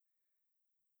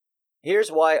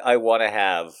Here's why I want to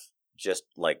have just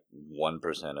like 1%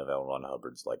 of L. Ron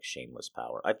Hubbard's like shameless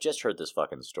power. I've just heard this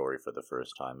fucking story for the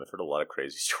first time. I've heard a lot of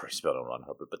crazy stories about L. Ron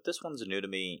Hubbard, but this one's new to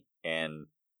me. And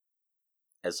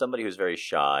as somebody who's very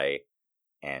shy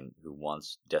and who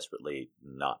wants desperately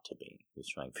not to be, who's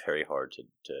trying very hard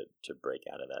to break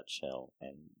out of that shell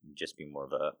and just be more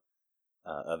of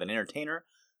an entertainer,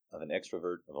 of an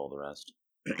extrovert, of all the rest.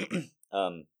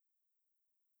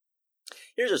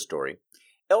 Here's a story.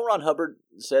 L. Ron Hubbard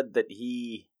said that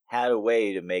he had a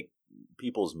way to make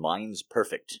people's minds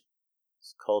perfect.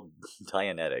 It's called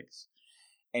Dianetics.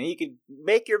 And he could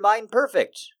make your mind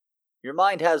perfect. Your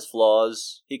mind has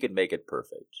flaws. He could make it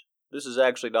perfect. This is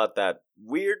actually not that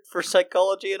weird for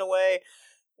psychology in a way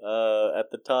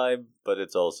at the time, but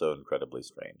it's also incredibly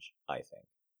strange, I think.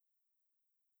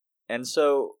 And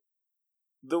so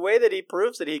the way that he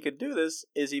proves that he could do this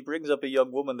is he brings up a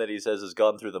young woman that he says has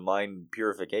gone through the mind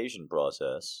purification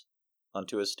process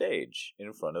onto a stage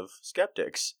in front of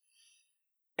skeptics.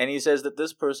 And he says that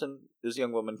this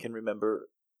young woman, can remember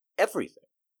everything.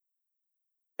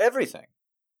 Everything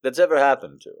that's ever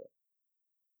happened to her.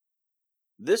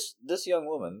 This young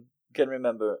woman can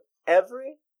remember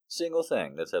every single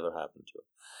thing that's ever happened to her.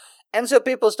 And so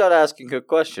people start asking her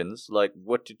questions like,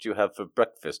 what did you have for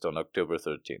breakfast on October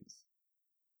 13th?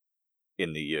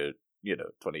 In the year,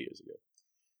 20 years ago,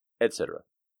 etc.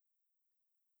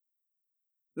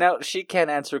 Now, she can't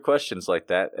answer questions like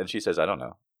that, and she says, I don't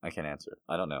know. I can't answer.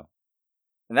 I don't know.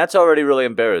 And that's already really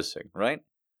embarrassing, right?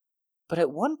 But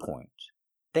at one point,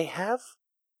 they have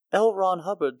L. Ron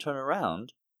Hubbard turn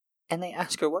around, and they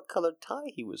ask her what color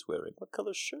tie he was wearing, what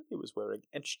color shirt he was wearing,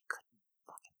 and she couldn't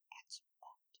fucking answer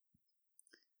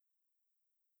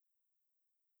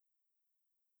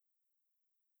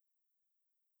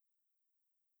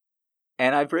that.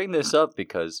 And I bring this up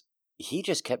because he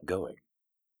just kept going.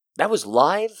 That was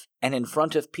live and in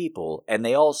front of people, and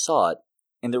they all saw it,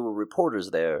 and there were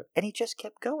reporters there, and he just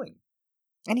kept going.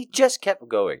 And he just kept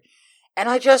going. And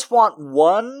I just want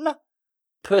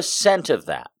 1% of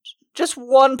that. Just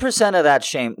 1% of that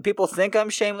shame. People think I'm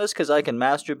shameless because I can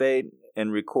masturbate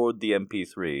and record the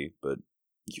MP3, but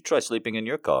you try sleeping in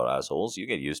your car, assholes. You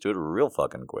get used to it real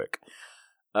fucking quick.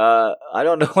 I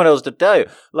don't know what else to tell you.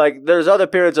 Like, there's other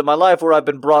periods of my life where I've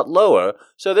been brought lower,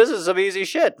 so this is some easy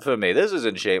shit for me. This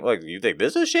isn't shame. Like, you think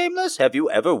this is shameless? Have you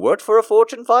ever worked for a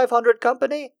Fortune 500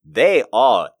 company? They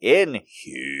are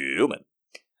inhuman.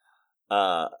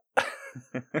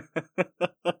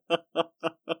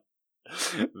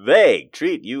 They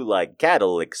treat you like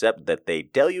cattle, except that they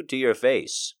tell you to your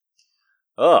face.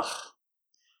 Ugh.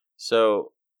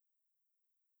 So,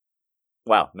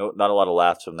 wow, no, not a lot of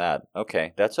laughs from that.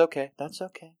 Okay, that's okay. That's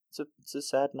okay. It's a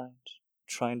sad night.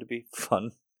 Trying to be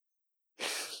fun.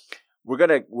 We're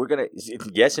gonna.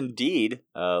 Yes, indeed,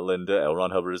 Linda. L.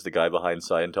 Ron Hubbard is the guy behind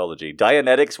Scientology.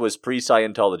 Dianetics was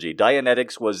pre-Scientology.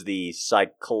 Dianetics was the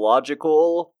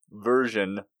psychological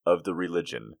version of the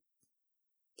religion,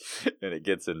 and it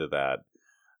gets into that.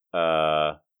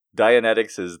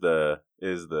 Dianetics is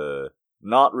the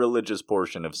not religious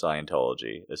portion of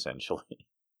Scientology, essentially.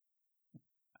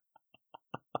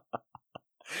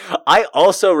 I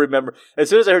also remember, as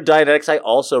soon as I heard Dianetics, I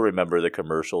also remember the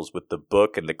commercials with the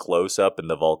book and the close-up and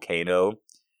the volcano.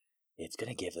 It's going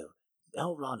to give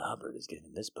L. Ron Hubbard is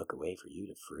giving this book away for you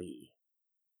to free.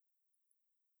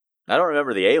 I don't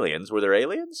remember the aliens. Were there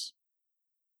aliens?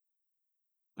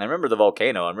 I remember the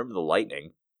volcano. I remember the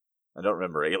lightning. I don't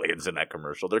remember aliens in that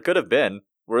commercial. There could have been.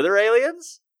 Were there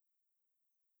aliens?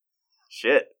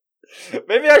 Shit.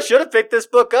 Maybe I should have picked this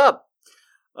book up.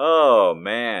 Oh,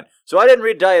 man. So I didn't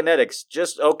read Dianetics.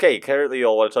 Just, okay, currently you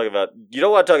all want to talk about, you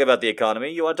don't want to talk about the economy.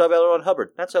 You want to talk about L. Ron Hubbard.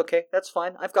 That's okay. That's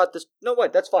fine. I've got this. No,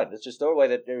 wait, that's fine. Let's just throw away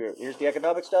that. Here's the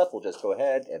economic stuff. We'll just go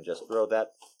ahead and just throw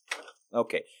that.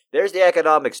 Okay, there's the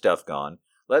economic stuff gone.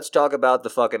 Let's talk about the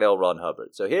fucking L. Ron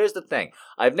Hubbard. So here's the thing.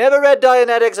 I've never read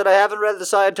Dianetics, and I haven't read the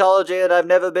Scientology, and I've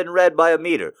never been read by a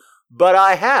meter. But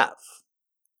I have,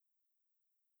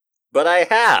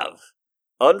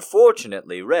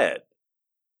 unfortunately, read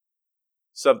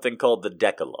something called the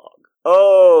Decalogue.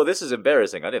 Oh, this is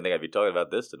embarrassing. I didn't think I'd be talking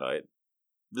about this tonight.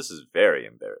 This is very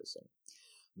embarrassing.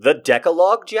 The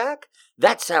Decalogue, Jack?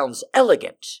 That sounds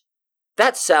elegant.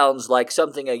 That sounds like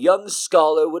something a young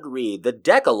scholar would read. The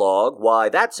Decalogue? Why,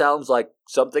 that sounds like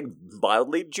something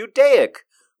mildly Judaic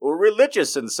or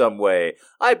religious in some way.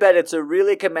 I bet it's a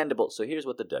really commendable... So here's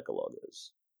what the Decalogue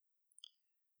is.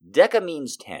 Deca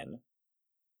means 10,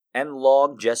 and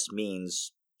log just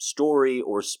means story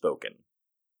or spoken.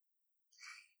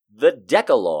 The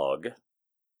Decalogue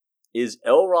is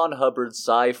L. Ron Hubbard's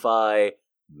sci-fi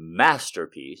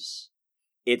masterpiece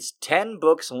It's 10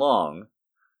 books long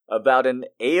about an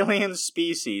alien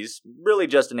species, really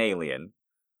just an alien,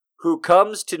 who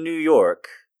comes to New York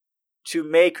to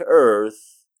make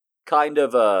Earth kind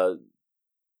of a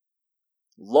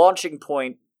launching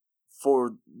point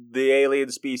for the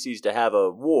alien species to have a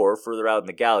war further out in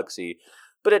the galaxy.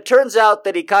 But it turns out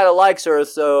that he kind of likes Earth,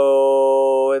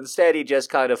 so instead he just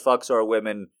kind of fucks our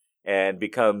women and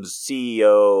becomes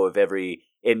CEO of every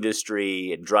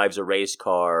industry and drives a race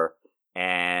car.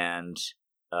 And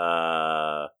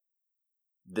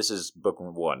this is book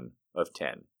 1 of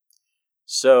 10.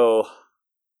 So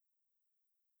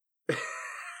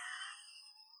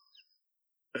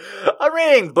I'm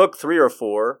reading book 3 or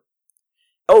 4.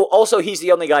 Oh, also, he's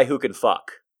the only guy who can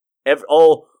fuck.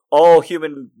 All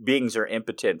human beings are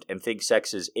impotent and think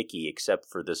sex is icky, except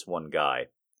for this one guy,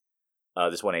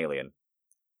 this one alien.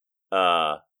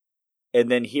 And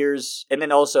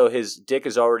then also his dick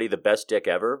is already the best dick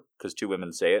ever because 2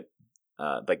 women say it,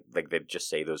 like they just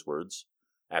say those words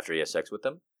after he has sex with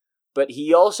them. But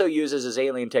he also uses his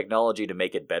alien technology to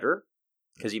make it better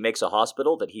because he makes a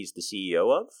hospital that he's the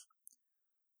CEO of.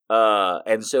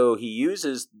 And so he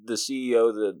uses the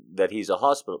CEO that he's a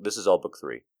hospital. This is all book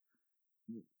 3.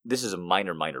 This is a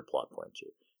minor plot point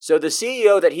too. So the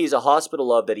CEO that he's a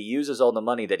hospital of, that he uses all the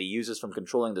money that he uses from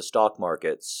controlling the stock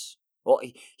markets. Well,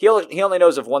 he only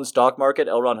knows of one stock market,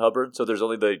 L. Ron Hubbard. So there's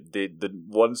only the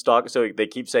one stock. So they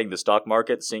keep saying the stock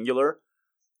market singular.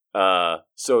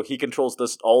 So he controls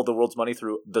all the world's money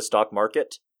through the stock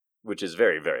market, which is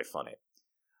very, very funny.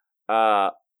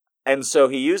 And so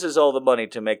he uses all the money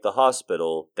to make the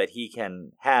hospital that he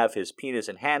can have his penis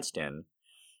enhanced in.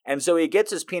 And so he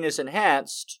gets his penis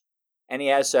enhanced, and he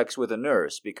has sex with a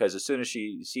nurse, because as soon as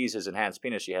she sees his enhanced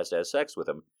penis, she has to have sex with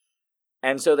him.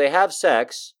 And so they have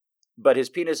sex, but his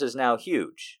penis is now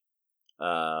huge.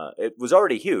 It was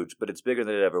already huge, but it's bigger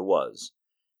than it ever was.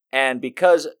 And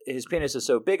because his penis is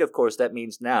so big, of course, that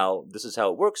means now, this is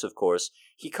how it works, of course,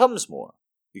 he comes more.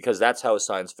 Because that's how a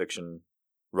science fiction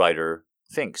writer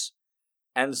thinks.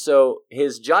 And so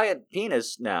his giant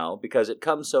penis now, because it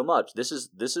comes so much, this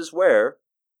is where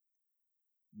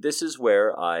this is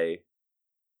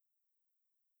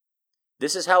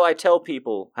how I tell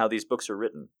people how these books are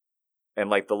written, and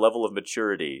like the level of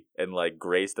maturity and like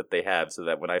grace that they have, so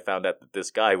that when I found out that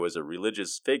this guy was a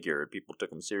religious figure and people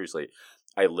took him seriously,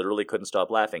 I literally couldn't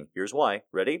stop laughing. Here's why.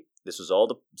 Ready? This was all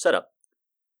the setup.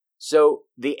 So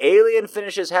the alien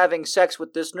finishes having sex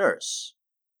with this nurse,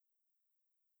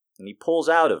 and he pulls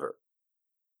out of her.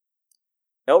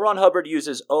 L. Ron Hubbard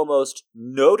uses almost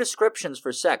no descriptions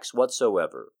for sex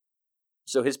whatsoever.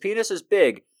 So his penis is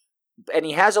big, and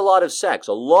he has a lot of sex,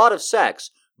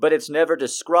 but it's never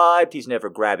described. He's never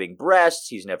grabbing breasts.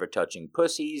 He's never touching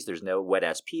pussies. There's no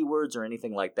wet-ass P words or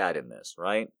anything like that in this,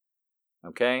 right?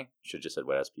 Okay? Should have just said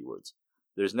wet-ass P words.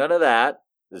 There's none of that.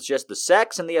 It's just the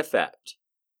sex and the effect.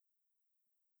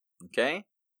 Okay?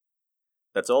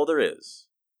 That's all there is.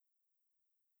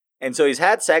 And so he's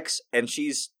had sex, and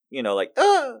she's, like,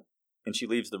 ah! And she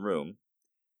leaves the room.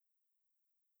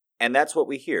 And that's what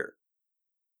we hear.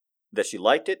 That she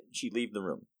liked it, she'd leave the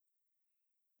room.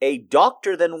 A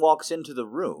doctor then walks into the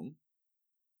room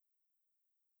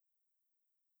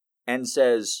and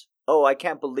says, "Oh, I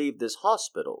can't believe this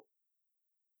hospital.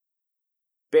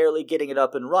 Barely getting it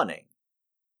up and running.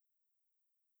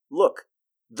 Look,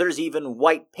 there's even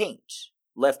white paint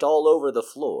left all over the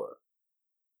floor."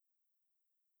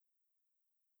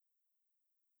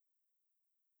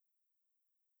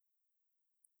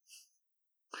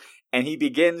 And he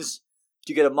begins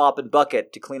to get a mop and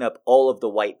bucket to clean up all of the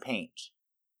white paint,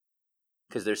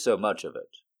 because there's so much of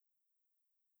it.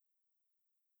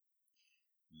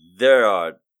 There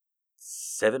are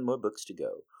 7 more books to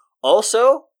go.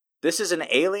 Also, this is an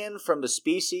alien from a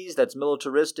species that's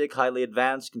militaristic, highly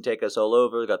advanced, can take us all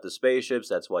over, got the spaceships,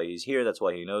 that's why he's here, that's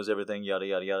why he knows everything, yada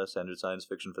yada yada, standard science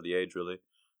fiction for the age, really.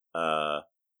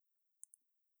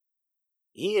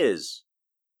 He is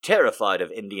terrified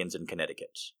of Indians in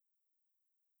Connecticut.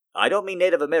 I don't mean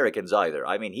Native Americans either.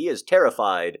 I mean, he is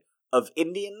terrified of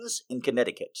Indians in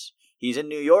Connecticut. He's in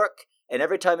New York, and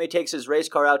every time he takes his race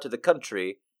car out to the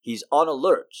country, he's on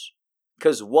alert.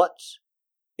 Because what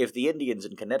if the Indians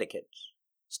in Connecticut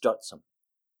start something?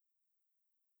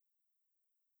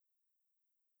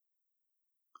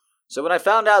 So when I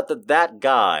found out that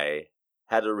guy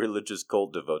had a religious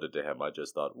cult devoted to him, I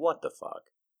just thought, what the fuck?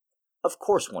 Of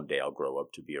course one day I'll grow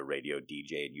up to be a radio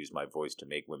DJ and use my voice to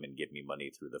make women give me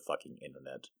money through the fucking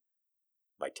internet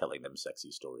by telling them sexy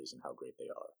stories and how great they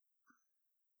are.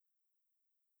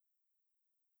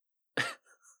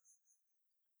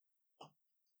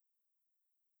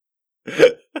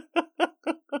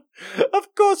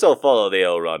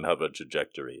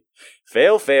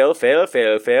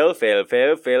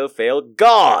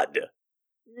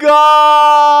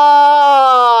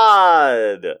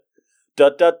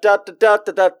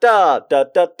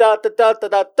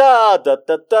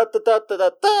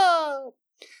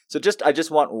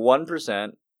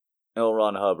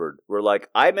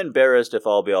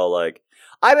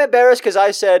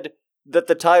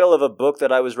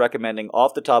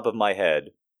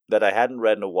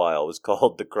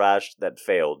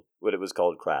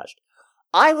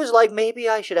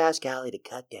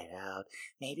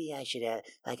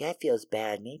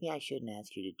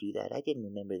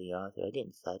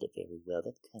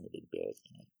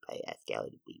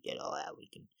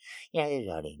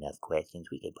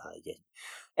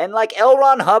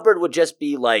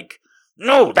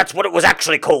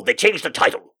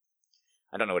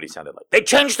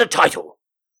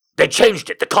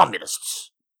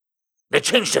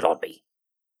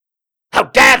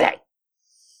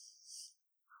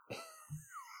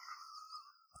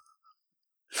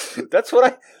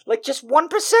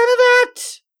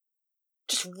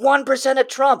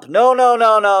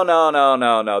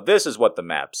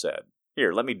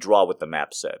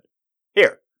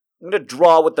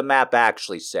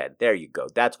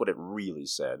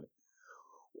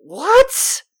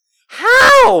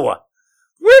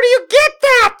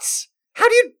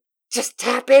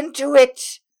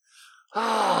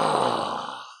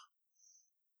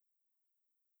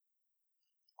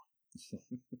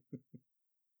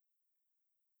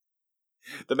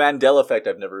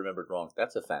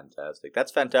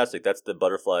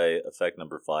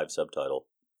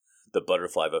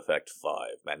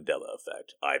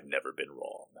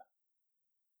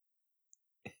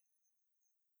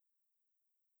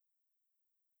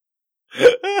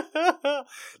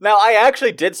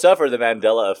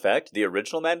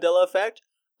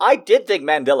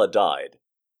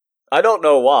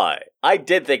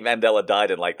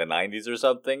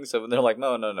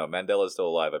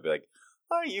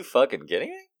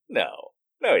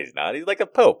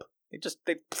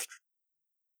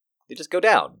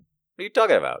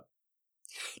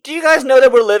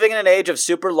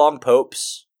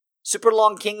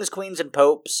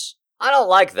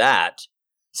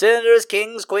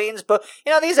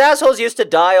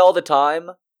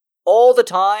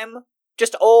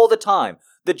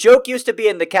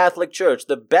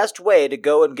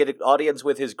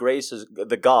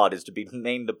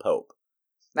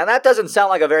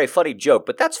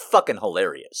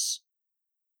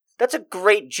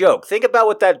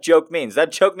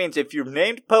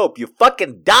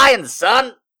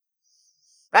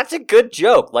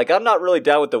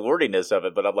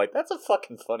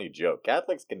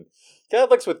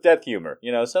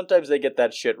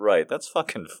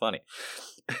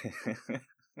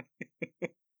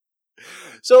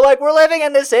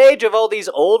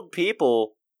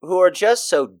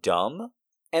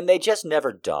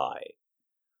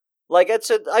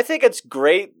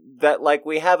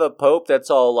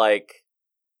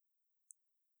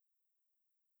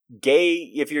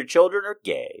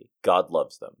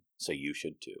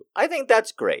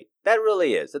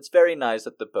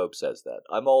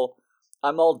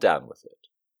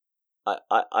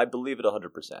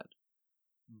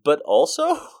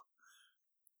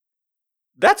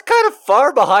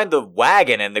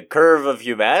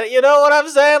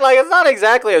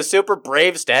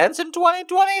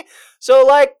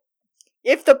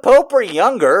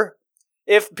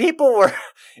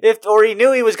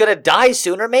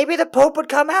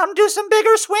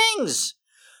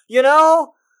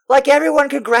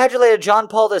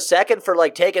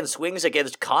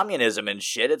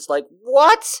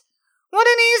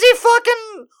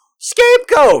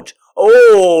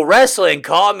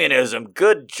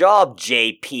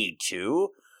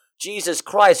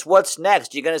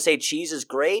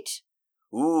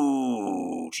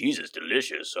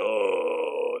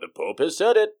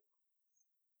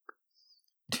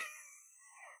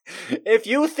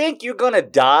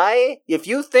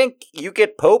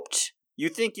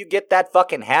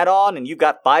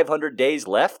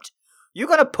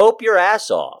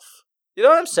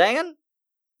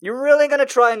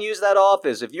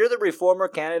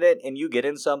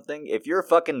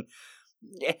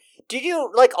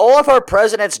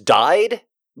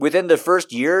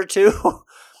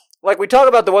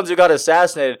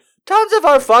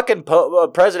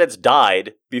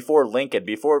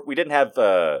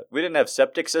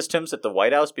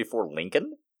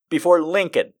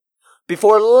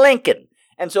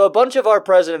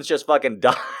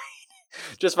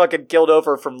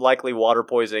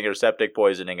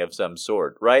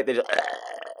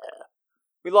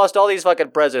 We lost all these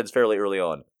fucking presidents fairly early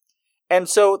on. And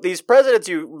so these presidents,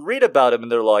 you read about him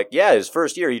and they're like, yeah, his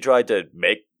first year he tried to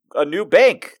make a new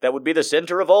bank that would be the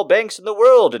center of all banks in the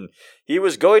world. And he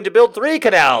was going to build 3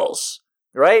 canals,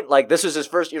 right? Like, this was his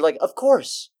first year. Like, of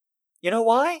course. You know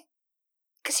why?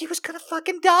 Because he was going to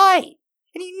fucking die.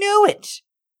 And he knew it.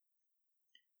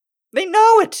 They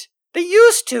know it. They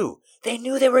used to. They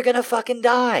knew they were going to fucking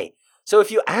die. So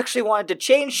if you actually wanted to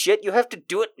change shit, you have to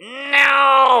do it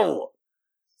now.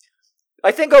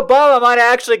 I think Obama might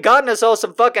have actually gotten us all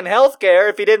some fucking health care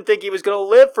if he didn't think he was going to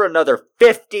live for another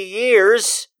 50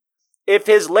 years. If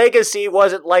his legacy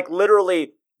wasn't like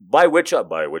literally, by which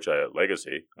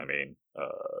legacy, I mean,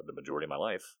 the majority of my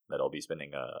life that I'll be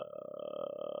spending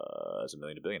as a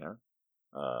millionaire billionaire.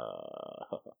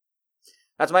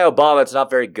 That's my Obama. It's not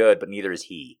very good, but neither is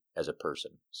he as a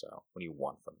person. So, what do you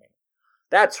want from me?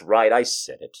 That's right, I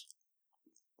said it.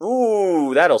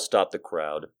 Ooh, that'll stop the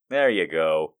crowd. There you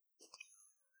go.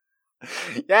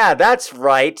 Yeah, that's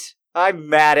right. I'm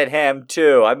mad at him,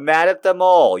 too. I'm mad at them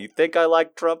all. You think I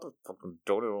like Trump? I fucking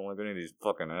don't even like any of these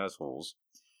fucking assholes.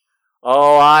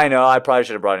 Oh, I know. I probably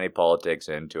should have brought any politics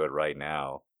into it right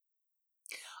now.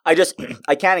 I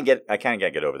can't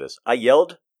get over this. I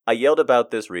yelled about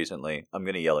this recently. I'm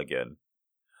going to yell again.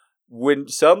 When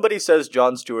somebody says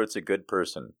Jon Stewart's a good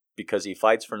person because he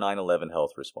fights for 9/11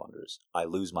 health responders, I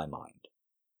lose my mind.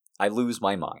 I lose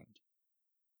my mind.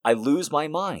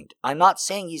 I'm not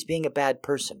saying he's being a bad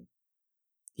person.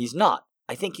 He's not.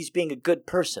 I think he's being a good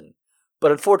person.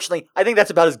 But unfortunately, I think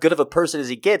that's about as good of a person as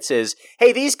he gets is,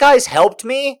 hey, these guys helped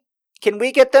me. Can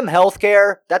we get them health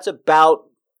care? That's about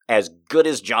as good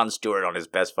as Jon Stewart on his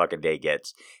best fucking day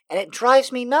gets. And it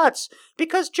drives me nuts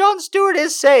because Jon Stewart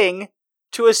is saying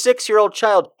to a 6-year-old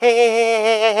child, hey,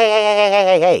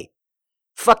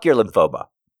 fuck your lymphoma.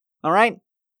 All right?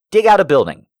 Dig out a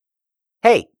building.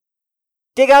 Hey,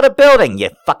 dig out a building, you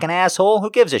fucking asshole. Who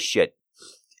gives a shit?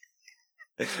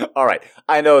 All right,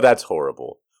 I know that's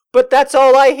horrible, but that's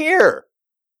all I hear.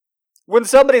 When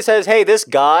somebody says, hey, this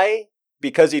guy,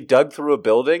 because he dug through a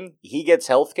building, he gets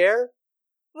health care?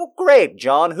 Well, great,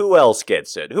 John. Who else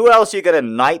gets it? Who else you gonna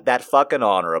knight that fucking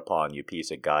honor upon, you piece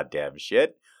of goddamn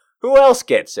shit? Who else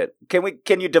gets it?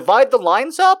 Can you divide the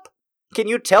lines up? Can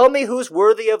you tell me who's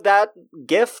worthy of that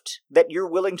gift that you're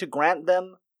willing to grant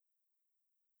them?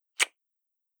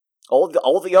 All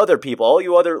the other people, all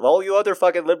you other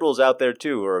fucking liberals out there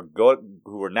too,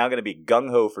 who are now going to be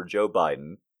gung ho for Joe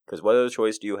Biden. Because what other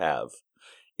choice do you have?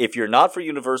 If you're not for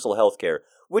universal health care,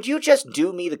 would you just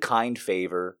do me the kind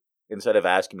favor instead of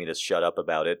asking me to shut up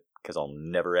about it? Because I'll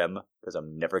never am. Because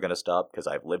I'm never going to stop. Because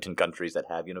I've lived in countries that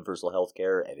have universal health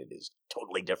care, and it is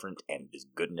totally different and is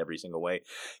good in every single way.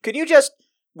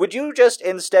 Would you just,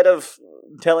 instead of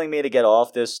telling me to get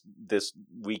off this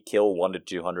we kill 100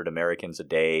 to 200 Americans a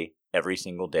day, every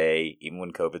single day, even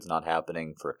when COVID's not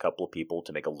happening, for a couple of people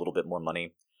to make a little bit more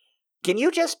money, can you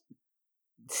just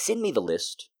send me the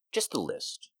list, just the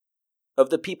list, of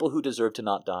the people who deserve to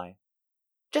not die?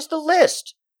 Just a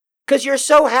list. Because you're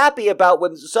so happy about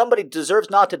when somebody deserves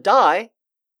not to die.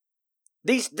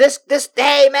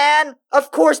 Hey man, of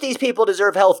course these people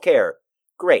deserve health care.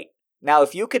 Great. Now,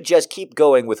 if you could just keep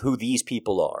going with who these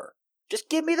people are, just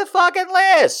give me the fucking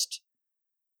list.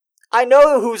 I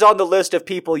know who's on the list of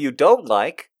people you don't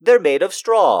like. They're made of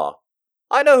straw.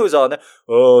 I know who's on there.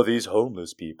 Oh, these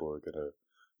homeless people are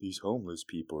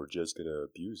just gonna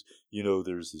abuse. You know,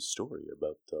 there's this story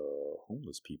about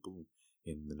homeless people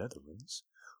in the Netherlands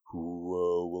who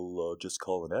will just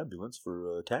call an ambulance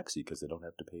for a taxi because they don't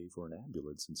have to pay for an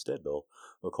ambulance. Instead, they'll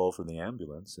call for the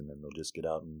ambulance and then they'll just get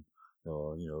out and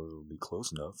it'll be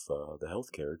close enough, the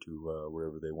healthcare to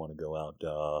wherever they want to go out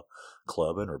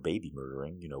clubbing or baby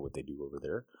murdering, you know what they do over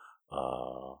there.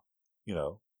 I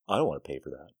don't want to pay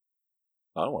for that.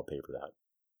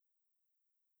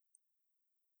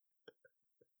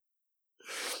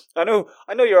 I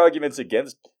know your arguments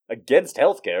against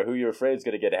healthcare, who you're afraid is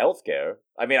going to get healthcare.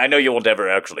 I mean, I know you won't ever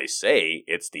actually say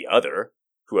it's the other,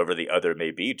 whoever the other may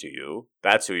be to you.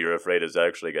 That's who you're afraid is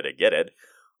actually going to get it.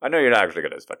 I know you're not actually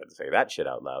going to fucking say that shit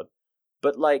out loud.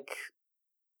 But,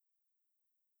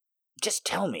 just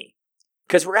tell me.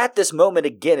 Because we're at this moment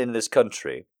again in this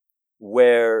country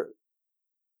where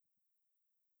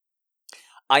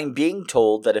I'm being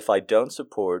told that if I don't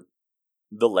support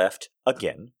the left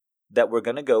again, that we're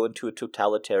going to go into a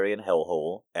totalitarian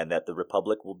hellhole and that the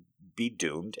republic will be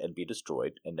doomed and be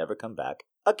destroyed and never come back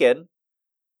again.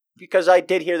 Because I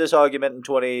did hear this argument in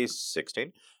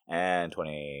 2016 and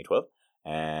 2012.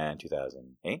 And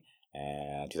 2008,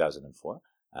 and 2004,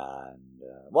 and,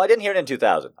 I didn't hear it in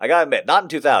 2000. I gotta admit, not in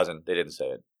 2000, they didn't say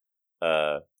it.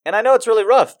 And I know it's really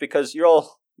rough because you're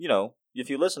all, if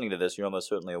you're listening to this, you're almost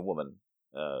certainly a woman,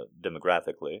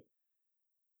 demographically.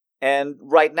 And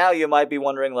right now you might be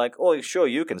wondering, like, oh, sure,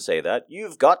 you can say that.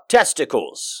 You've got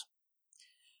testicles.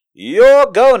 Your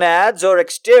gonads are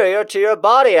exterior to your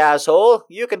body, asshole.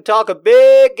 You can talk a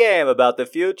big game about the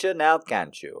future now,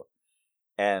 can't you?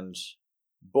 And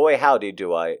boy, howdy,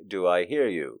 do I hear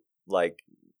you. Like,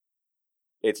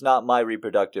 it's not my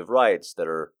reproductive rights that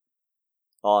are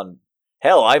on.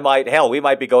 Hell, we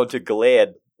might be going to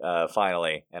Gilead,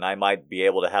 finally, and I might be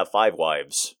able to have 5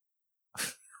 wives.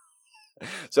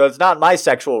 So it's not my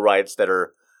sexual rights that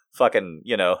are fucking,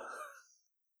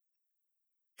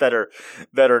 that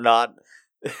are not,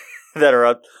 that are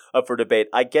up for debate.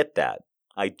 I get that.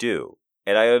 I do.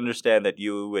 And I understand that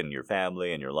you and your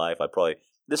family and your life,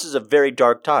 this is a very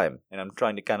dark time, and I'm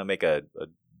trying to kind of make a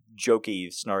jokey,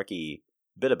 snarky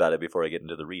bit about it before I get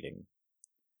into the reading.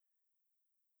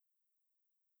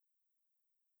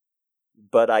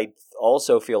 But I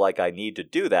also feel like I need to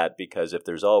do that because if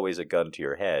there's always a gun to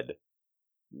your head,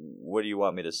 what do you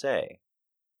want me to say?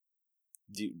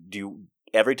 Do you,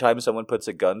 every time someone puts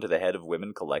a gun to the head of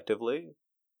women collectively,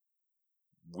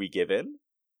 we give in?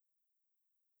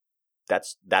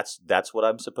 That's what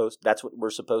that's what we're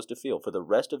supposed to feel for the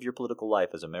rest of your political life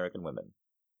as American women.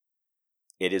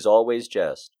 It is always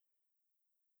just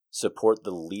support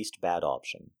the least bad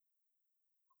option.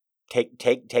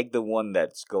 Take the one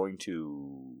that's going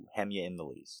to hem you in the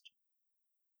least.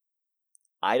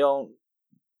 I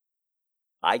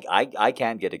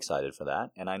can't get excited for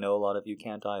that, and I know a lot of you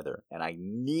can't either. And I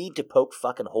need to poke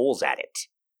fucking holes at it.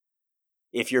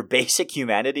 If your basic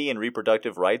humanity and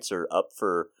reproductive rights are up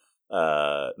for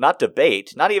not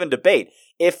even debate.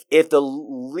 If the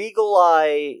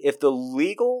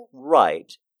legal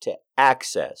right to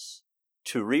access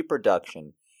to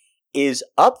reproduction is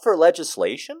up for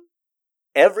legislation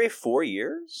every 4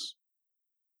 years,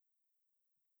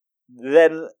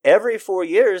 then every 4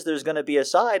 years there's going to be a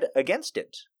side against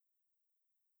it.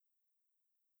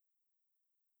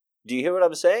 Do you hear what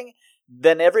I'm saying?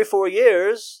 Then every 4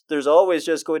 years there's always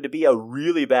just going to be a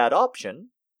really bad option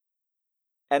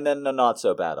and then a not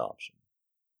so bad option.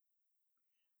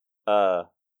 I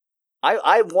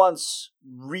once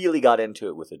really got into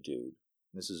it with a dude.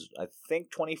 This is, I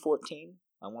think, 2014,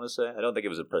 I want to say. I don't think it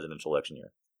was a presidential election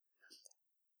year.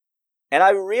 And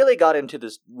I really got into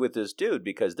this with this dude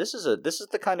because this is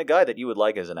the kind of guy that you would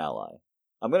like as an ally.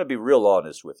 I'm going to be real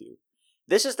honest with you.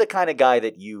 This is the kind of guy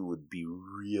that you would be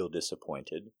real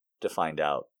disappointed to find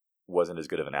out wasn't as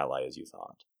good of an ally as you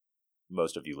thought.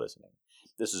 Most of you listening.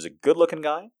 This is a good-looking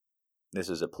guy. This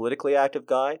is a politically active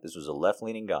guy. This was a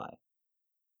left-leaning guy.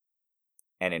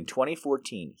 And in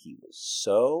 2014, he was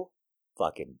so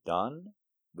fucking done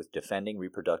with defending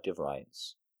reproductive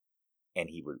rights. And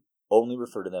he would only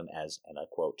refer to them as, and I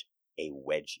quote, a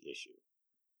wedge issue.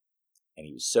 And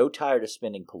he was so tired of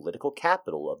spending political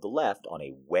capital of the left on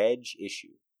a wedge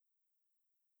issue.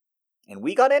 And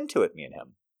we got into it, me and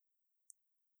him.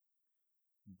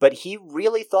 But he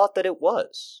really thought that it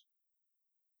was.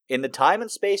 In the time and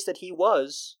space that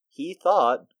he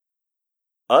thought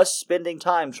us spending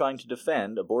time trying to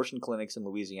defend abortion clinics in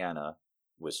Louisiana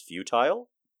was futile.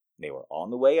 They were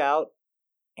on the way out,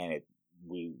 and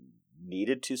we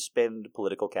needed to spend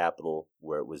political capital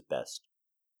where it was best.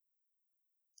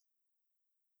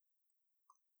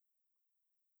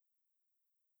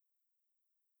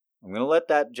 I'm going to let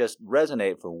that just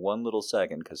resonate for one little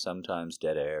second, because sometimes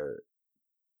dead air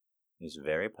is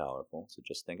very powerful. So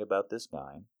just think about this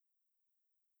guy.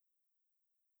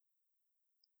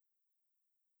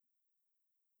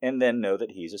 And then know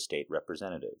that he's a state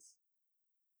representative.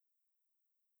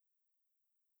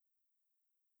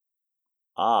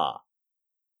 Ah.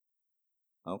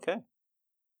 Okay.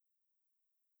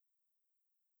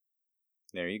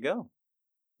 There you go.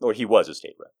 Or he was a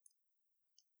state rep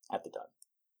at the time.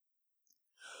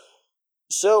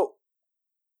 So,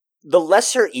 the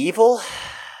lesser evil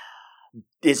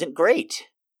isn't great.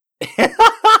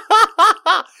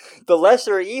 The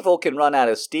lesser evil can run out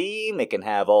of steam, it can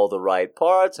have all the right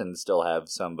parts and still have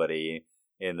somebody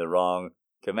in the wrong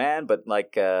command, but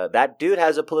that dude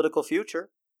has a political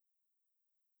future.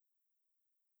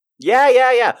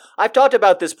 Yeah. I've talked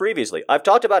about this previously. I've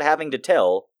talked about having to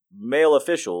tell male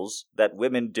officials that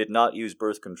women did not use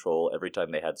birth control every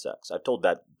time they had sex. I've told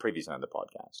that previously on the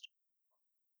podcast.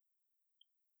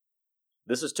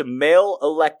 This is to male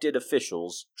elected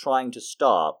officials trying to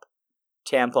stop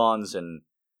tampons and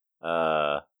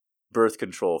birth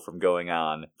control from going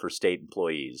on for state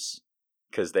employees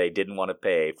because they didn't want to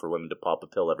pay for women to pop a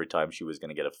pill every time she was going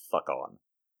to get a fuck on.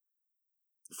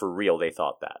 For real, they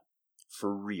thought that.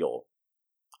 For real.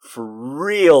 For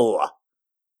real.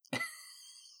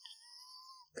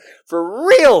 For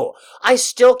real. I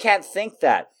still can't think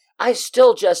that. I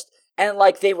still just, and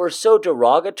like they were so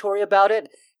derogatory about it,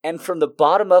 and from the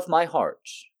bottom of my heart,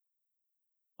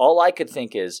 all I could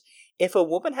think is, if a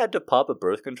woman had to pop a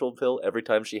birth control pill every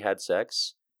time she had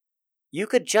sex, you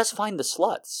could just find the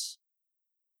sluts.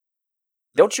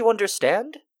 Don't you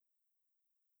understand?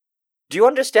 Do you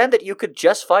understand that you could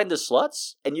just find the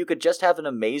sluts and you could just have an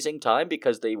amazing time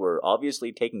because they were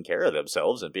obviously taking care of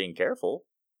themselves and being careful?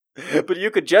 But you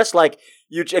could just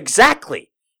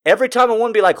exactly. Every time a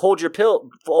woman be like, hold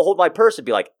my purse, it'd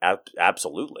be like,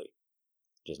 absolutely.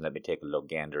 Just let me take a little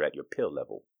gander at your pill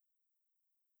level.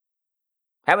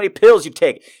 How many pills you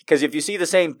take? Because if you see the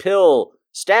same pill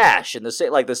stash and the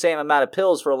same amount of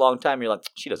pills for a long time, you're like,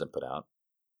 she doesn't put out.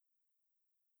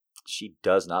 She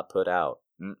does not put out.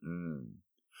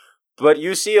 But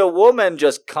you see a woman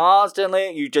just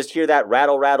constantly, you just hear that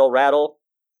rattle, rattle, rattle.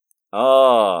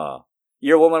 Oh,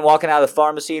 you're a woman walking out of the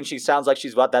pharmacy and she sounds like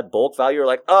she's got that bulk value. You're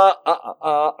like,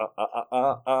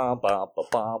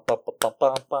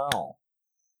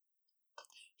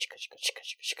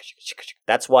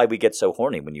 That's why we get so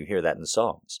horny when you hear that in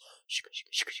songs.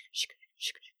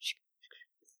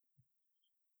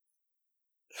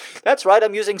 That's right,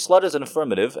 I'm using slut as an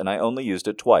affirmative, and I only used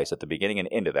it twice, at the beginning and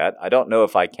end of that. I don't know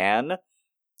if I can.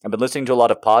 I've been listening to a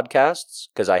lot of podcasts,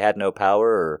 because I had no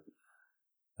power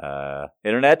or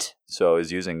internet, so I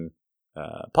was using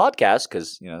podcasts,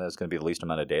 because, that's going to be the least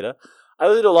amount of data. I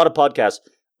listen to a lot of podcasts.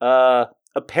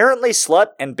 Apparently, slut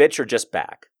and bitch are just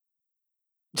back.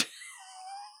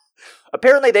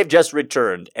 Apparently, they've just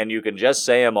returned, and you can just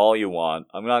say them all you want.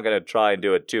 I'm not going to try and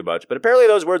do it too much, but apparently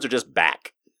those words are just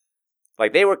back.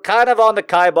 Like, they were kind of on the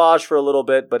kibosh for a little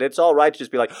bit, but it's all right to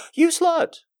just be like, you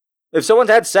slut. If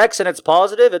someone's had sex and it's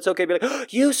positive, it's okay to be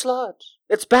like, you slut.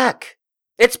 It's back.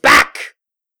 It's back.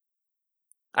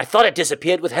 I thought it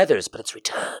disappeared with Heathers, but it's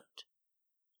returned.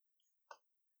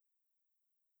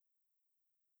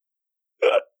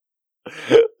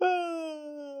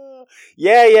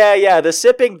 Yeah. The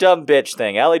sipping dumb bitch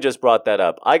thing. Allie just brought that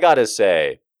up. I gotta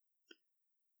say,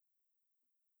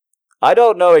 I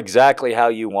don't know exactly how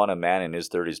you want a man in his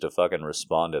 30s to fucking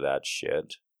respond to that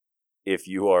shit. If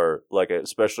you are,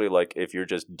 especially if you're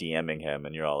just DMing him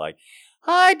and you're all like,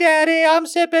 hi daddy, I'm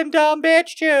sipping dumb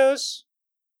bitch juice.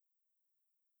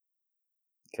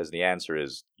 Because the answer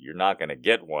is, you're not gonna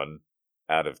get one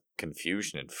out of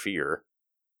confusion and fear.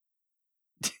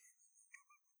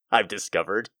 I've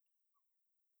discovered.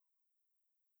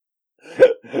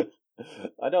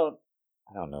 I don't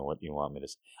know what you want me to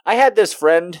say. I had this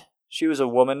friend. She was a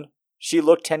woman. She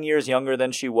looked 10 years younger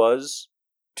than she was,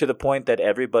 to the point that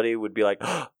everybody would be like,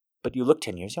 oh, but you look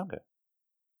 10 years younger.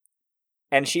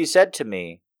 And she said to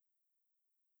me,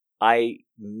 I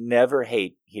never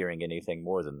hate hearing anything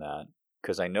more than that,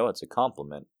 because I know it's a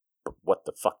compliment, but what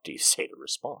the fuck do you say to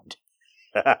respond?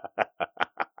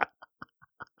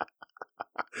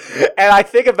 And I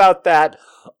think about that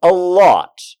a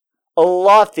lot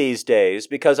these days,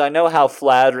 because I know how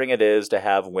flattering it is to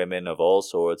have women of all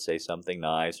sorts say something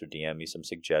nice or DM me some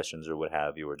suggestions or what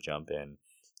have you, or jump in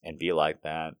and be like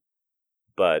that.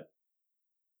 But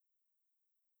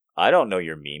I don't know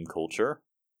your meme culture.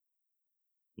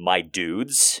 My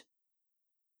dudes.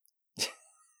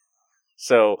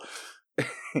 So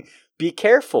be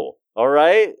careful, all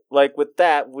right? With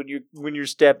that when you're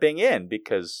stepping in,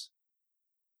 because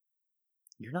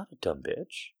you're not a dumb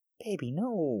bitch. Baby,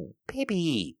 no.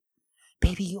 Baby,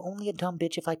 you only a dumb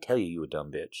bitch if I tell you a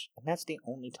dumb bitch. And that's the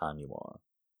only time you are.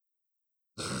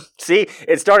 See?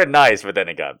 It started nice, but then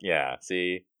it got, yeah,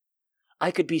 see?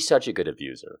 I could be such a good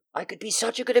abuser.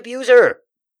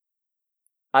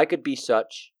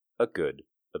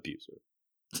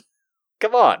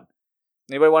 Come on.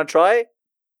 Anybody want to try?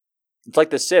 It's like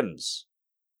The Sims.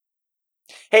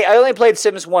 Hey, I only played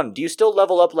Sims 1. Do you still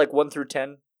level up 1 through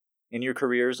 10 in your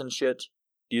careers and shit?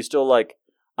 Do you still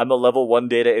I'm a level 1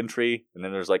 data entry, and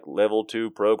then there's level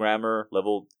 2 programmer,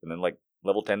 and then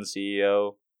level 10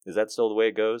 CEO? Is that still the way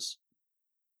it goes?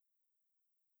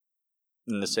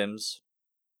 In The Sims?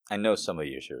 I know some of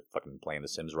you are fucking playing The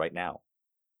Sims right now.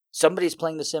 Somebody's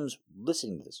playing The Sims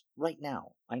listening to this right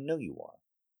now. I know you are.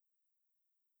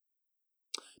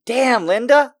 Damn,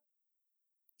 Linda!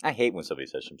 I hate when somebody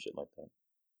says some shit like that.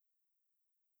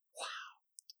 Wow.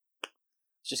 I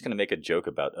was just going to make a joke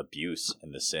about abuse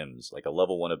in The Sims. A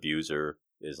level 1 abuser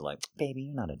is baby,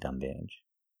 you're not a dumb bitch.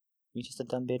 You're just a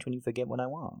dumb bitch when you forget what I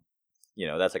want.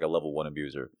 That's a level 1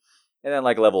 abuser. And then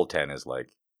level 10 is the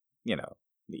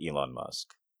Elon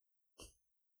Musk.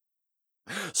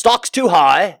 Stock's too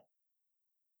high.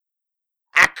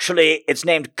 Actually, it's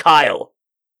named Kyle.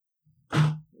 Do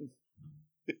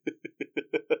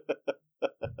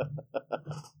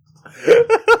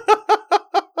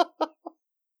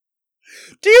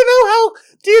you know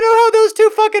how those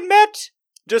two fucking met?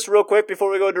 Just real quick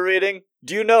before we go into reading.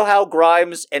 Do you know how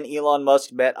Grimes and Elon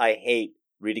Musk met? I hate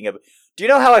reading about. Do you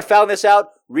know how I found this out?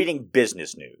 Reading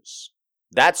business news.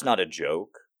 That's not a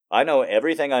joke. I know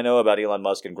everything I know about Elon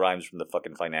Musk and Grimes from the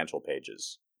fucking financial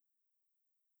pages.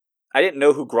 I didn't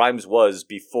know who Grimes was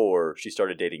before she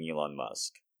started dating Elon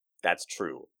Musk. That's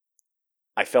true.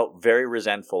 I felt very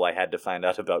resentful I had to find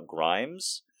out about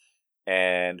Grimes.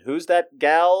 And who's that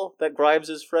gal that Grimes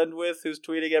is friend with who's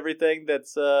tweeting everything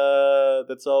that's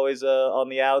always on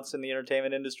the outs in the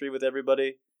entertainment industry with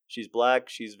everybody? She's black,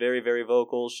 she's very, very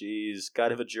vocal, she's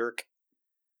kind of a jerk.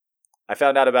 I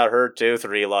found out about her too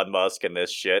through Elon Musk and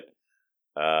this shit.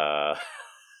 I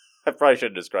probably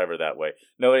shouldn't describe her that way.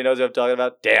 Nobody knows what I'm talking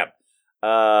about? Damn.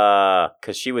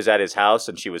 Because she was at his house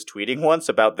and she was tweeting once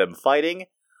about them fighting.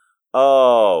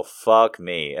 Oh, fuck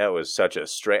me. That was such a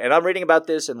strange... And I'm reading about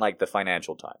this in, like, the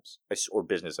Financial Times. Or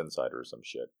Business Insider or some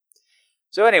shit.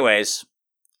 So anyways,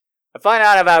 I find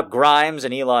out about Grimes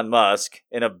and Elon Musk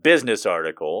in a business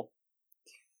article.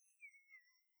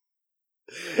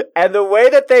 And the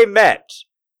way that they met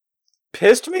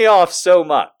pissed me off so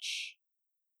much.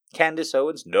 Candace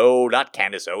Owens? No, not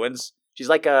Candace Owens. She's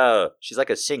like a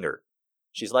singer.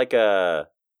 She's an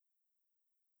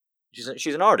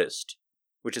artist.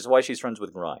 Which is why she's friends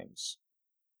with Grimes.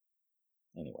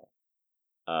 Anyway.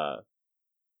 Alright,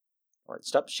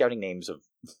 stop shouting names of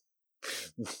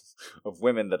of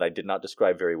women that I did not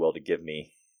describe very well to give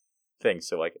me things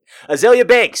so I can... Azealia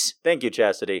Banks! Thank you,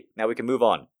 Chastity. Now we can move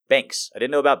on. Banks. I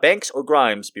didn't know about Banks or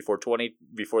Grimes before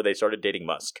they started dating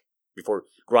Musk. Before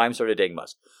Grimes started dating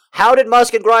Musk. How did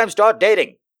Musk and Grimes start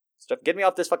dating? Get me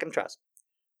off this fucking trask.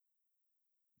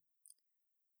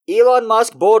 Elon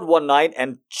Musk bored one night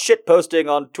and shitposting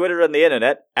on Twitter and the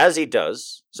internet, as he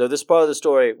does. So this part of the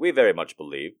story we very much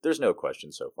believe. There's no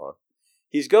question so far.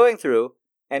 He's going through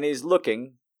and he's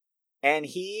looking and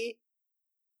he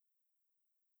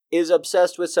is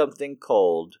obsessed with something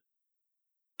called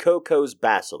Coco's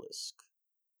Basilisk.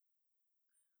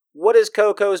 What is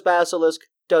Coco's Basilisk?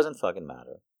 Doesn't fucking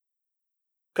matter.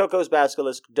 Coco's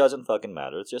Basilisk doesn't fucking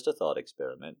matter. It's just a thought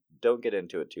experiment. Don't get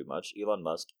into it too much. Elon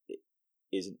Musk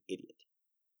is an idiot.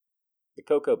 The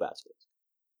Coco Basilisk.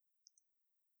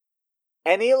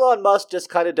 And Elon Musk just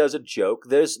kind of does a joke.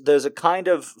 There's a kind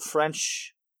of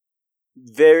French,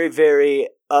 very, very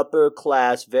upper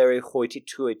class, very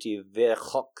hoity-toity, very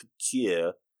haute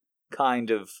couture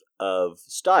kind of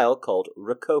style called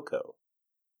Rococo.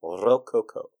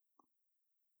 Rococo.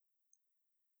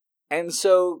 And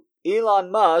so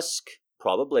Elon Musk,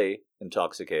 probably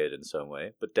intoxicated in some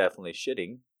way, but definitely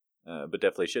shitposting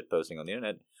on the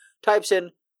internet, types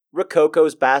in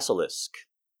Rococo's Basilisk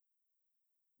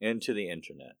into the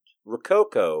internet.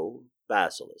 Rococo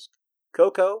Basilisk.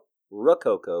 Coco,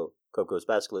 Rococo, Coco's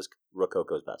Basilisk,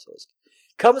 Rococo's Basilisk.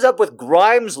 Comes up with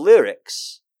Grimes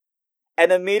lyrics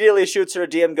and immediately shoots her a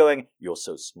DM going, "You're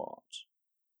so smart."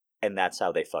 And that's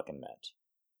how they fucking met.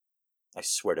 I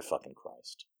swear to fucking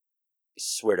Christ. I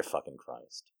swear to fucking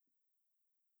Christ.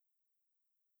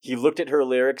 He looked at her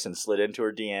lyrics and slid into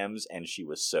her DMs, and she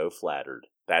was so flattered.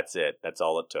 That's it. That's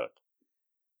all it took.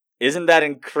 Isn't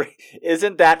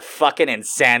that fucking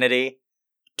insanity?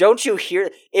 Don't you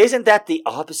hear? Isn't that the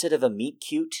opposite of a meet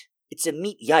cute? It's a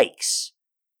meet yikes.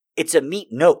 It's a meet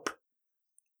nope.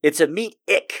 It's a meet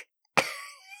ick.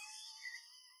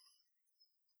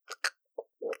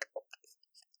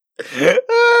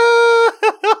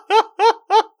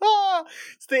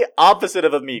 It's the opposite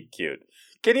of a meet cute.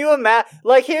 Can you imagine?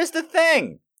 Like, here's the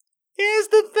thing.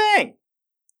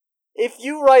 If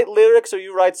you write lyrics or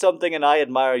you write something and I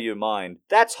admire your mind,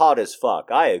 that's hot as fuck.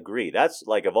 I agree. That's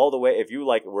like, of all the way, if you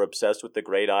like were obsessed with The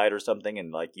Great Eyed or something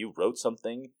and like you wrote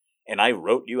something and I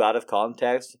wrote you out of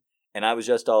context and I was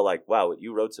just all like, wow, what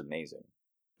you wrote's amazing.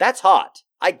 That's hot.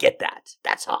 I get that.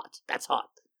 That's hot.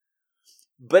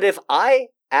 But if I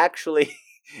actually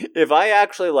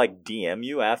like DM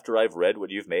you after I've read what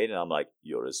you've made and I'm like,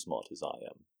 you're as smart as I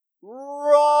am.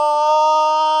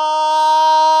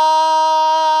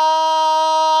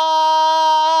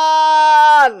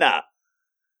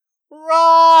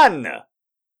 Run!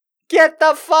 Get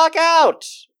the fuck out!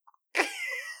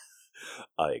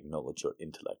 I acknowledge your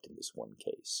intellect in this one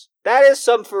case. That is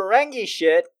some Ferengi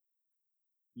shit.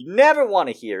 You never want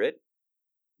to hear it.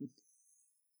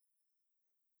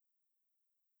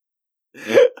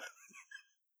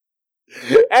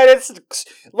 And it's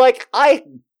like, I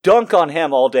dunk on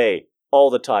him all day. all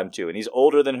the time, too. And he's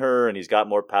older than her, and he's got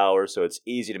more power, so it's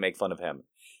easy to make fun of him.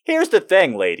 Here's the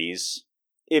thing, ladies.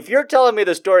 If you're telling me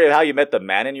the story of how you met the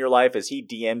man in your life as he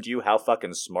DM'd you how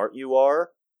fucking smart you are,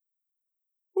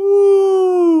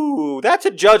 ooh, that's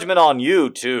a judgment on you,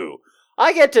 too.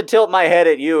 I get to tilt my head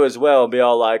at you as well and be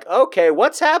all like, okay,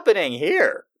 what's happening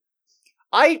here?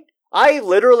 I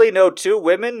literally know 2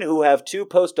 women who have 2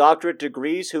 postdoctorate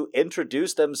degrees who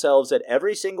introduce themselves at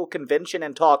every single convention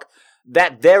and talk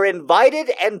that they're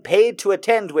invited and paid to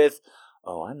attend with,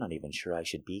 oh, I'm not even sure I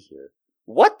should be here.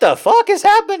 What the fuck is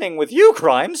happening with you,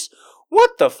 Crimes?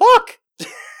 What the fuck?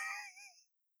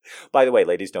 By the way,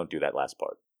 ladies, don't do that last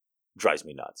part. Drives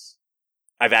me nuts.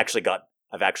 I've actually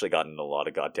gotten in a lot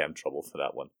of goddamn trouble for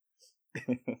that one.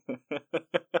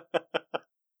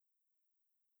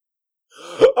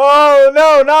 Oh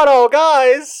no, not all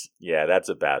guys. Yeah, that's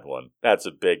a bad one. That's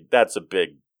a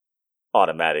big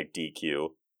automatic DQ.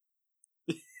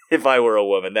 If I were a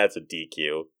woman, that's a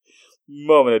DQ.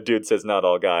 Moment a dude says not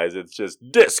all guys, it's just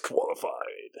disqualified.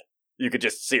 You could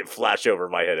just see it flash over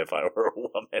my head if I were a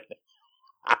woman.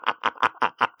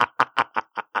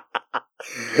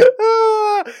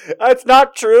 It's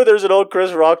not true. There's an old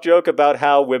Chris Rock joke about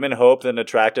how women hope that an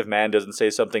attractive man doesn't say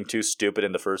something too stupid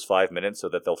in the first 5 minutes so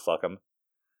that they'll fuck him.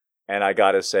 And I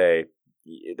gotta say,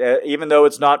 even though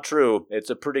it's not true, it's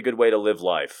a pretty good way to live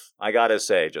life. I gotta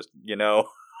say, just,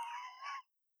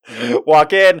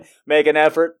 walk in, make an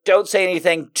effort, don't say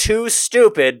anything too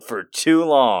stupid for too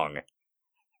long.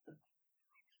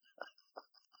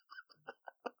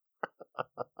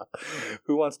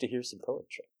 Who wants to hear some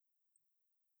poetry?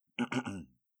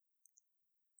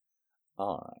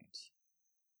 All right.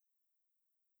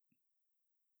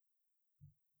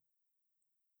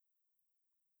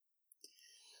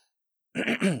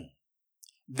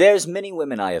 There's many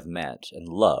women I have met and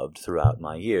loved throughout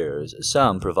my years.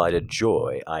 Some provided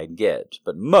joy, I get,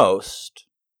 but most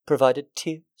provided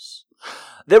tears.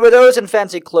 There were those in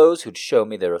fancy clothes who'd show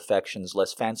me their affections,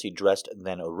 less fancy dressed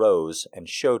than arose, and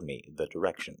showed me the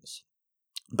directions.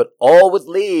 But all would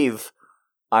leave,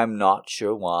 I'm not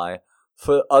sure why,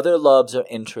 for other loves or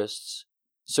interests.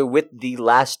 So with the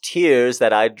last tears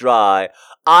that I'd dry,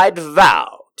 I'd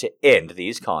vow to end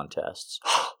these contests.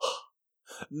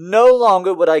 No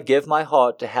longer would I give my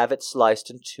heart to have it sliced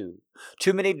in 2.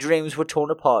 Too many dreams were torn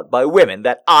apart by women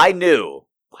that I knew.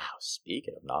 Wow,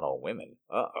 speaking of not all women,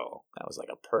 that was like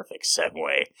a perfect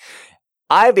segue.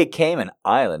 I became an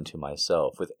island to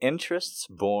myself, with interests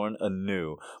born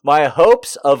anew. My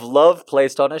hopes of love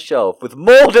placed on a shelf, with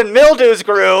mold and mildews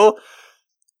grew.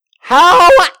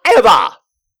 However,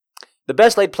 the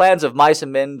best laid plans of mice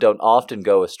and men don't often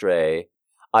go astray.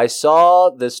 I saw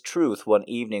this truth one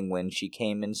evening when she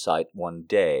came in sight one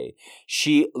day.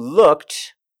 She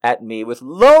looked at me with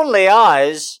lonely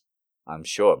eyes. I'm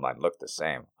sure mine looked the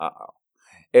same.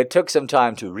 It took some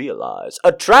time to realize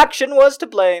attraction was to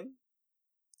blame.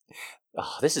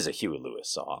 Oh, this is a Huey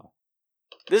Lewis song.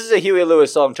 This is a Huey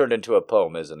Lewis song turned into a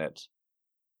poem, isn't it?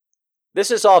 This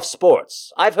is off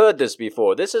Sports. I've heard this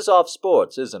before. This is off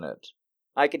Sports, isn't it?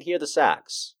 I can hear the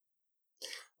sax.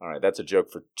 All right, that's a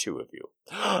joke for 2 of you.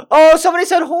 Oh, somebody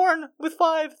said horn with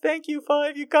 5. Thank you,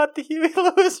 5. You got the Huey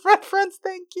Lewis reference.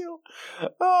 Thank you.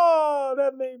 Oh,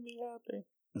 that made me happy.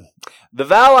 The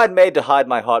vow I'd made to hide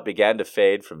my heart began to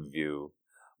fade from view.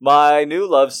 My new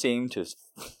love seemed to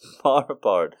far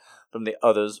apart from the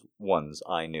others ones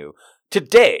I knew.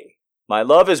 Today, my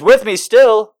love is with me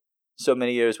still. So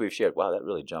many years we've shared. Wow, that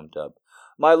really jumped up.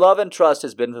 My love and trust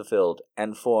has been fulfilled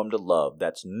and formed a love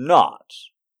that's not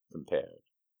compared.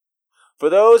 For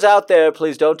those out there,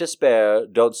 please don't despair.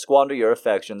 Don't squander your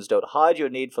affections. Don't hide your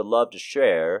need for love to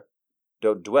share.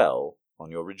 Don't dwell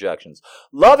on your rejections.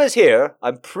 Love is here.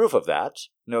 I'm proof of that.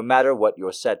 No matter what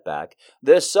your setback,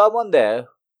 there's someone there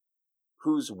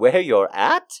who's where you're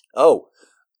at. Oh,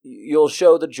 you'll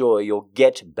show the joy you'll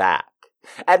get back.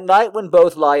 At night when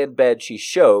both lie in bed, she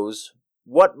shows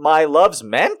what my love's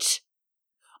meant.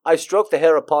 I stroke the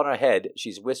hair upon her head.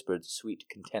 She's whispered sweet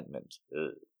contentment.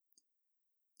 Ugh.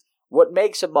 What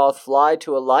makes a moth fly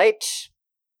to a light?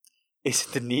 Is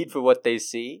it the need for what they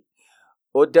see?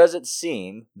 Or does it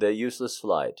seem their useless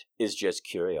flight is just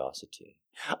curiosity?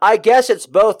 I guess it's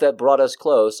both that brought us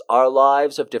close, our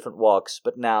lives of different walks,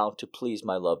 but now, to please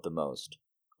my love the most,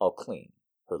 I'll clean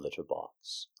her litter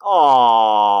box. Aww.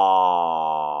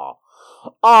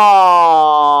 Aww.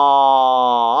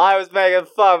 I was making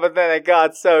fun, but then it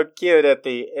got so cute at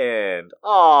the end.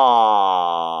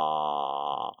 Aww.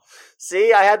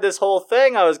 See, I had this whole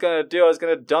thing I was going to do. I was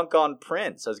going to dunk on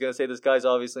Prince. I was going to say this guy's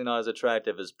obviously not as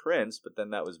attractive as Prince, but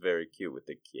then that was very cute with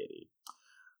the kitty.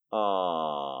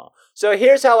 So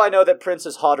here's how I know that Prince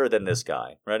is hotter than this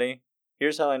guy. Ready?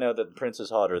 Here's how I know that Prince is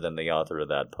hotter than the author of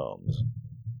that poems.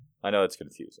 I know it's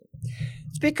confusing.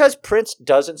 It's because Prince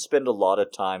doesn't spend a lot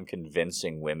of time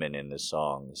convincing women in the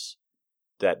songs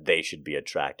that they should be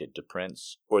attracted to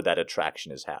Prince or that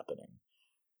attraction is happening.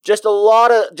 Just a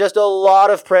lot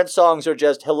of Prince songs are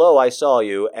just, hello, I saw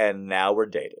you, and now we're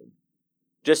dating.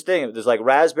 Just think, there's like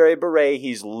Raspberry Beret,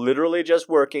 he's literally just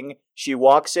working, she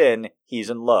walks in,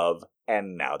 he's in love,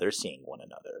 and now they're seeing one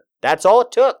another. That's all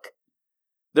it took.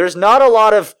 There's not a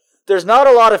lot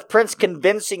of Prince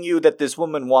convincing you that this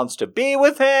woman wants to be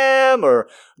with him, or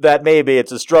that maybe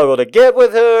it's a struggle to get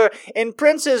with her. In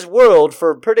Prince's world,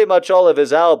 for pretty much all of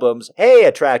his albums, hey,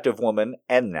 attractive woman,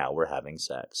 and now we're having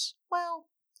sex. Well,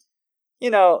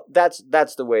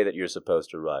 that's the way that you're supposed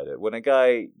to write it. When a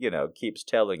guy, keeps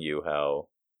telling you how...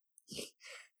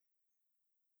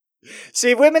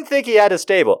 See, women think he had a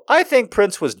stable. I think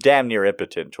Prince was damn near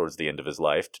impotent towards the end of his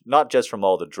life. Not just from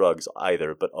all the drugs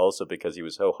either, but also because he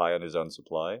was so high on his own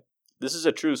supply. This is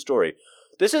a true story.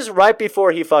 This is right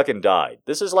before he fucking died.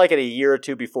 This is like in a year or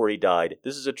two before he died.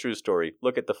 This is a true story.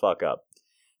 Look it the fuck up.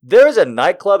 There is a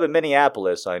nightclub in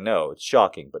Minneapolis, I know. It's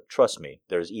shocking, but trust me,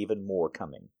 there's even more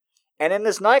coming. And in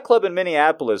this nightclub in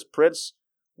Minneapolis, Prince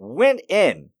went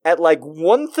in at like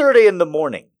 1:30 in the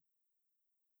morning.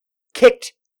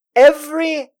 Kicked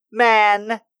every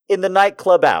man in the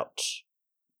nightclub out.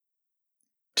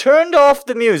 Turned off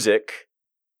the music.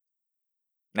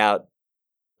 Now,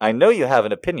 I know you have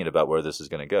an opinion about where this is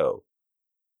going to go,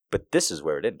 but this is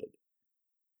where it ended.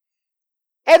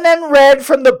 And then read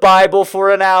from the Bible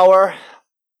for an hour.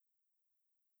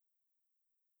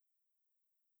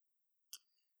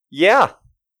 Yeah,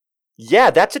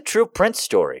 that's a true Prince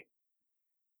story.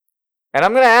 And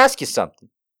I'm going to ask you something.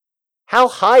 How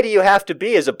high do you have to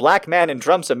be as a black man in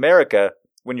Trump's America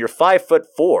when you're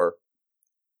 5'4"?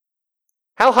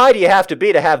 How high do you have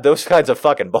to have those kinds of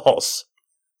fucking balls?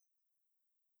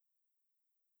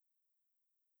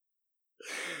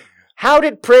 How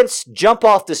did Prince jump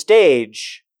off the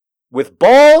stage with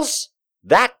balls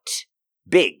that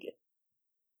big?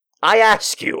 I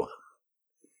ask you.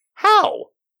 How?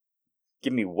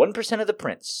 Give me 1% of the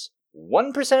Prince.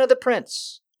 1% of the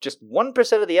Prince. Just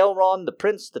 1% of the Elron, the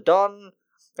Prince, the Don.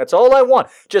 That's all I want.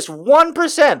 Just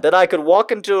 1% that I could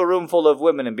walk into a room full of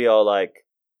women and be all like,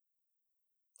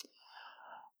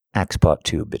 Axe Part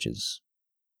 2, bitches.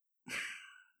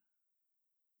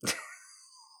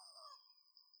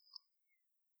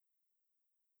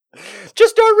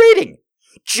 Just start reading.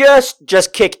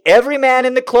 Just kick every man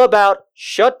in the club out.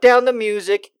 Shut down the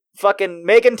music. Fucking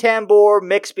Megan Tambor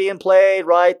mix being played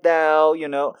right now,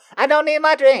 I don't need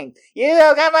my drink. You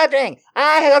don't got my drink.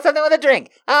 I got something with a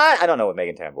drink. I don't know what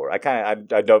Megan Tambor.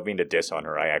 I don't mean to diss on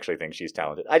her. I actually think she's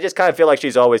talented. I just kind of feel like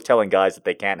she's always telling guys that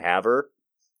they can't have her,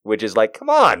 which is like,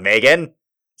 come on, Megan.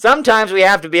 Sometimes we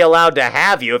have to be allowed to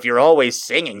have you if you're always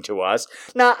singing to us.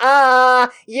 Nah,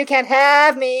 you can't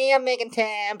have me. I'm Megan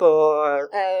Tambor.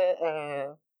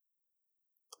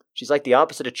 She's like the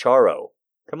opposite of Charo.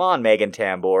 Come on, Megan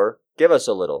Tambor. Give us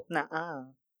a little. Nuh-uh.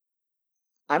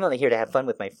 I'm only here to have fun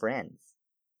with my friends.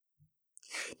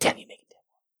 Damn you, Megan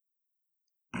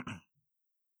Tambor.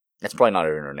 That's probably not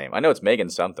her name. I know it's Megan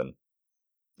something.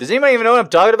 Does anybody even know what I'm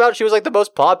talking about? She was like the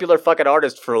most popular fucking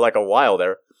artist for like a while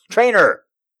there. Trainer!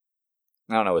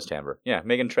 I don't know what's Tambor. Yeah,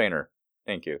 Megan Trainor.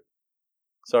 Thank you.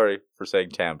 Sorry for saying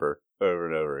Tambor over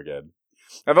and over again.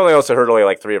 I've only also heard only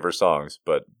like 3 of her songs,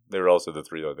 but they were also the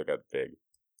 3 that got big.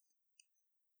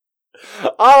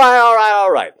 All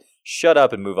right. Shut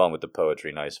up and move on with the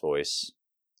poetry, nice voice.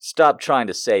 Stop trying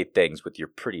to say things with your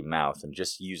pretty mouth and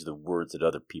just use the words that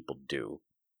other people do.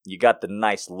 You got the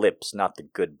nice lips, not the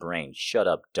good brain. Shut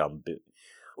up, dumb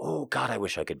Oh, God, I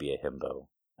wish I could be a himbo.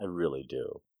 I really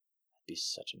do. It'd be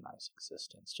such a nice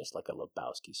existence, just like a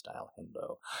Lebowski-style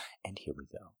himbo. And here we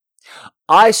go.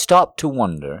 I stop to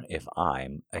wonder if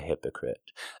I'm a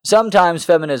hypocrite. Sometimes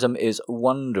feminism is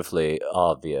wonderfully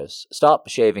obvious. Stop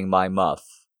shaving my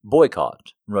muff.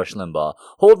 Boycott Rush Limbaugh.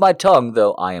 Hold my tongue,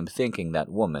 though I am thinking that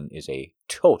woman is a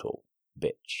total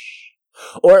bitch.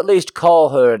 Or at least call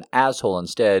her an asshole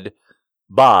instead.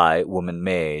 Bye, woman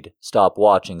made. Stop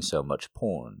watching so much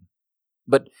porn.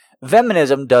 But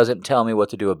feminism doesn't tell me what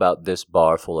to do about this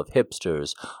bar full of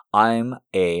hipsters. I'm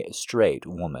a straight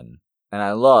woman. And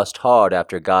I lost hard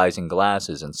after guys in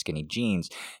glasses and skinny jeans.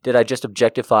 Did I just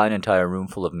objectify an entire room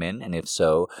full of men? And if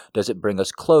so, does it bring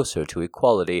us closer to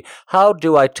equality? How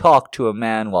do I talk to a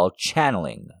man while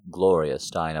channeling Gloria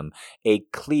Steinem? A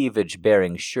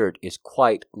cleavage-bearing shirt is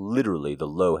quite literally the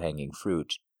low-hanging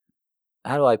fruit.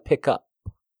 How do I pick up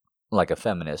like a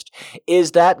feminist.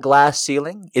 Is that glass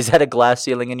ceiling? Is that a glass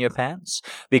ceiling in your pants?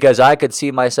 Because I could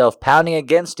see myself pounding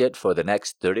against it for the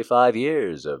next 35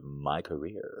 years of my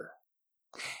career.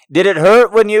 Did it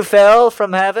hurt when you fell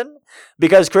from heaven?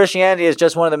 Because Christianity is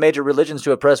just one of the major religions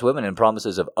to oppress women and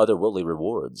promises of otherworldly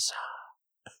rewards.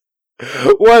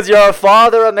 Was your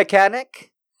father a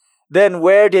mechanic? Then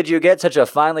where did you get such a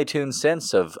finely tuned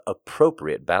sense of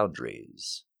appropriate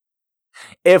boundaries?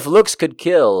 If looks could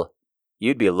kill,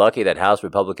 you'd be lucky that House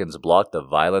Republicans blocked the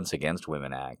Violence Against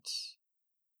Women Act.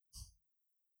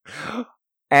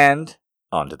 And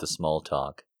on to the small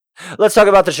talk. Let's talk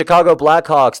about the Chicago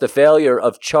Blackhawks, the failure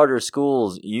of charter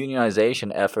schools,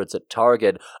 unionization efforts at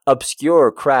Target,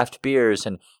 obscure craft beers,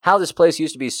 and how this place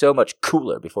used to be so much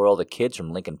cooler before all the kids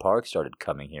from Lincoln Park started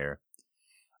coming here.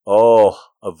 Oh,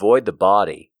 avoid the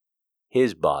body.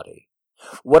 His body.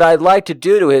 What I'd like to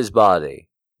do to his body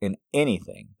in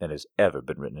anything that has ever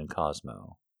been written in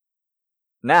Cosmo.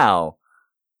 Now,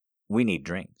 we need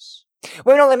drinks.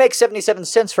 Women only make 77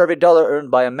 cents for every dollar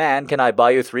earned by a man. Can I buy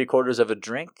you 3/4 of a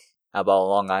drink? How about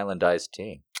Long Island iced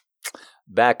tea?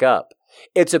 Back up.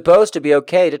 It's supposed to be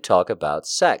okay to talk about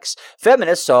sex.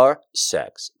 Feminists are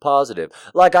sex positive.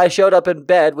 Like I showed up in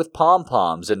bed with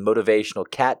pom-poms and motivational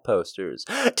cat posters.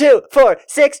 2, 4,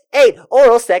 6, 8.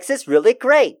 Oral sex is really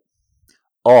great.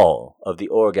 All of the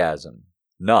orgasm.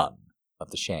 None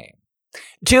of the shame.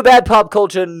 Too bad pop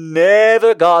culture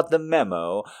never got the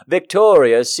memo.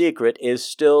 Victoria's Secret is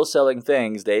still selling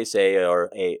things they say are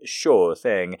a sure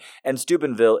thing, and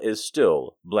Steubenville is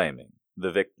still blaming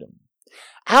the victim.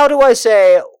 How do I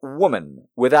say woman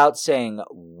without saying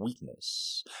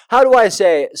weakness? How do I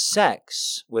say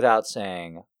sex without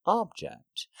saying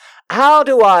object? How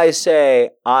do I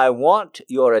say I want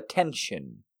your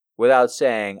attention without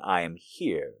saying I am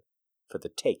here for the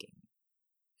taking?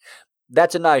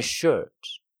 That's a nice shirt.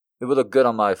 It will look good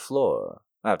on my floor.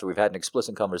 After we've had an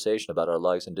explicit conversation about our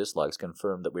likes and dislikes,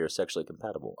 confirmed that we are sexually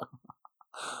compatible.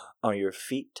 Are your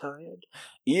feet tired?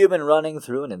 You've been running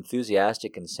through an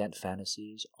enthusiastic consent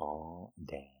fantasies all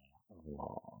day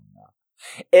long.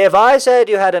 If I said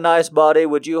you had a nice body,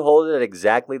 would you hold it at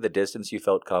exactly the distance you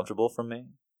felt comfortable from me?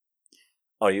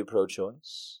 Are you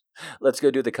pro-choice? Let's go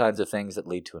do the kinds of things that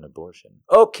lead to an abortion.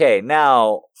 Okay,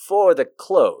 now for the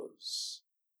close.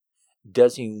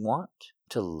 Does he want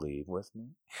to leave with me?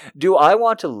 Do I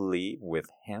want to leave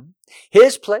with him?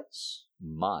 His place?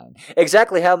 Mine.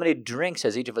 Exactly how many drinks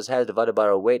has each of us had divided by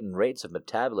our weight and rates of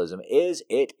metabolism? Is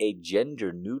it a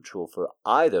gender neutral for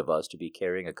either of us to be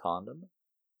carrying a condom?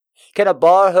 Can a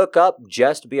bar hookup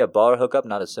just be a bar hookup,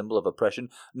 not a symbol of oppression?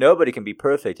 Nobody can be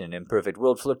perfect in an imperfect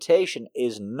world. Flirtation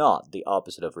is not the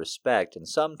opposite of respect, and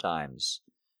sometimes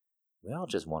we all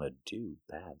just want to do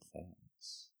bad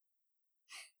things.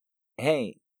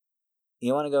 Hey,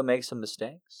 you want to go make some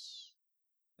mistakes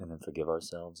and then forgive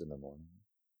ourselves in the morning?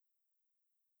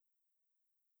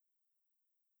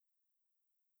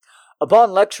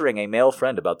 Upon lecturing a male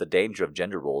friend about the danger of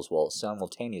gender roles while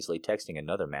simultaneously texting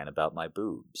another man about my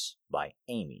boobs, by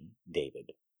Amy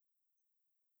David.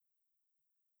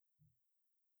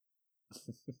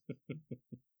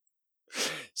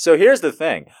 So here's the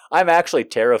thing. I'm actually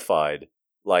terrified,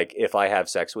 like, if I have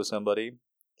sex with somebody,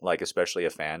 like, especially a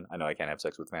fan. I know I can't have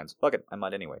sex with fans. Fuck it, I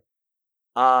might anyway.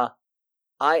 I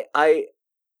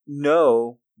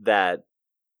know that...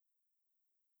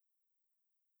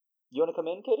 You want to come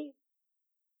in, Kitty?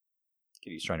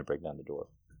 Kitty's trying to break down the door.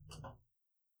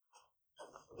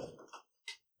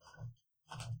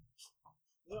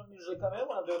 You don't usually come in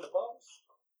when I'm doing the phones.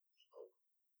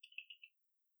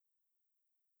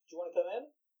 Do you want to come in?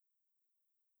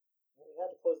 We have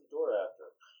to close the door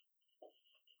after.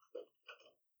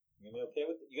 You gonna be okay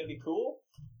with it? You gonna be cool?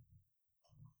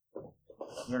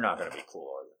 You're not gonna be cool,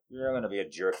 are you? You're gonna be a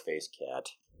jerk-faced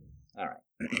cat. Alright.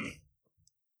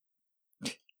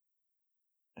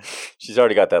 She's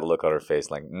already got that look on her face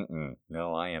like,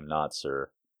 no, I am not, sir.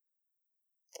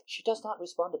 She does not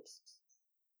respond to psst.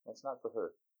 That's not for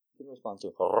her. Kitty responds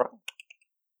to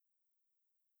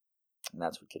and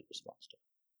that's what Kitty responds to.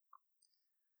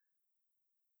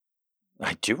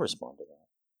 I do respond to that.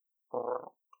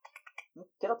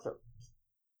 Get up, sir.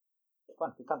 Come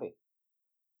on, be comfy.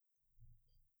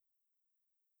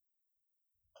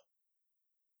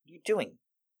 What are you doing?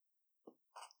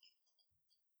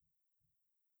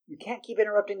 You can't keep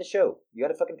interrupting the show. You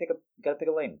gotta pick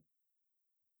a lane.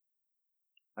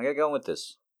 I gotta go with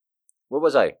this. Where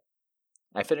was I?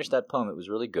 I finished that poem. It was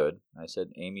really good. I said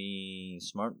Amy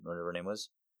Smart, whatever her name was.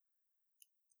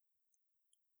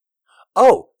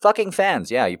 Oh, fucking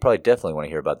fans. Yeah, you probably definitely want to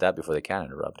hear about that before they can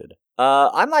interrupted.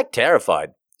 I'm like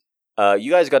terrified.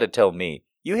 You guys gotta tell me.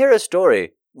 You hear a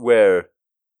story where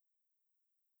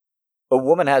a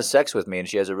woman has sex with me and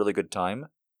she has a really good time,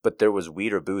 but there was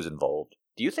weed or booze involved,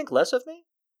 do you think less of me?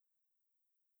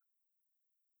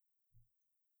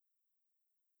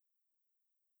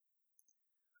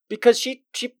 Because she,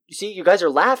 see, you guys are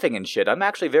laughing and shit. I'm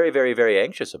actually very, very, very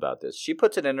anxious about this. She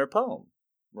puts it in her poem,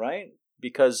 right?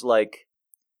 Because, like,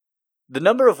 the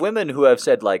number of women who have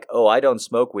said, like, oh, I don't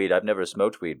smoke weed, I've never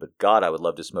smoked weed, but God, I would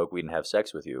love to smoke weed and have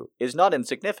sex with you, is not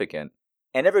insignificant.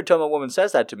 And every time a woman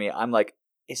says that to me, I'm like,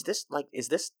 is this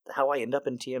how I end up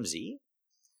in TMZ?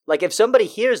 Like, if somebody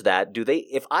hears that,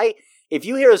 if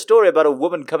you hear a story about a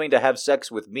woman coming to have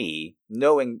sex with me,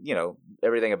 knowing,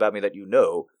 everything about me that you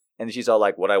know, and she's all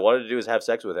like, what I wanted to do is have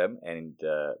sex with him, and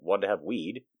wanted to have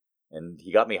weed, and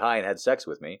he got me high and had sex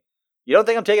with me, you don't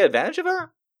think I'm taking advantage of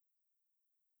her?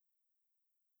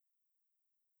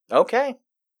 Okay.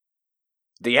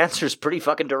 The answer's pretty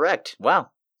fucking direct. Wow.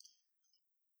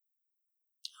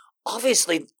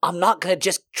 Obviously, I'm not going to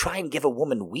just try and give a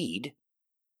woman weed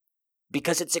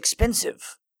because it's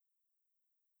expensive.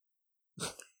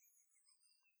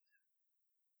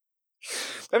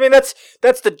 I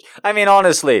mean,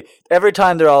 honestly, every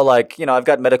time they're all like, I've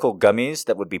got medical gummies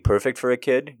that would be perfect for a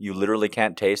kid. You literally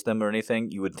can't taste them or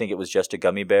anything. You would think it was just a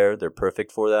gummy bear. They're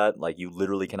perfect for that. Like, you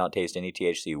literally cannot taste any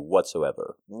THC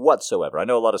whatsoever. Whatsoever. I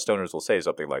know a lot of stoners will say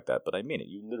something like that, but I mean it.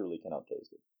 You literally cannot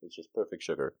taste it. It's just perfect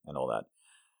sugar and all that.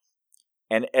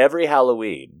 And every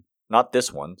Halloween, not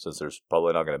this one, since there's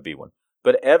probably not going to be one,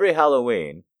 but every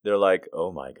Halloween, they're like,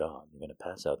 oh my God, you're going to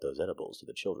pass out those edibles to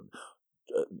the children.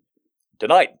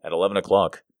 Tonight at 11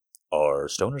 o'clock, are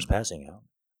stoners passing out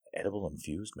edible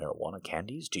infused marijuana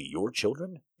candies to your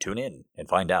children? Tune in and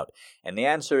find out. And the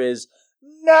answer is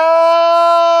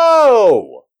no!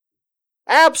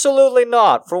 Absolutely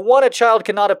not. For one, a child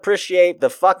cannot appreciate the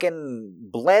fucking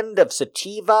blend of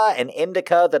sativa and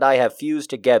indica that I have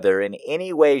fused together in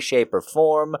any way, shape, or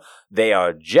form. They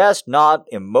are just not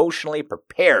emotionally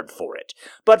prepared for it.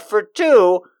 But for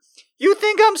two, you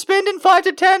think I'm spending $5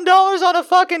 to $10 on a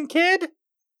fucking kid?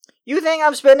 You think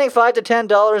I'm spending $5 to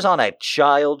 $10 on a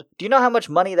child? Do you know how much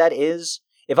money that is?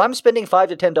 If I'm spending $5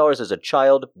 to $10 as a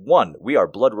child, 1, we are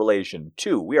blood relation.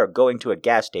 2, we are going to a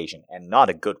gas station, and not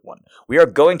a good one. We are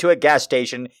going to a gas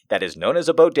station that is known as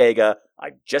a bodega.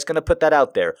 I'm just going to put that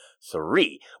out there.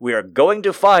 3, we are going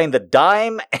to find the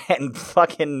dime and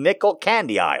fucking nickel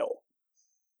candy aisle.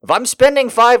 If I'm spending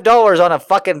 $5 on a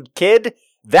fucking kid,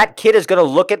 that kid is going to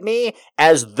look at me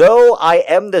as though I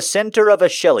am the center of a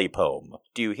Shelley poem.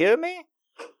 Do you hear me?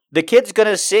 The kid's going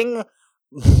to sing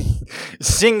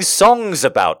songs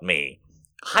about me.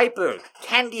 Hyper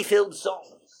candy-filled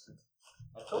songs.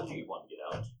 I told you want to get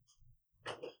out.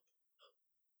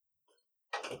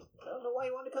 I don't know why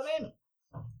you wanted to come in.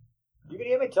 You can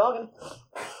hear me talking.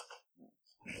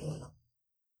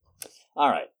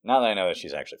 Alright, now that I know that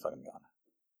she's actually fucking gone.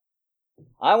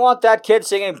 I want that kid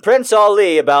singing Prince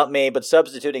Ali about me, but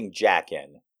substituting Jack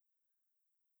in.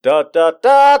 Da da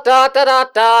da da da da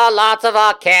da, lots of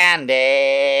our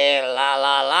candy. La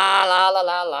la la la la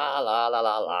la la la la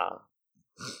la la.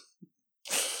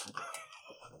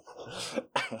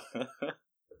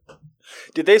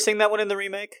 Did they sing that one in the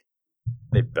remake?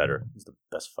 They better. It's the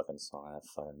best fucking song in that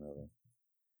fucking movie.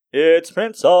 It's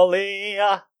Prince Ali.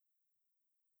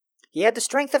 He had the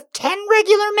strength of 10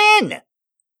 regular men.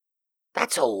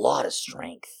 That's a lot of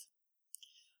strength.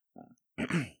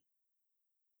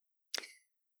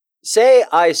 Say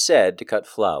I said to cut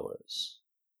flowers.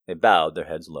 They bowed their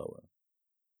heads lower.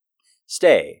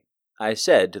 Stay, I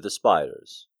said to the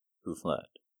spiders, who fled.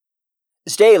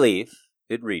 Stay, leaf,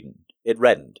 it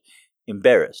reddened,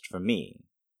 embarrassed for me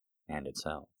and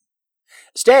itself.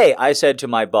 Stay, I said to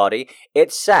my body,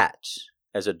 it sat,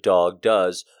 as a dog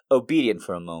does, obedient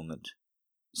for a moment,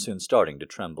 soon starting to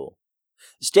tremble.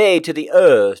 Stay to the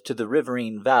earth, to the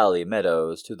riverine valley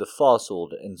meadows, to the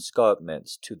fossiled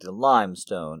escarpments, to the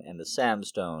limestone and the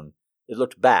sandstone. It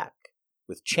looked back,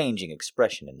 with changing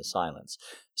expression in the silence.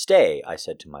 Stay, I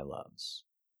said to my loves.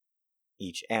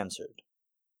 Each answered.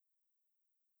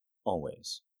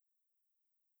 Always.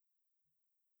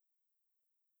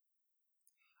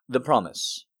 The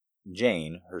Promise,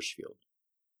 Jane Hirschfield.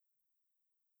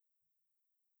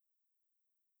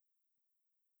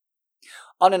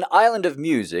 On an island of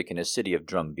music in a city of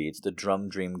drum beats, the drum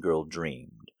dream girl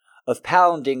dreamed of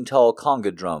pounding tall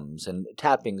conga drums and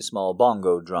tapping small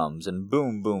bongo drums and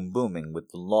boom boom booming with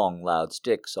the long loud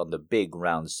sticks on the big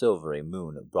round silvery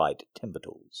moon of bright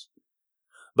timbales.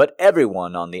 But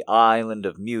everyone on the island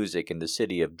of music in the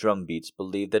city of drumbeats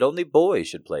believed that only boys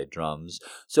should play drums,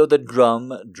 so the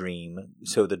drum dream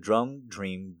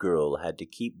girl had to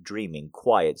keep dreaming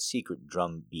quiet, secret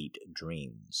drumbeat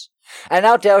dreams. And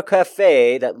out at our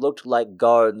cafe that looked like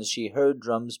gardens she heard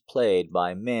drums played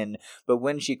by men, but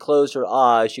when she closed her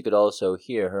eyes she could also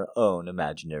hear her own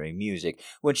imaginary music.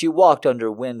 When she walked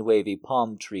under wind-wavy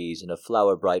palm trees in a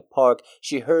flower-bright park,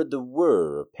 she heard the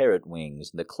whir of parrot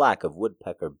wings and the clack of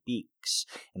woodpecker beaks,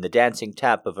 and the dancing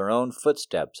tap of her own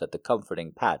footsteps at the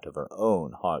comforting pat of her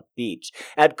own heartbeat.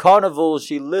 At carnivals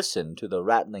she listened to the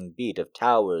rattling beat of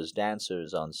towers,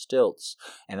 dancers on stilts,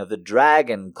 and of the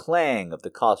dragon clang of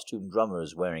the costumed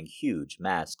drummers wearing huge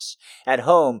masks. At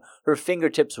home, her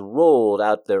fingertips rolled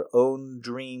out their own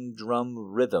dream drum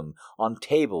rhythm on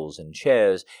tables and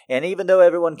chairs, and even though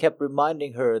everyone kept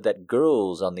reminding her that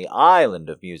girls on the island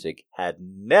of music had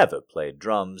never played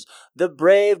drums, the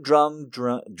brave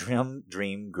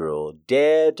dream girl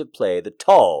dared to play the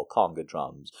tall conga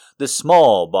drums, the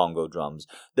small bongo drums,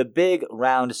 the big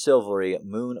round silvery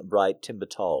moon-bright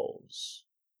timbales.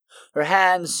 Her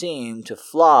hands seemed to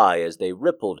fly as they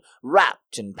rippled,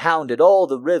 rapped, and pounded all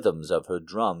the rhythms of her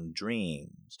drum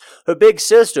dreams. Her big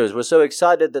sisters were so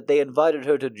excited that they invited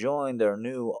her to join their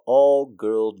new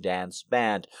all-girl dance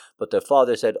band, but their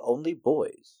father said only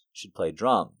boys should play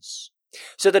drums.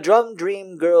 So the drum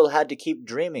dream girl had to keep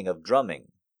dreaming of drumming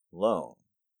alone.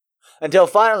 Until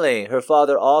finally her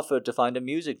father offered to find a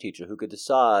music teacher who could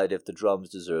decide if the drums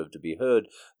deserved to be heard.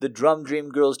 The drum dream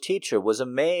girl's teacher was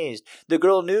amazed. The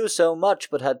girl knew so much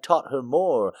but had taught her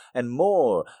more and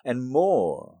more and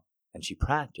more. And she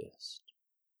practiced,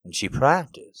 and she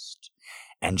practiced,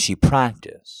 and she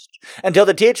practiced, until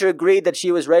the teacher agreed that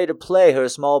she was ready to play her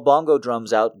small bongo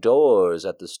drums outdoors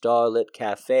at the starlit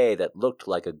cafe that looked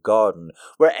like a garden,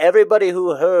 where everybody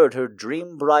who heard her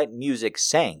dream-bright music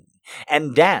sang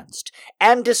and danced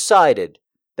and decided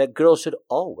that girls should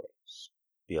always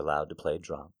be allowed to play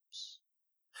drums.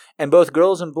 And both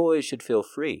girls and boys should feel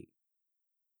free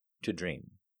to dream.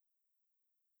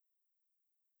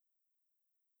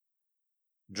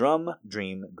 Drum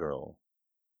Dream Girl,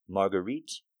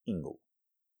 Marguerite Engel,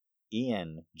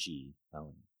 E.N.G.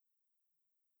 Ellen.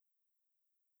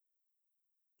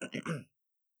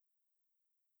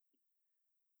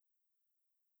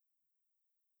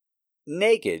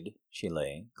 Naked she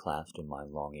lay, clasped in my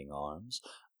longing arms,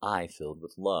 I filled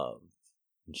with love,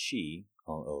 and she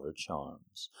all over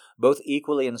charms, both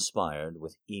equally inspired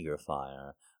with eager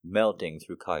fire, melting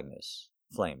through kindness,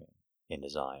 flaming in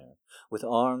desire. With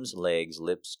arms, legs,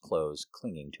 lips closed,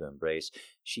 clinging to embrace,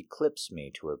 she clips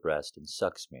me to her breast and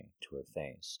sucks me to her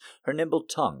face. Her nimble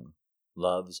tongue,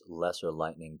 love's lesser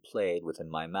lightning, played within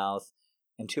my mouth,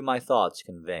 and to my thoughts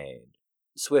conveyed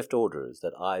swift orders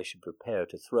that I should prepare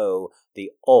to throw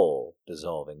the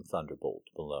all-dissolving thunderbolt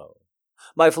below.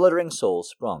 My fluttering soul,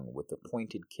 sprung with the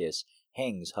pointed kiss,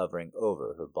 hangs hovering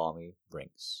over her balmy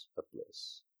brinks of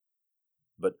bliss.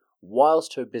 But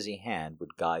whilst her busy hand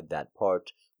would guide that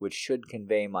part which should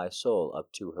convey my soul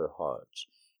up to her heart,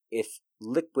 if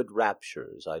liquid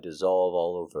raptures I dissolve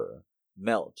all over,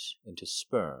 melt into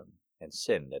sperm and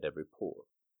sin at every pore,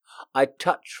 I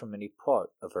touch from any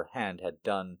part of her hand had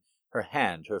done, her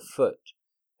hand, her foot,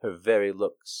 her very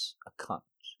looks a cunt.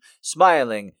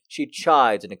 Smiling, she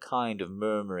chides in a kind of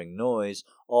murmuring noise,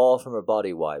 all from her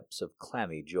body wipes of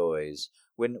clammy joys,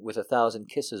 when with 1,000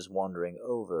 kisses wandering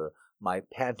over my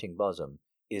panting bosom,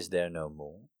 is there no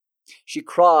more? She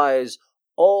cries,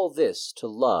 all this to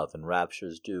love and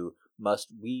raptures due, must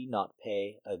we not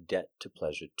pay a debt to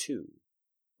pleasure too?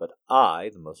 But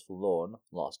I, the most forlorn,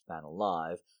 lost man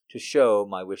alive, to show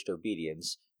my wished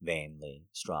obedience, vainly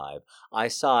strive. I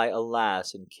sigh,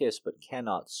 alas, and kiss, but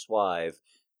cannot swive.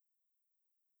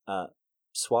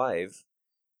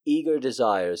 Eager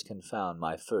desires confound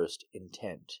my first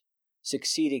intent.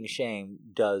 Succeeding shame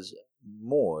does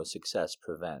more success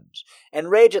prevent, and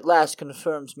rage at last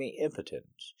confirms me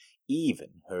impotent. Even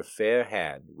her fair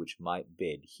hand, which might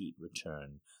bid heat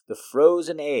return, the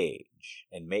frozen age,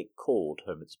 and make cold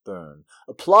hermits burn,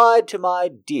 applied to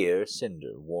my dear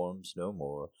cinder, warms no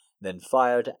more than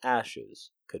fire to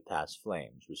ashes could past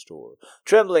flames restore.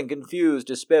 Trembling, confused,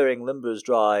 despairing limbers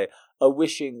dry, a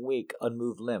wishing weak,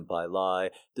 unmoved limp I lie,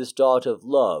 this dart of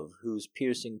love, whose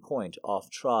piercing point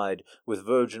oft tried, with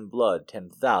virgin blood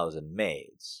 10,000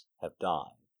 maids have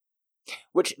died.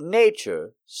 Which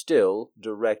nature still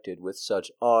directed with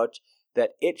such art,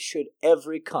 that it should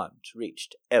every cunt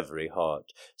reached every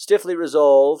heart. Stiffly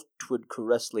resolved 'twould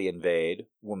caressly invade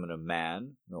woman or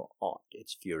man, nor aught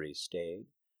its fury stayed.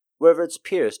 Wherever it's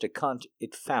pierced a cunt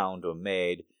it found or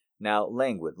made, now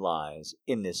languid lies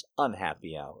in this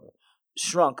unhappy hour,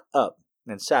 shrunk up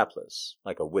and sapless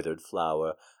like a withered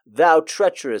flower. Thou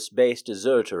treacherous base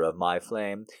deserter of my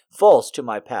flame, false to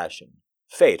my passion,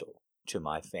 fatal to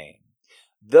my fame.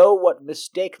 Though what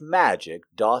mistake magic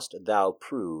dost thou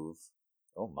prove,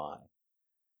 oh my,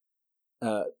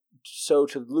 so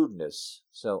to lewdness,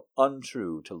 so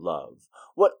untrue to love.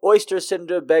 What oyster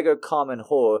cinder beggar common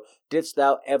whore didst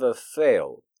thou ever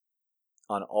fail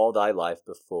on all thy life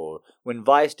before, when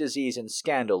vice, disease, and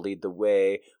scandal lead the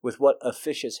way? With what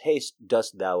officious haste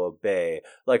dost thou obey,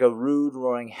 like a rude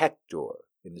roaring Hector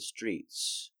in the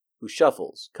streets, who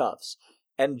shuffles, cuffs,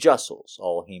 and justles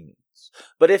all he meets?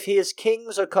 But if his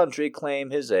kings or country claim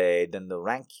his aid, then the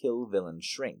rank-hill villain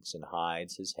shrinks and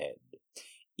hides his head.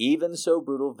 Even so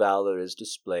brutal valor is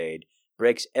displayed,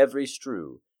 breaks every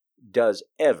strew, does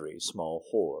every small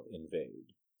whore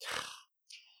invade.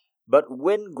 But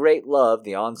when great love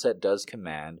the onset does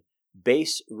command,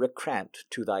 base recreant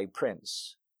to thy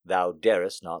prince, thou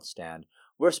darest not stand.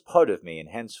 Worst part of me, and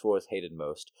henceforth hated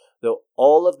most, though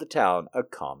all of the town a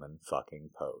common fucking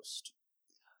post.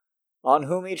 On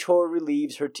whom each whore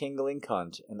relieves her tingling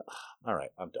cunt, and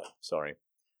alright, I'm done. Sorry.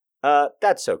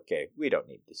 That's okay. We don't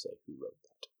need to say who wrote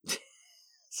that.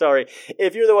 Sorry.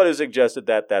 If you're the one who suggested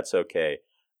that, that's okay.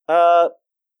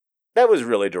 That was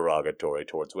really derogatory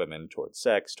towards women, towards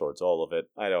sex, towards all of it.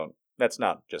 That's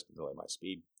not just really my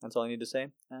speed. That's all I need to say.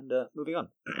 And, moving on.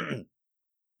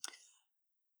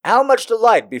 How much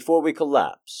delight before we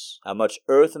collapse? How much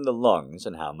earth in the lungs,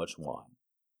 and how much wine?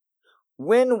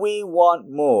 When we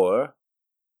want more,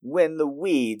 when the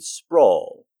weeds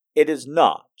sprawl, it is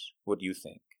not what you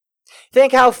think.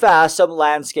 Think how fast some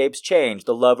landscapes change,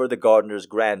 the lover, the gardener's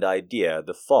grand idea,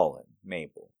 the fallen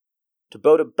Mabel. To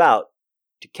boat about,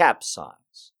 to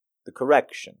capsize, the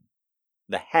correction,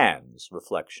 the hand's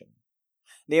reflection.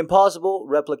 The impossible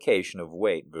replication of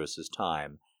weight versus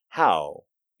time, how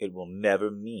it will never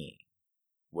mean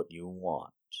what you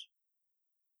want.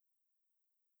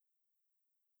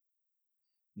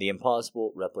 The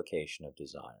impossible replication of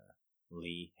desire.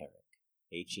 Lee Herrick.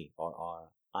 Herrick.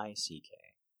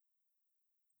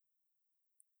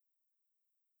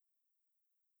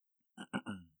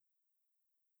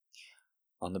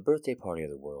 On the birthday party of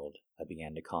the world, I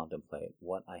began to contemplate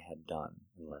what I had done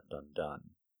and left undone.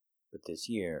 But this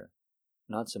year,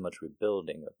 not so much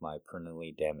rebuilding of my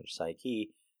permanently damaged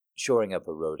psyche, shoring up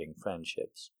eroding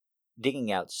friendships,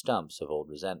 digging out stumps of old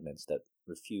resentments that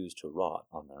refuse to rot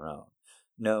on their own.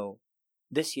 No,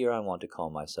 this year I want to call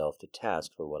myself to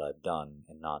task for what I've done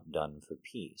and not done for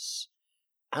peace.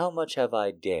 How much have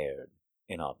I dared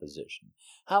in opposition?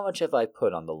 How much have I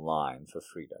put on the line for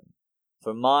freedom?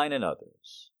 For mine and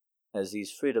others, as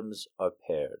these freedoms are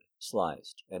pared,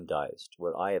 sliced, and diced,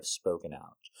 where I have spoken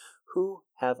out, who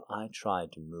have I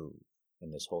tried to move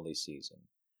in this holy season?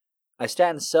 I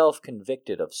stand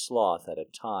self-convicted of sloth at a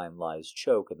time lies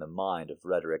choke in the mind of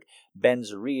rhetoric,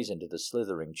 bends reason to the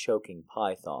slithering, choking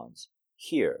pythons.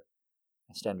 Here,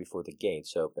 I stand before the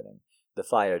gates opening, the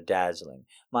fire dazzling,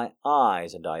 my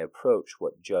eyes and I approach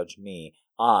what judge me,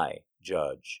 I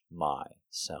judge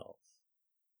myself.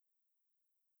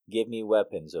 Give me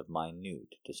weapons of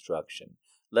minute destruction.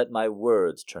 Let my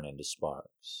words turn into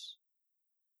sparks.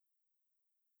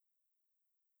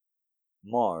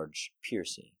 Marge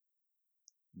Piercy,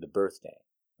 the birthday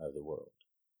of the world.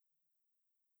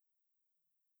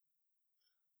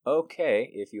 Okay,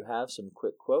 if you have some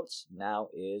quick quotes, now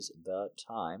is the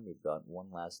time. We've got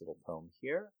one last little poem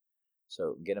here.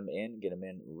 So get them in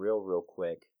real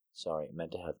quick. Sorry, I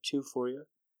meant to have two for you.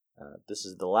 This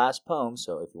is the last poem,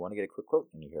 so if you want to get a quick quote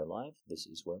and you hear live, this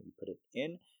is where you put it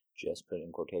in. Just put it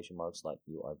in quotation marks like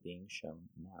you are being shown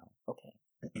now. Okay.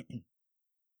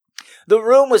 The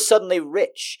room was suddenly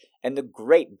rich, and the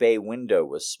great bay window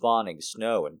was spawning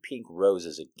snow and pink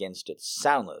roses against it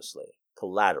soundlessly,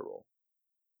 collateral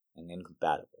and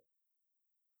incompatible.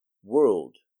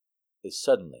 World is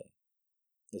suddener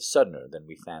than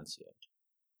we fancy it.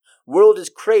 World is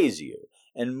crazier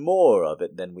and more of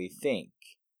it than we think.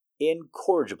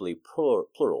 Incorrigibly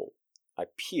plural, I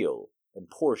peel and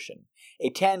portion a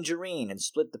tangerine and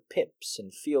split the pips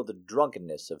and feel the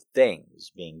drunkenness of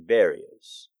things being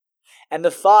various. And the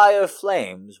fire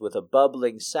flames with a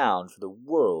bubbling sound for the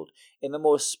world in the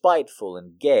more spiteful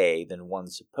and gay than one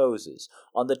supposes,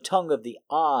 on the tongue of the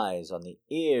eyes, on the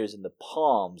ears, and the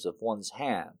palms of one's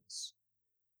hands.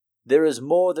 There is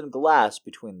more than glass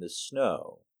between the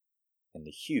snow and the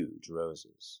huge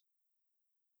roses.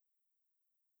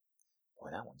 Boy,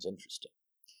 that one's interesting.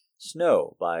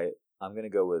 Snow by, I'm going to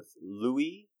go with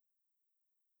Louis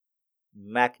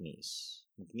MacNeice.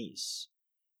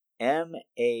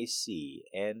 Macneice.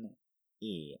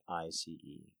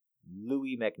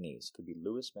 Louis MacNeice. Could be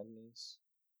Louis MacNeice.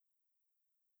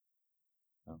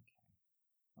 Okay.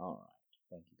 All right.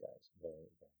 Thank you guys very,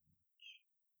 very much.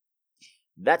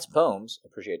 That's poems.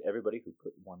 Appreciate everybody who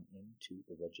put one into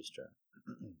the register.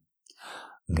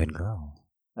 Good girl.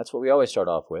 That's what we always start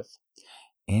off with.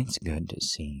 It's good to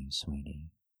see you,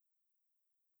 sweetie.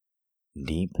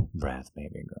 Deep breath,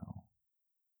 baby girl.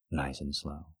 Nice and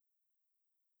slow.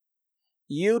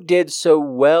 You did so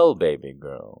well, baby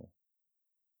girl.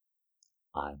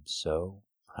 I'm so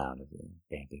proud of you,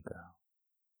 baby girl.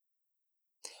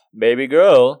 Baby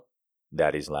girl,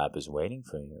 Daddy's lap is waiting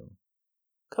for you.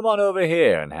 Come on over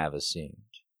here and have a seat.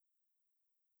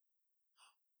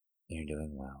 You're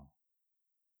doing well.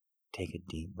 Take a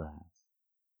deep breath.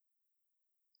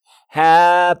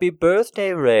 Happy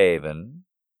birthday, Raven.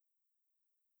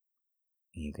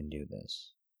 You can do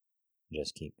this.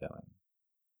 Just keep going.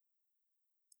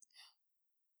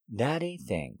 Daddy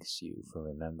thanks you for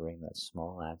remembering that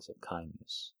small acts of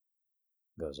kindness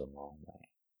goes a long way.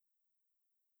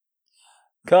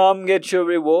 Come get your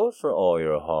reward for all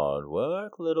your hard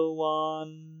work, little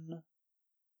one.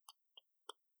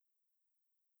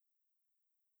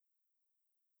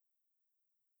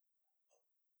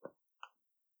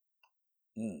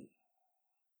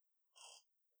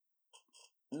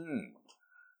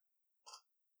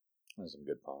 That's some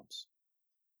good pops.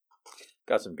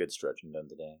 Got some good stretching done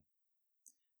today.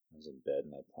 I was in bed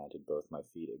and I planted both my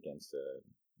feet against the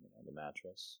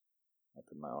mattress. I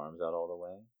put my arms out all the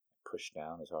way. I pushed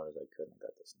down as hard as I could and I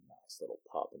got this nice little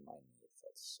pop in my knee. It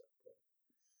felt so good.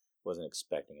 Wasn't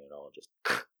expecting it at all. It just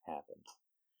happened.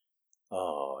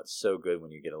 Oh, it's so good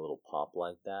when you get a little pop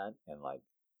like that, and like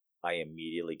I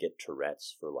immediately get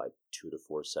Tourette's for like 2 to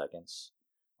 4 seconds.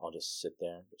 I'll just sit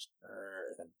there and just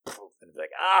and poof, and be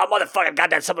like, motherfucker,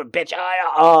 goddamn son of a bitch.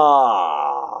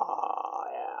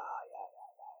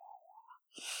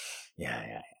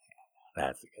 Yeah.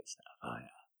 That's the good stuff. Oh, yeah.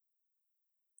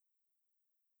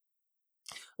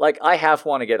 Like, I half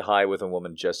want to get high with a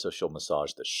woman just so she'll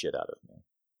massage the shit out of me.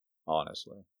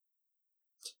 Honestly.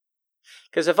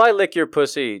 Because if I lick your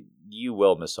pussy, you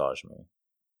will massage me.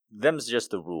 Them's just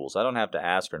the rules. I don't have to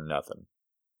ask or nothing.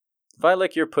 If I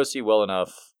lick your pussy well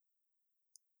enough,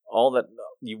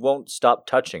 you won't stop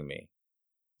touching me.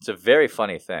 It's a very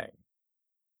funny thing.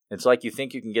 It's like you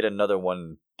think you can get another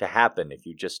one to happen if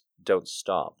you just don't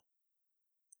stop.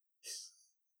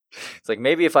 It's like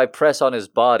maybe if I press on his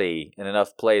body in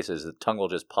enough places, the tongue will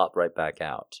just pop right back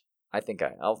out. I think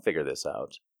I'll figure this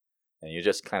out. And you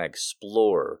just kind of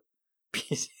explore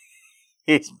piece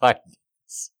by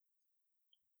piece.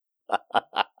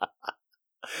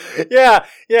 Yeah,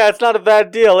 it's not a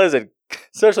bad deal, is it?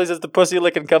 Especially since the pussy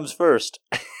licking comes first.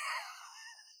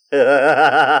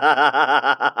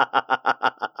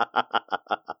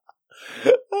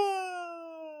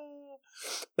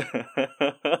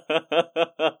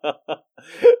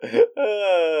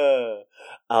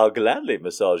 I'll gladly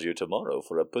massage you tomorrow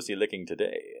for a pussy licking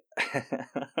today.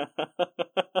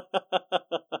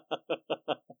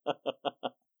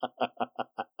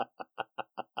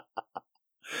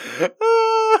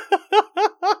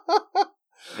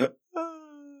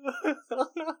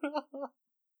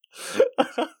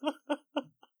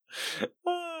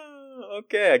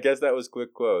 Okay, I guess that was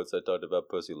quick quotes. I talked about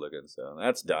pussy looking, so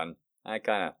that's done. I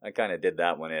kind of did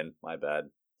that one in. My bad.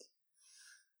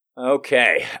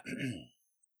 Okay.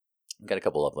 Got a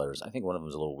couple love letters. I think one of them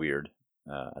is a little weird.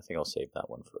 I think I'll save that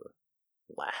one for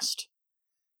last.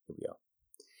 Here we go.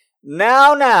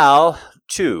 Now,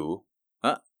 two.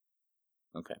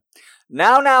 Okay.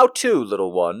 Now, two,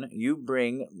 little one, you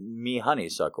bring me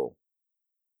honeysuckle.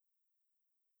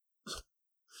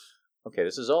 Okay,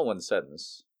 this is all one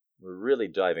sentence. We're really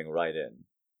diving right in.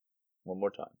 One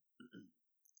more time.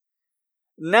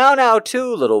 Now,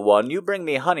 too, little one, you bring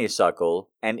me honeysuckle,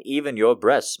 and even your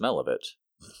breasts smell of it.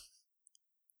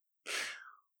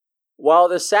 While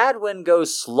the sad wind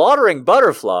goes slaughtering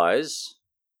butterflies,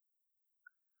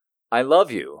 I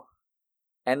love you,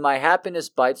 and my happiness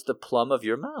bites the plum of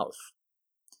your mouth.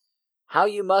 How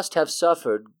you must have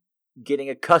suffered getting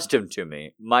accustomed to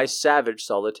me, my savage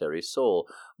solitary soul,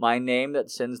 my name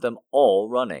that sends them all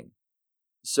running.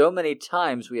 So many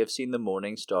times we have seen the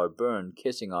morning star burn,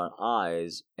 kissing our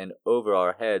eyes, and over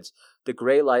our heads the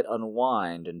grey light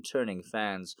unwind and turning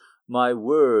fans. My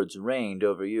words reigned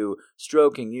over you,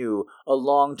 stroking you, a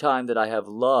long time that I have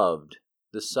loved,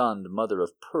 the sunned mother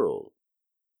of pearl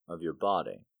of your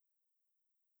body.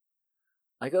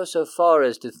 I go so far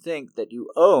as to think that you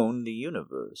own the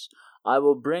universe. I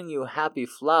will bring you happy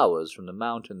flowers from the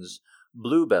mountains,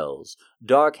 bluebells,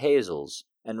 dark hazels,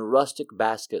 and rustic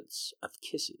baskets of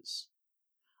kisses.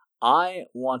 I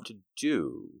want to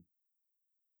do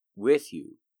with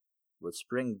you what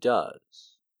spring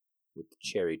does with the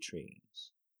cherry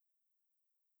trees.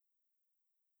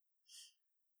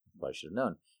 I should have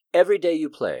known. Every Day You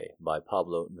Play by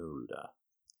Pablo Neruda.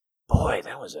 Boy,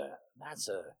 that's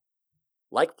a...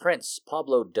 Like Prince,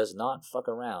 Pablo does not fuck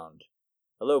around.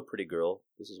 Hello, pretty girl.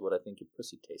 This is what I think your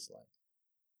pussy tastes like.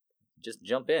 Just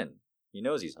jump in. He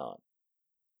knows he's hot.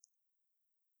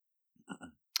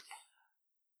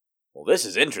 Well, this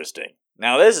is interesting.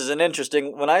 Now, this is an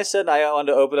interesting... When I said I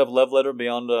wanted to open up Love Letter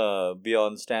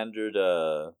beyond standard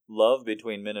love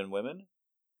between men and women,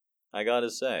 I gotta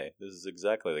say, this is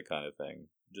exactly the kind of thing.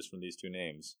 Just from these two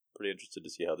names. Pretty interested to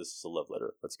see how this is a love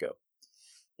letter. Let's go.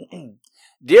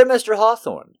 Dear Mr.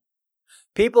 Hawthorne,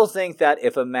 people think that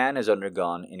if a man has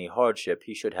undergone any hardship,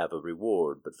 he should have a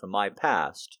reward. But from my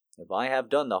past, if I have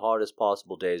done the hardest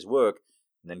possible day's work,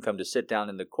 and then come to sit down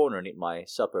in the corner and eat my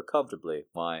supper comfortably,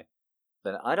 why,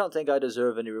 then I don't think I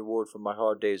deserve any reward for my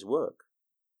hard day's work.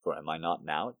 For am I not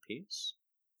now at peace?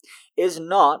 Is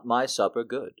not my supper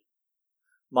good?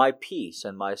 My peace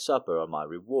and my supper are my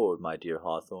reward, my dear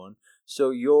Hawthorne,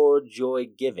 so your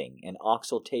joy-giving and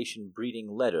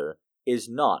exultation-breeding letter is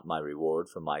not my reward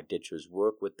for my ditcher's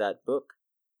work with that book,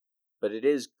 but it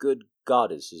is good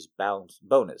goddess's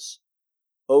bonus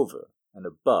over and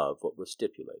above what was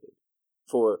stipulated.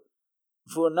 For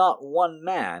not one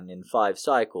man in 5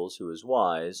 cycles who is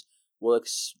wise will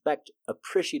expect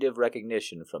appreciative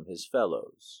recognition from his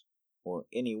fellows, or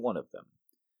any one of them.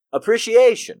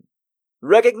 Appreciation!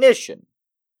 Recognition!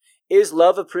 Is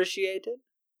love appreciated?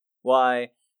 Why,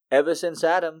 ever since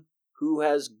Adam, who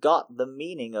has got the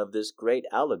meaning of this great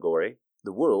allegory,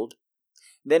 the world,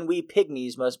 then we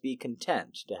pygmies must be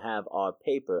content to have our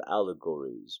paper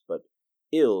allegories, but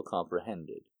ill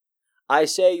comprehended. I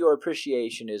say your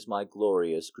appreciation is my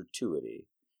glorious gratuity.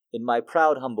 In my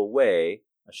proud humble way,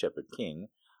 a shepherd king,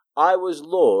 I was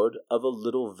lord of a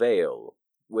little vale,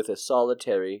 with a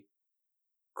solitary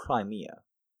Crimea.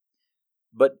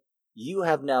 But you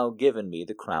have now given me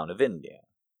the crown of India.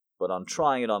 But on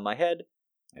trying it on my head,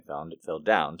 I found it fell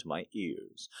down to my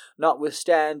ears,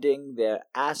 notwithstanding their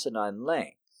asinine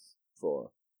length,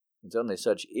 for it's only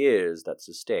such ears that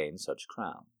sustain such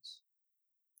crowns.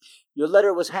 Your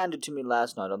letter was handed to me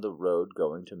last night on the road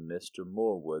going to Mr.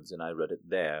 Morewood's, and I read it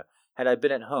there. Had I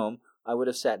been at home, I would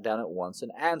have sat down at once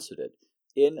and answered it.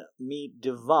 In me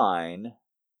divine...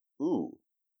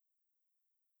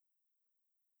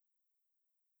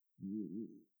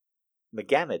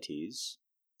 Megamites.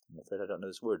 I'm afraid I don't know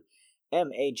this word.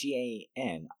 Magianities.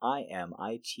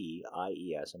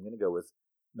 I'm going to go with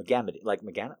megamity, like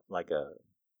a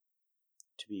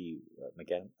to be oh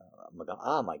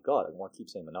my god! I want to keep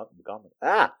saying monogamous.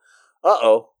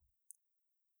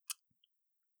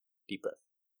 Deep breath.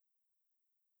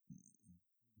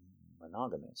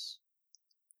 Monogamous.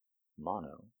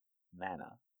 Mono.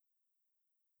 Mana.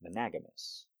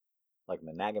 Monogamous. Like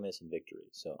monogamous and victory.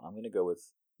 So I'm going to go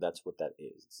with, that's what that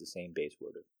is. It's the same base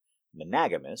word of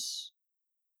monogamous,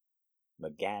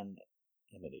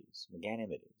 magnanimities.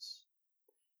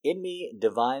 In me,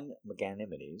 divine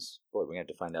magnanimities, boy, we're going to have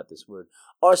to find out this word,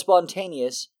 are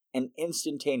spontaneous and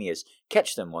instantaneous.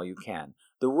 Catch them while you can.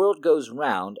 The world goes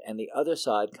round and the other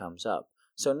side comes up.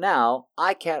 So now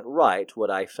I can't write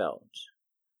what I felt.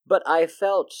 But I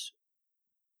felt,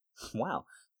 wow,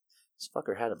 this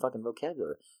fucker had a fucking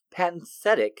vocabulary.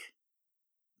 Pantheistic,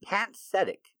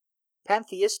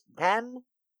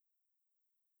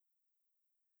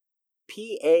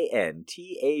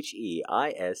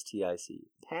 P-A-N-T-H-E-I-S-T-I-C,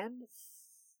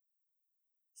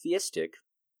 pantheistic,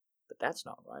 but that's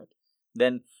not right.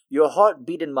 Then your heart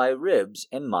beat in my ribs,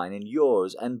 and mine in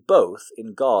yours, and both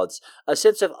in God's. A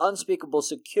sense of unspeakable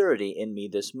security in me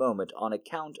this moment on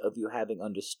account of you having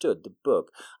understood the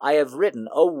book. I have written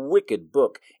a wicked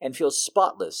book, and feel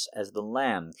spotless as the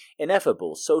lamb.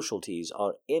 Ineffable socialties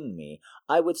are in me.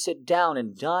 I would sit down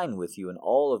and dine with you in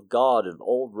all of God and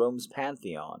old Rome's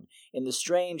pantheon. In the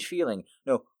strange feeling,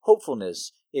 no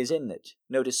hopefulness is in it,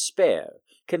 no despair.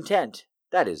 Content,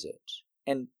 that is it.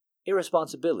 And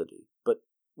irresponsibility.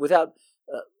 Without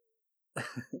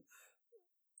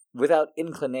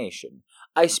inclination.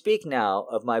 I speak now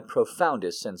of my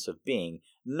profoundest sense of being,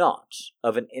 not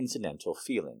of an incidental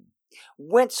feeling.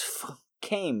 Whence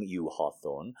came you,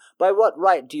 Hawthorne? By what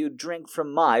right do you drink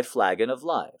from my flagon of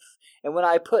life? And when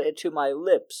I put it to my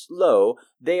lips, lo,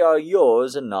 they are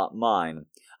yours and not mine.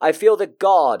 I feel the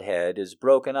Godhead is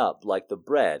broken up like the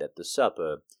bread at the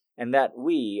supper, and that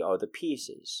we are the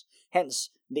pieces. Hence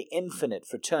the infinite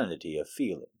fraternity of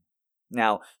feeling.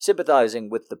 Now, sympathizing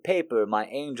with the paper, my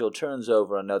angel turns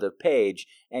over another page,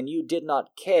 and you did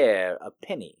not care a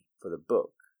penny for the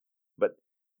book. But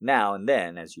now and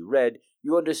then, as you read,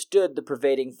 you understood the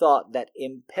pervading thought that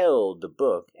impelled the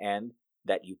book, and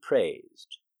that you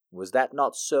praised. Was that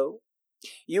not so?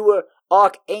 You were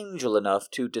archangel enough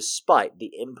to despite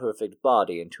the imperfect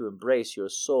body and to embrace your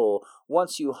soul.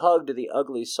 Once you hugged the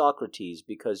ugly Socrates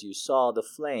because you saw the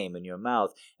flame in your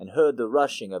mouth and heard the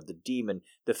rushing of the demon,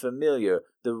 the familiar,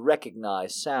 the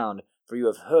recognized sound, for you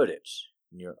have heard it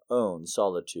in your own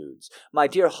solitudes. My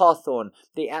dear Hawthorne,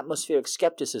 the atmospheric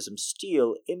skepticism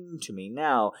steal into me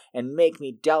now and make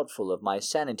me doubtful of my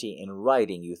sanity in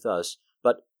writing you thus.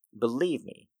 But believe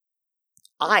me,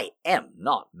 I am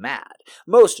not mad.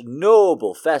 Most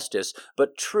noble Festus,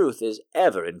 but truth is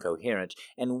ever incoherent,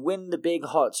 and when the big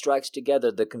heart strikes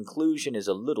together, the conclusion is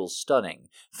a little stunning.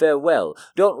 Farewell.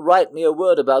 Don't write me a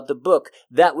word about the book.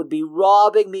 That would be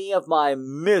robbing me of my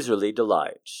miserly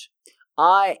delight.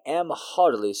 I am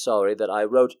heartily sorry that I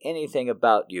wrote anything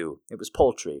about you. It was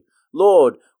paltry.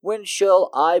 Lord, when shall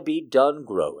I be done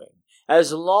growing?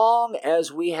 As long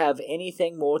as we have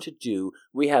anything more to do,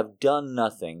 we have done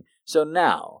nothing. So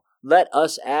now, let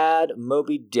us add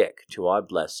Moby Dick to our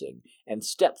blessing, and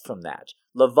step from that.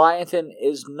 Leviathan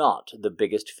is not the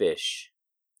biggest fish.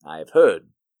 I have heard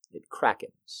it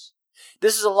krakens.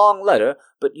 This is a long letter,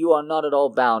 but you are not at all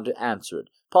bound to answer it.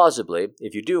 Possibly,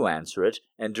 if you do answer it,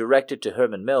 and direct it to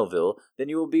Herman Melville, then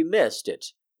you will be missed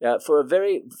it. For our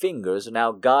very fingers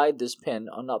now guide this pen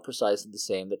are not precisely the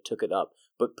same that took it up,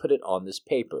 but put it on this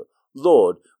paper.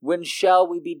 Lord, when shall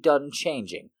we be done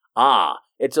changing? Ah,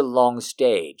 it's a long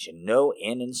stage, and no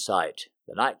end in sight.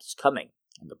 The night is coming,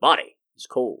 and the body is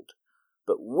cold.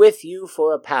 But with you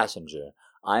for a passenger,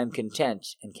 I am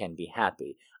content and can be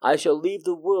happy. I shall leave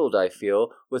the world, I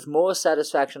feel, with more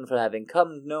satisfaction for having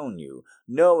come known you.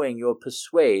 Knowing you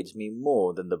persuades me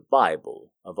more than the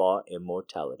Bible of our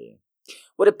immortality.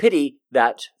 What a pity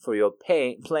that, for your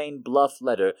plain bluff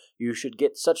letter, you should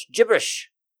get such gibberish.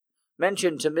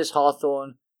 Mention to Miss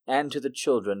Hawthorne and to the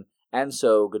children, and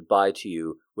so goodbye to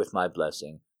you with my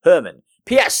blessing. Herman.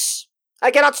 P.S.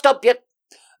 I cannot stop yet.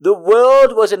 The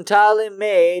world was entirely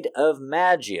made of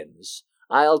Magians.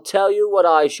 I'll tell you what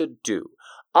I should do.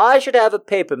 I should have a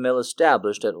paper mill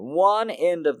established at one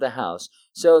end of the house,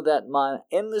 so that my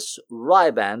endless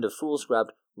riband of foolscap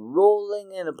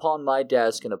rolling in upon my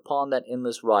desk, and upon that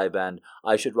endless riband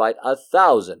I should write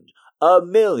 1,000,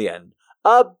 1,000,000,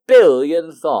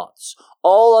 1,000,000,000 thoughts,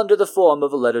 all under the form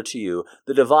of a letter to you.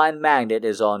 The divine magnet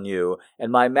is on you,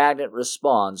 and my magnet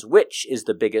responds, which is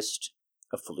the biggest?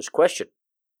 A foolish question.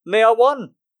 They are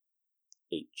one.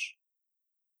 H.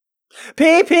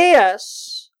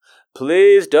 P.P.S.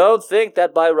 Please don't think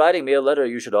that by writing me a letter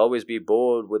you should always be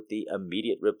bored with the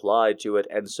immediate reply to it,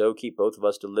 and so keep both of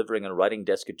us delivering and writing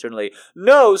desk eternally.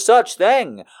 No such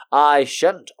thing! I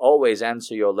shan't always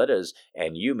answer your letters,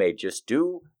 and you may just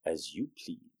do as you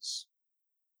please.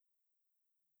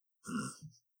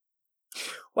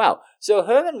 Wow, so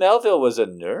Herman Melville was a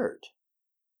nerd.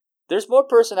 There's more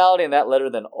personality in that letter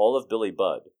than all of Billy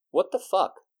Budd. What the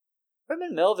fuck?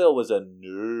 Herman Melville was a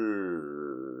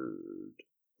nerd.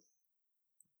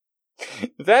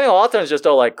 Nathaniel Hawthorne's just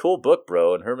all like, cool book,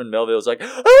 bro. And Herman Melville's like,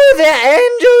 oh, the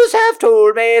angels have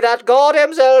told me that God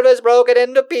himself is broken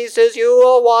into pieces. You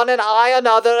are one and I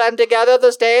another, and together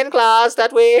the stained glass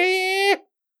that we...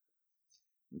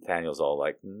 Nathaniel's all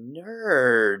like,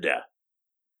 nerd.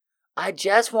 I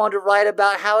just want to write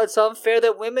about how it's unfair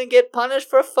that women get punished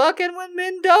for fucking when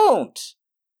men don't.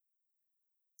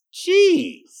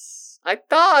 Jeez. I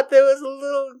thought there was a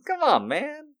little... Come on,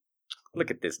 man. Look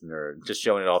at this nerd. Just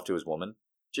showing it off to his woman.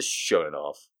 Just showing it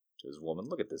off to his woman.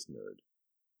 Look at this nerd.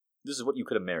 This is what you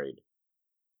could have married.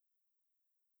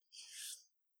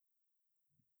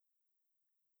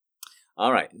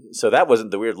 All right. So that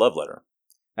wasn't the weird love letter.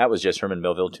 That was just Herman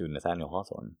Melville to Nathaniel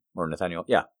Hawthorne. Or Nathaniel...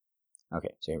 Yeah.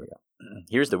 Okay, so here we go.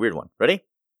 Here's the weird one. Ready?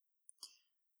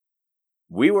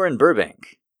 We were in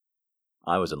Burbank.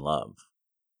 I was in love.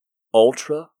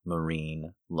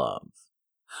 Ultramarine love.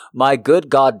 My good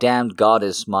goddamned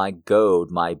goddess, my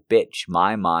goad, my bitch,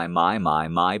 my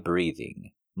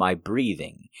breathing. My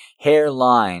breathing.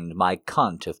 Hair-lined, my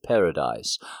cunt of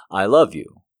paradise. I love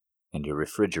you. And your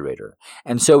refrigerator.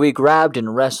 And so we grabbed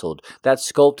and wrestled. That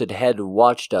sculpted head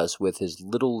watched us with his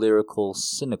little lyrical,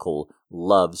 cynical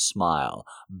love smile.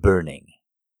 Burning.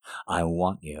 I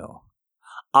want you.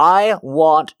 I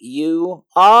want you.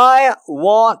 I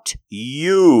want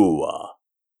you.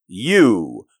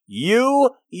 You.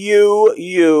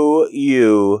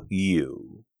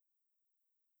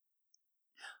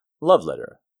 Love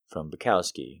letter from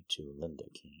Bukowski to Linda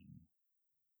Keene.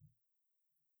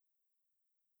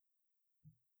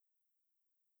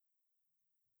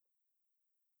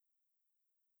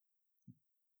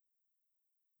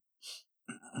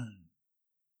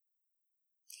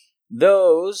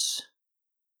 Those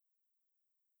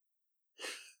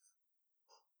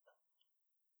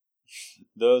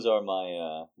are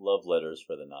my love letters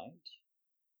for the night.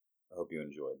 I hope you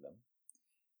enjoyed them.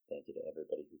 Thank you to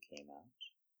everybody who came out.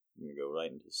 I'm going to go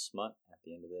right into smut at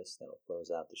the end of this. That'll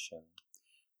close out the show.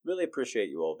 Really appreciate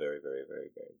you all very, very, very,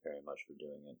 very, very much for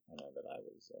doing it. I know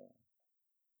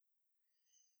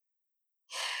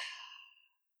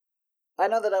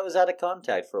that I was out of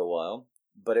contact for a while,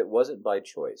 but it wasn't by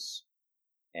choice.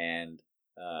 And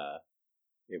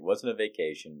it wasn't a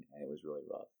vacation, and it was really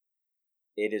rough.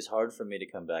 It is hard for me to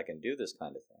come back and do this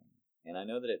kind of thing. And I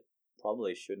know that it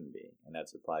probably shouldn't be, and that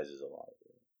surprises a lot of you.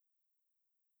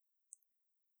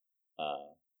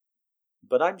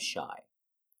 But I'm shy.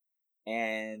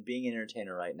 And being an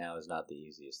entertainer right now is not the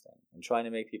easiest thing. And trying to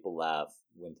make people laugh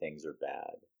when things are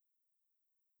bad.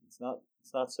 It's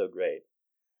not so great.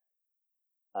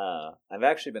 I've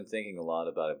actually been thinking a lot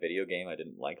about a video game I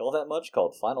didn't like all that much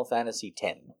called Final Fantasy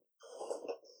X.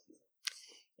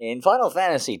 In Final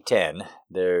Fantasy X,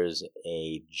 there's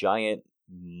a giant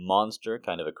monster,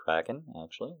 kind of a kraken,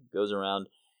 actually, goes around,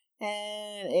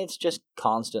 and it's just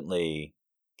constantly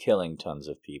killing tons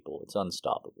of people. It's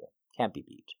unstoppable. Can't be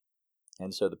beat.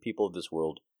 And so the people of this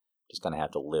world just kind of have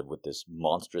to live with this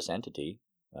monstrous entity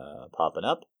popping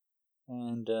up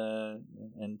and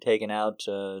taking out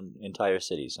entire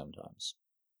cities sometimes.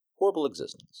 Horrible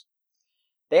existence.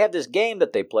 They have this game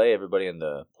that they play. Everybody on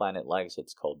the planet likes it.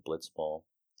 It's called Blitzball.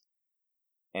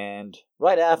 And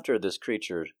right after this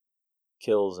creature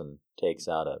kills and takes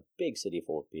out a big city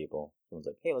full of people, someone's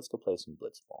like, hey, let's go play some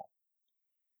Blitzball.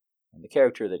 And the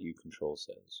character that you control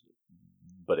says,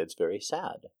 but it's very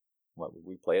sad. Well,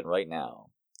 we play it right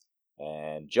now.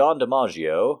 And John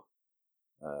DiMaggio,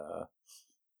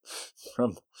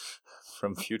 from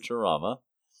Futurama,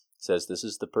 says this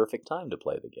is the perfect time to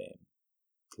play the game,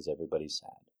 because everybody's sad.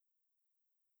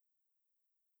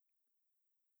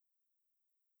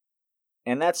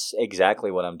 And that's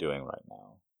exactly what I'm doing right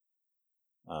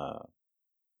now.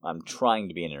 I'm trying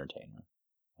to be an entertainer.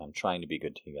 I'm trying to be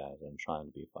good to you guys. I'm trying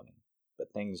to be funny.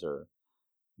 But things are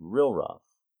real rough.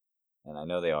 And I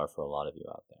know they are for a lot of you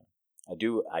out there. I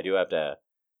do have to,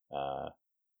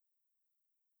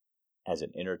 as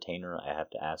an entertainer, I have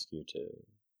to ask you to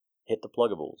hit the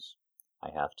pluggables. I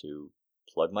have to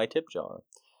plug my tip jar.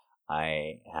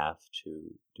 I have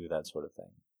to do that sort of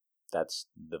thing. That's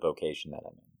the vocation that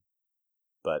I'm in.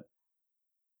 But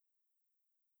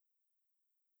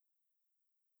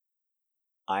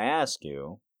I ask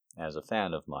you, as a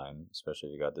fan of mine, especially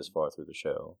if you got this far through the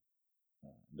show,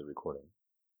 the recording,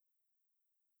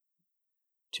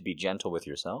 to be gentle with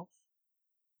yourself,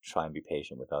 try and be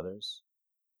patient with others,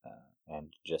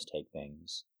 and just take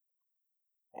things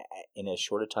in as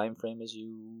short a time frame as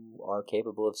you are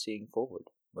capable of seeing forward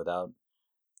without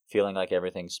feeling like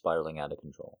everything's spiraling out of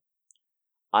control.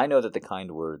 I know that the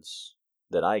kind words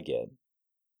that I get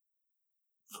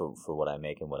for what I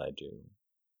make and what I do,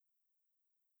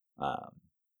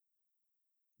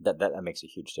 that makes a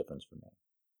huge difference for me.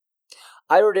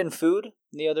 I ordered in food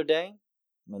the other day.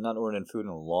 I've not ordered in food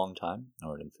in a long time. I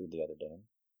ordered in food the other day.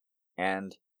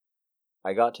 And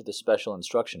I got to the special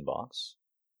instruction box,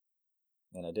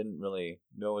 and I didn't really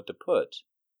know what to put,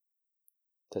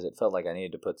 because it felt like I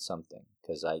needed to put something,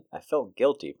 because I felt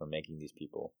guilty for making these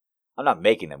people. I'm not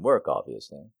making them work,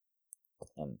 obviously.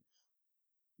 And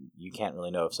you can't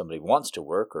really know if somebody wants to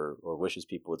work or wishes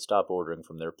people would stop ordering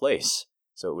from their place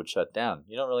so it would shut down.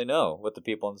 You don't really know what the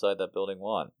people inside that building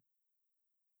want.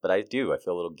 But I do. I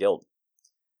feel a little guilt.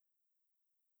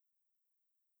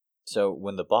 So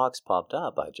when the box popped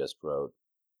up, I just wrote,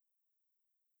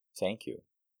 thank you.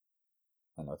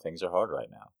 I know things are hard right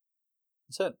now.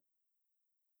 That's it.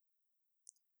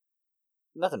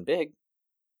 Nothing big.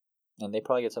 And they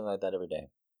probably get something like that every day.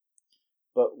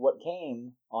 But what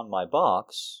came on my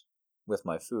box with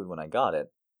my food when I got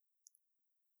it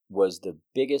was the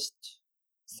biggest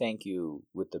thank you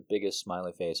with the biggest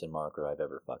smiley face and marker I've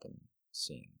ever fucking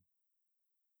seen.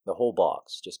 The whole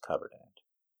box just covered in it.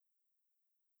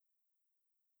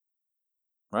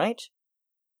 Right?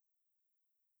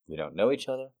 We don't know each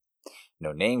other.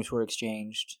 No names were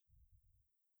exchanged.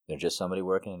 They're just somebody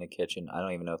working in the kitchen. I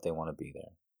don't even know if they want to be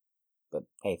there. But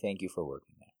hey, thank you for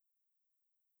working there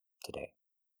today.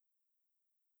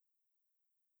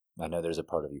 I know there's a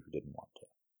part of you who didn't want to.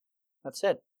 That's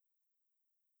it.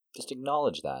 Just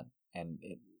acknowledge that, and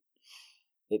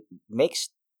it makes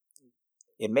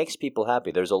people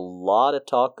happy. There's a lot of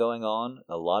talk going on.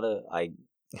 I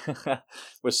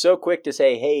was so quick to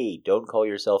say, hey, don't call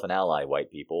yourself an ally, white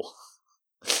people.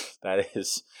 That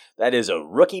is a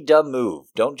rookie dumb move.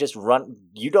 Don't just run.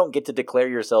 You don't get to declare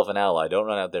yourself an ally. Don't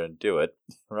run out there and do it,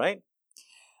 right?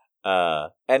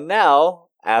 And now,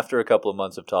 after a couple of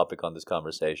months of topic on this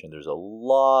conversation, there's a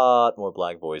lot more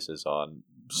black voices on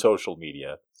social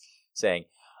media saying,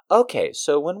 okay,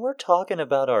 so when we're talking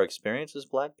about our experience as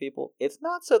black people, it's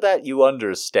not so that you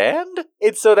understand,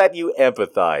 it's so that you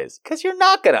empathize, because you're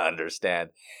not going to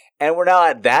understand. And we're now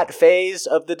at that phase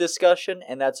of the discussion,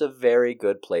 and that's a very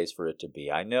good place for it to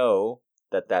be. I know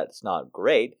that that's not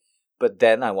great, but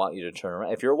then I want you to turn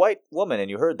around. If you're a white woman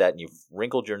and you heard that and you've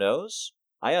wrinkled your nose,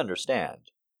 I understand.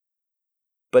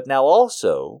 But now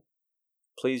also,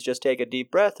 please just take a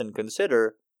deep breath and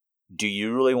consider, do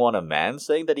you really want a man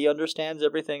saying that he understands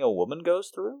everything a woman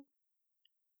goes through?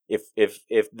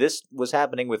 If this was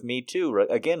happening with Me Too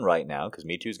again right now, because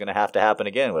Me Too is going to happen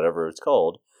again, whatever it's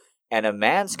called, and a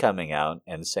man's coming out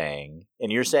and saying,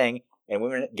 and you're saying, and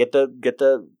women get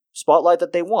the spotlight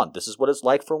that they want. This is what it's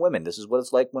like for women. This is what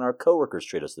it's like when our coworkers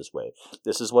treat us this way.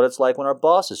 This is what it's like when our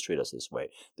bosses treat us this way.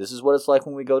 This is what it's like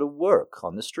when we go to work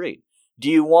on the street. Do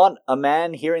you want a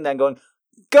man hearing that and going,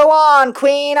 go on,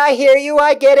 queen, I hear you,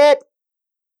 I get it?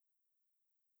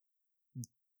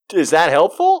 Is that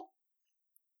helpful?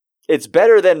 It's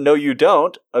better than no you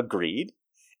don't, agreed.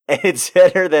 And it's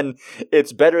better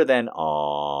than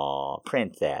aw,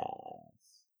 princess.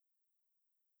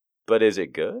 But is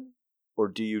it good? Or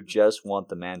do you just want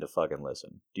the man to fucking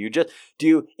listen?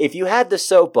 If you had the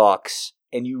soapbox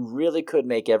and you really could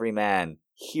make every man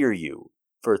hear you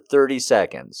for 30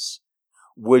 seconds,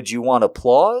 would you want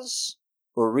applause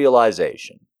or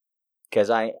realization? Because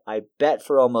I bet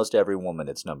for almost every woman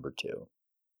it's number 2.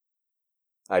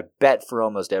 I bet for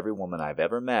almost every woman I've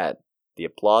ever met, the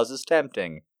applause is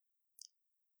tempting,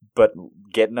 but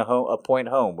getting a point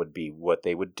home would be what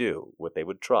they would do, what they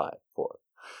would try for.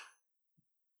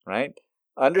 Right?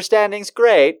 Understanding's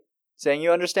great. Saying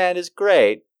you understand is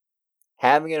great.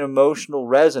 Having an emotional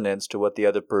resonance to what the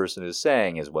other person is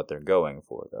saying is what they're going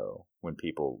for, though. When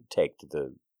people take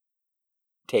to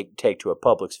a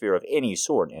public sphere of any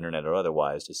sort, internet or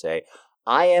otherwise, to say,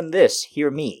 I am this,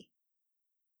 hear me.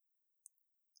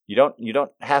 You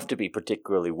don't have to be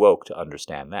particularly woke to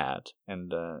understand that.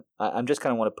 And I'm just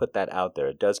kind of want to put that out there.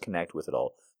 It does connect with it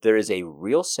all. There is a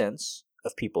real sense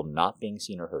of people not being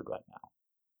seen or heard right now.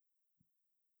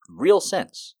 Real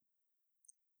sense.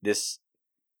 This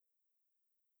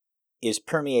is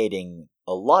permeating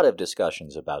a lot of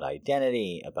discussions about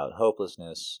identity, about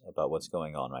hopelessness, about what's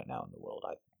going on right now in the world,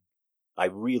 I think. I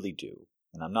really do.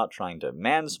 And I'm not trying to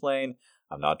mansplain.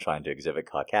 I'm not trying to exhibit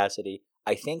caucasity.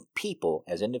 I think people,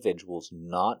 as individuals,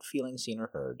 not feeling seen or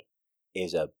heard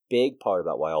is a big part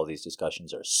about why all these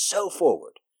discussions are so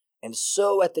forward and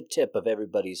so at the tip of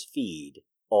everybody's feed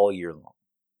all year long.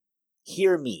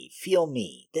 Hear me, feel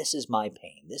me, this is my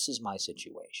pain, this is my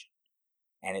situation.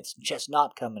 And it's just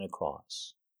not coming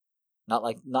across. Not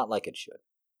like it should.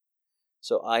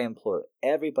 So I implore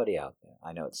everybody out there,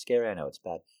 I know it's scary, I know it's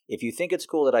bad, if you think it's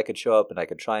cool that I could show up and I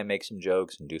could try and make some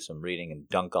jokes and do some reading and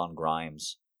dunk on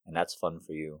Grimes, and that's fun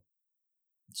for you,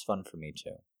 it's fun for me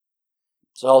too.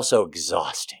 It's also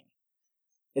exhausting.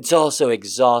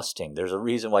 There's a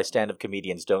reason why stand-up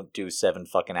comedians don't do 7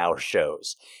 fucking hour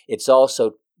shows. It's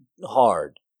also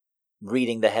hard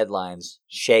reading the headlines,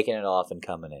 shaking it off, and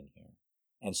coming in here.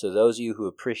 And so those of you who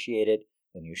appreciate it,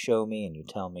 and you show me and you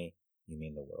tell me, you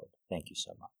mean the world. Thank you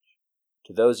so much.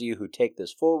 To those of you who take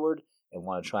this forward and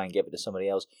want to try and give it to somebody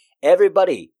else,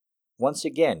 everybody, once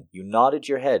again, you nodded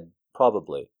your head,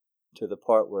 probably, to the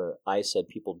part where I said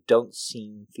people don't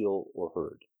seem, feel, or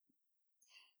heard.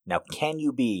 Now, can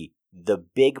you be the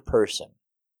big person,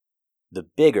 the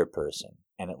bigger person,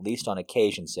 and at least on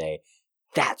occasion say,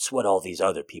 that's what all these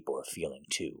other people are feeling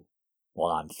too,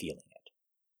 while I'm feeling it.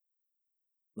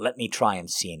 Let me try and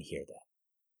see and hear that,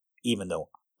 even though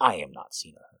I am not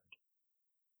seen or heard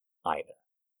either.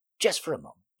 Just for a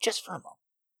moment.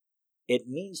 It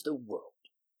means the world.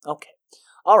 Okay.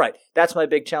 All right. That's my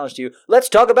big challenge to you. Let's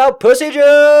talk about pussy juice!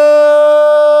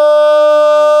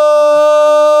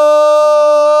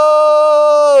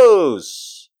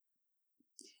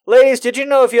 Ladies, did you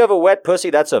know if you have a wet pussy,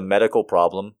 that's a medical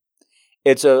problem?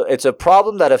 It's a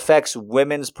problem that affects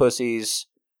women's pussies.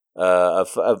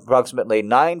 Approximately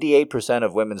 98%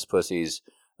 of women's pussies,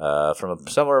 from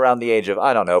somewhere around the age of,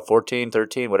 14,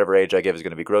 13, whatever age I give is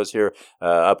going to be gross here,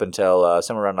 up until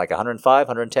somewhere around like 105,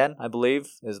 110, I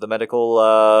believe, is the medical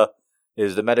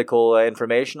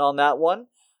information on that one.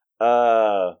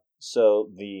 So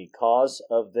the cause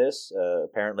of this,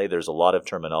 apparently there's a lot of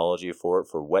terminology for it,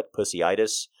 for wet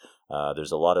pussyitis.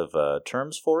 There's a lot of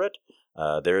terms for it.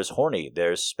 There's horny,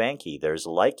 there's spanky, there's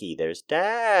likey, there's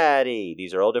daddy.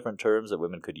 These are all different terms that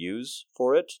women could use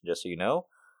for it, just so you know.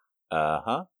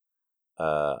 Uh-huh.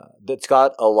 It's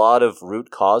got a lot of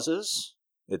root causes.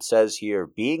 It says here,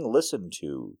 being listened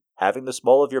to, having the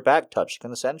small of your back touched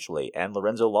consensually, and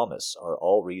Lorenzo Lamas are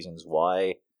all reasons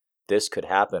why this could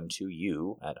happen to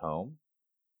you at home.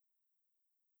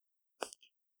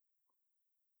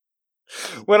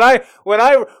 When I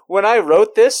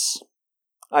wrote this,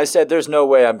 I said there's no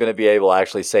way I'm going to be able to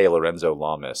actually say Lorenzo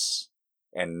Lamas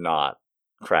and not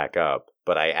crack up,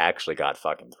 but I actually got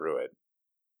fucking through it.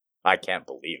 I can't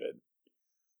believe it.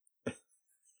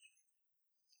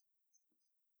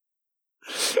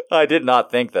 I did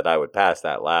not think that I would pass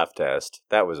that laugh test.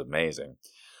 That was amazing.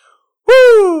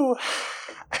 Woo!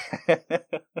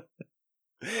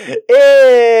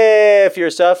 If you're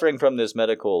suffering from this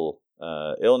medical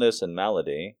illness and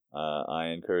malady, I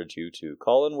encourage you to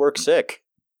call in work sick.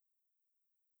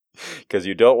 Because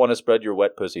you don't want to spread your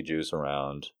wet pussy juice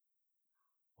around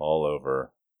all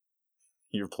over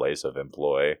your place of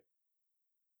employ.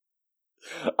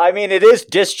 I mean, it is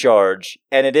discharge,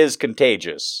 and it is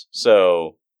contagious,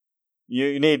 so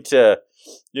you need to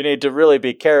really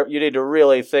be careful. You need to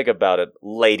really think about it,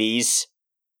 ladies.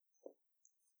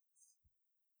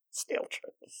 Snail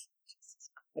trails. Jesus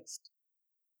Christ.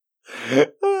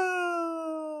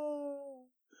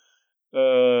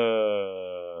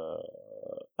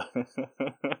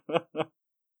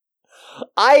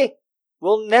 I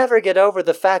will never get over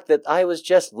the fact that I was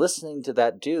just listening to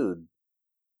that dude,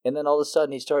 and then all of a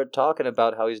sudden he started talking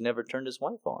about how he's never turned his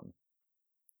wife on.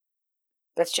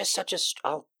 That's just such a...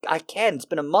 I can't. It's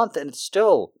been a month, and it's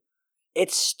still...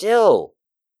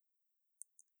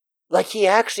 Like, he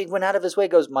actually went out of his way,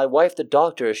 goes, my wife, the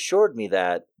doctor, assured me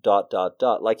that, ...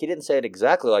 Like, he didn't say it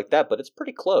exactly like that, but it's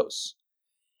pretty close.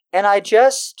 And I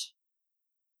just...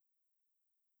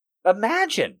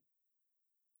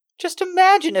 Just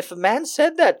imagine if a man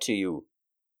said that to you.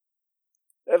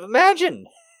 Imagine.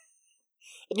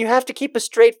 And you have to keep a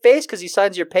straight face because he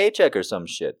signs your paycheck or some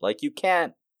shit. Like, you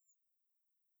can't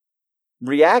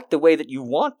react the way that you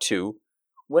want to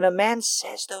when a man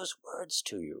says those words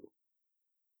to you.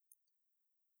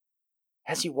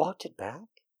 Has he walked it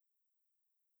back?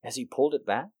 Has he pulled it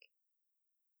back?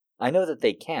 I know that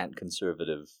they can't,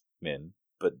 conservative men,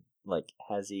 but, like,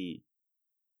 has he...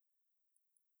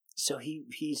 So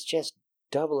he's just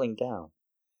doubling down.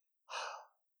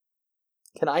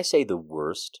 Can I say the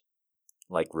worst,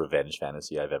 like, revenge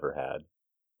fantasy I've ever had?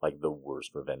 Like, the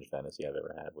worst revenge fantasy I've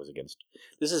ever had was against...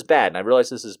 This is bad, and I realize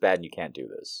this is bad and you can't do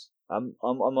this. I'm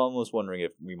almost wondering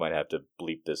if we might have to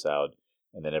bleep this out,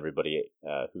 and then everybody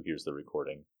who hears the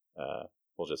recording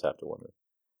will just have to wonder.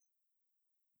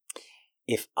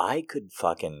 If I could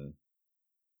fucking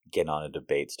get on a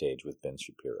debate stage with Ben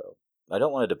Shapiro... I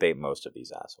don't want to debate most of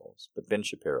these assholes, but Ben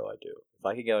Shapiro I do. If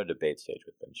I could get on a debate stage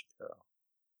with Ben Shapiro,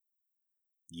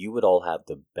 you would all have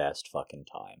the best fucking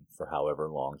time for however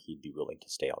long he'd be willing to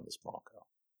stay on this Bronco.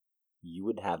 You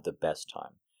would have the best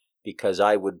time. Because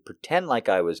I would pretend like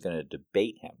I was going to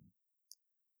debate him,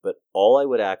 but all I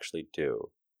would actually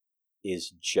do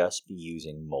is just be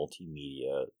using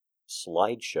multimedia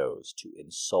slideshows to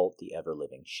insult the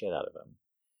ever-living shit out of him.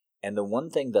 And the one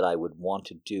thing that I would want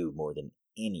to do more than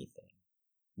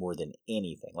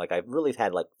anything, like I've really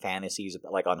had like fantasies,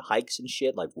 like on hikes and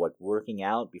shit, like what working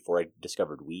out before I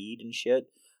discovered weed and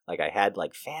shit. Like I had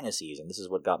like fantasies, and this is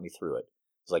what got me through it.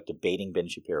 It's like debating Ben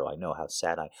Shapiro. I know how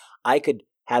sad I could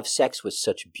have sex with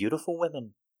such beautiful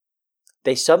women.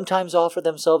 They sometimes offer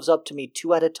themselves up to me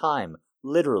 2 at a time,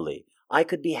 literally. I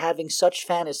could be having such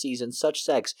fantasies and such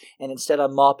sex, and instead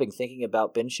I'm mopping thinking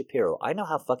about Ben Shapiro. I know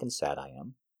how fucking sad I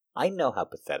am. I know how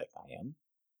pathetic I am.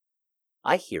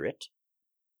 I hear it.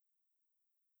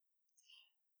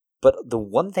 But the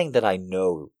one thing that I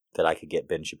know that I could get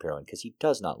Ben Shapiro in, because he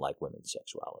does not like women's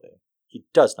sexuality. He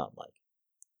does not like it.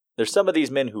 There's some of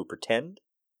these men who pretend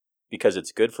because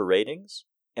it's good for ratings,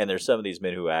 and there's some of these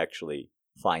men who actually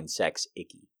find sex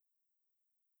icky.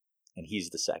 And he's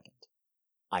the second.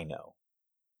 I know.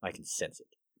 I can sense it.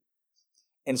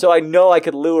 And so I know I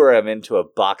could lure him into a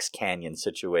Box Canyon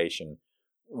situation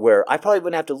where I probably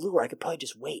wouldn't have to lure. I could probably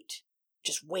just wait.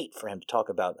 Just wait for him to talk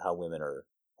about how women are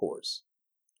whores.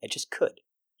 I just could.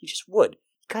 He just would.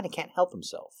 He kind of can't help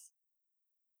himself.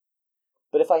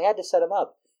 But if I had to set him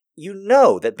up, you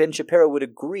know that Ben Shapiro would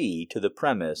agree to the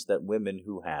premise that women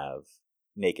who have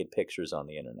naked pictures on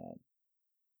the internet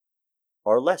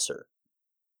are lesser.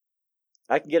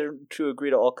 I can get him to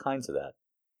agree to all kinds of that.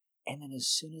 And then as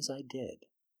soon as I did,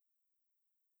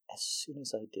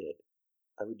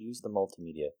 I would use the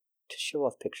multimedia to show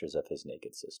off pictures of his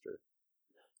naked sister.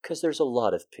 Because there's a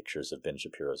lot of pictures of Ben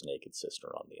Shapiro's naked sister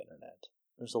on the internet.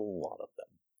 There's a lot of them.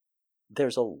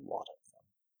 There's a lot of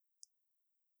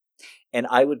them. And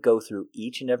I would go through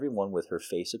each and every one with her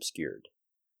face obscured.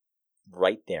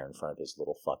 Right there in front of his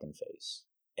little fucking face.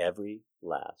 Every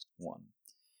last one.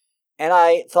 And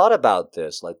I thought about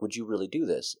this, like, would you really do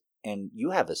this? And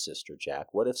you have a sister, Jack.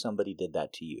 What if somebody did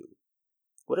that to you?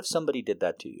 What if somebody did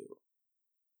that to you?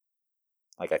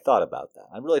 Like, I thought about that.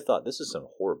 I really thought, this is some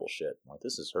horrible shit. Like,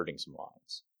 this is hurting some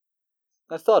lives.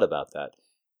 I thought about that.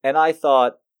 And I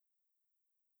thought,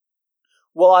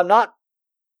 well,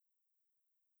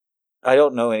 I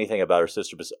don't know anything about her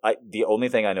sister, but the only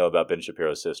thing I know about Ben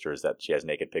Shapiro's sister is that she has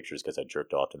naked pictures because I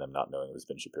jerked off to them not knowing it was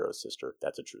Ben Shapiro's sister.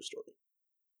 That's a true story.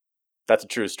 That's a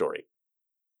true story.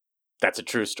 That's a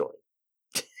true story.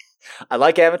 I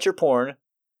like amateur porn.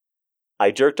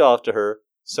 I jerked off to her.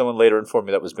 Someone later informed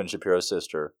me that was Ben Shapiro's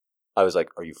sister. I was like,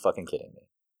 are you fucking kidding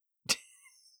me?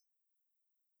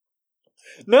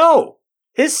 No!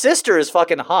 His sister is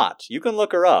fucking hot. You can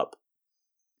look her up.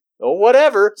 Oh,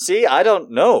 whatever. See, I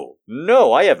don't know.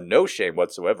 No, I have no shame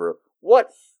whatsoever. What?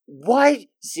 Why?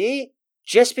 See?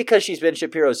 Just because she's Ben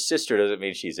Shapiro's sister doesn't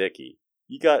mean she's icky.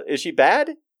 Is she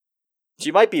bad?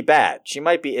 She might be bad. She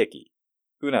might be icky.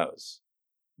 Who knows?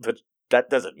 But that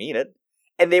doesn't mean it.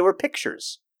 And they were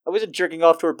pictures. I wasn't jerking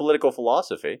off to her political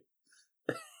philosophy.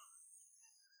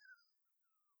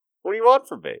 What do you want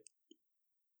from me?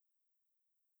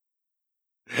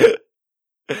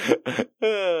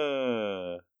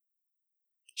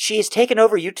 She has taken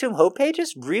over YouTube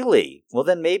homepages? Really? Well,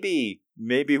 then maybe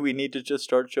we need to just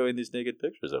start showing these naked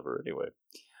pictures of her anyway.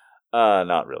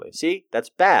 Not really. See? That's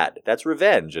bad. That's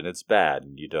revenge, and it's bad,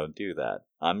 and you don't do that.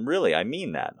 I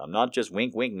mean that. I'm not just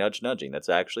wink, wink, nudge, nudging. That's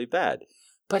actually bad.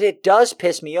 But it does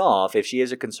piss me off if she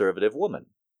is a conservative woman.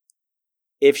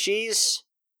 If she's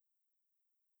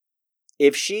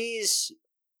in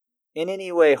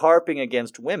any way harping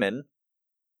against women,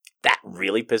 that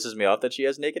really pisses me off that she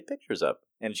has naked pictures up.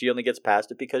 And she only gets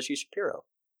past it because she's Shapiro.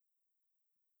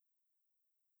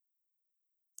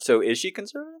 So is she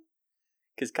conservative?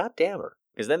 Because goddamn her.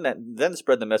 Because then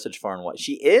spread the message far and wide.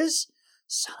 She is?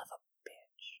 Son of a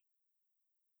bitch.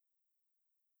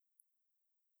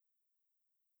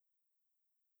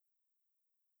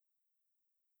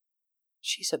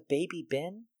 She's a baby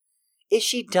Ben? Is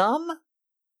she dumb?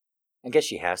 I guess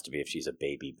she has to be if she's a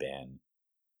baby Ben.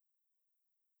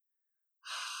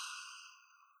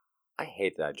 I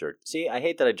hate that I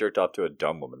hate that I jerked off to a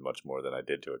dumb woman much more than I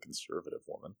did to a conservative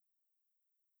woman.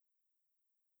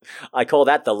 I call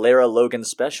that the Lara Logan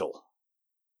special.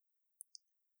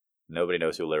 Nobody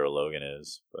knows who Lara Logan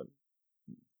is, but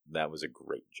that was a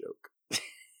great joke.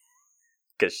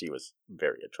 Because she was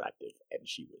very attractive and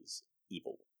she was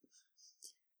evil.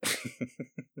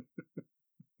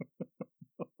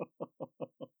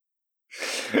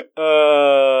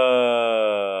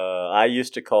 I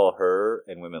used to call her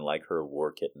and women like her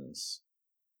war kittens.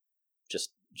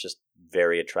 Just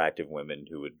very attractive women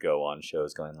who would go on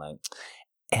shows going like,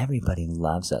 everybody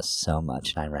loves us so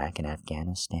much in Iraq and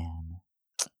Afghanistan.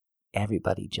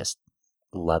 Everybody just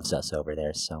loves us over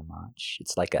there so much.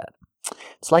 It's like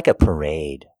a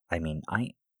parade. I mean,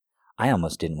 I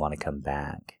almost didn't want to come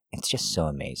back. It's just so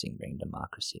amazing bringing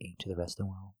democracy to the rest of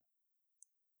the world.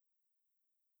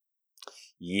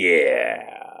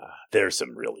 Yeah, there's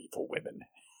some real evil women.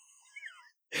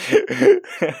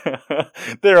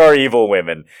 There are evil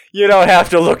women. You don't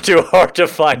have to look too hard to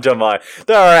find them.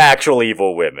 There are actual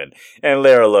evil women, and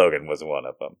Lara Logan was one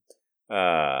of them.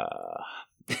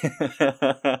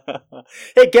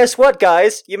 Hey, guess what,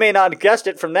 guys? You may not have guessed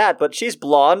it from that, but she's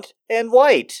blonde and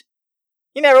white.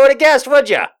 You never would have guessed, would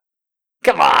you?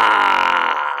 Come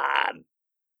on!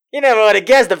 You never would have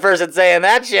guessed the person saying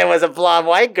that shit was a blonde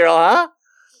white girl, huh?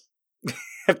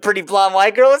 A pretty blonde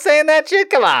white girl was saying that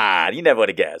shit? Come on, you never would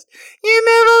have guessed. You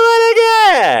never would have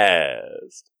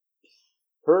guessed.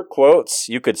 Her quotes,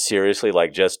 you could seriously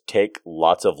just take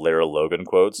lots of Lara Logan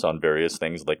quotes on various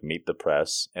things like Meet the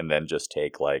Press, and then just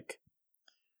take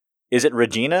is it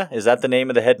Regina? Is that the name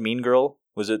of the head mean girl?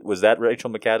 Was that Rachel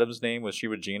McAdams' name? Was she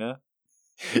Regina?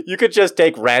 You could just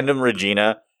take random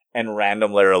Regina and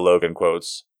random Lara Logan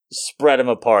quotes, spread them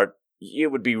apart.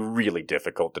 It would be really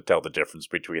difficult to tell the difference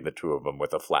between the two of them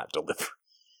with a flat delivery.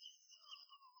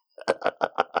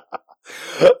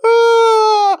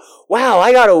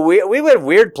 Wow, we went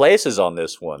weird places on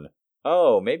this one.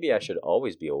 Oh, maybe I should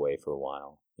always be away for a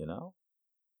while, you know?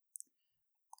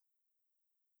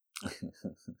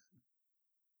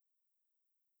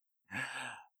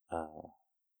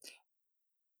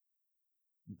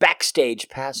 Backstage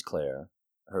past Claire,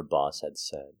 her boss had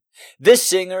said, "This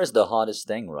singer is the hottest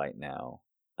thing right now.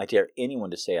 I dare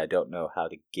anyone to say I don't know how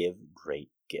to give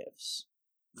great gifts.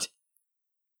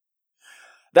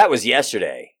 That was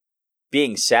yesterday.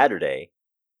 Being Saturday,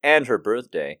 and her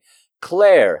birthday,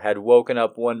 Claire had woken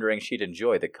up wondering she'd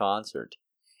enjoy the concert.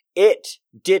 It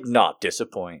did not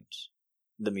disappoint.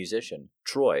 The musician,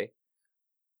 Troy,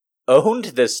 owned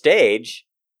the stage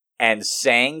and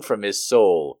sang from his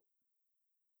soul.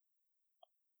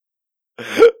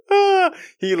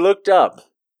 He looked up,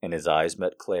 and his eyes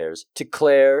met Claire's. To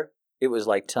Claire, it was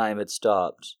like time had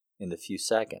stopped in the few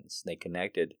seconds they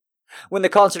connected. When the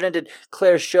concert ended,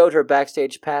 Claire showed her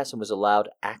backstage pass and was allowed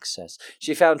access.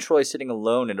 She found Troy sitting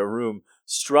alone in a room,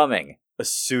 strumming a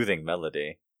soothing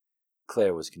melody.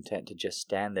 Claire was content to just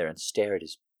stand there and stare at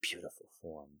his beautiful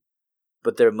form.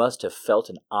 But there must have felt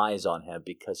an eyes on him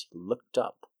because he looked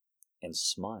up and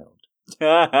smiled. This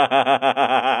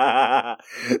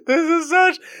is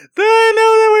such... I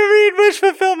know that we read wish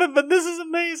fulfillment, but this is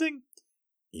amazing.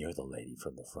 You're the lady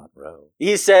from the front row,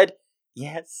 he said.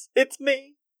 Yes, it's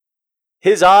me.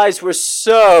 His eyes were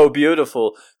so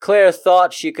beautiful, Claire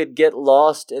thought she could get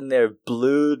lost in their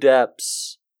blue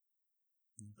depths.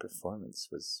 The performance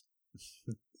was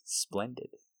splendid,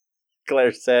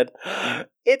 Claire said.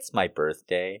 It's my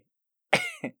birthday.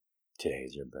 Today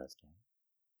is your birthday.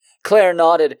 Claire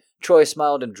nodded. Troy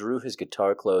smiled and drew his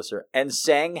guitar closer and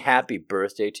sang Happy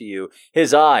Birthday to You,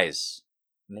 his eyes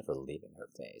never leaving her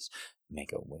face.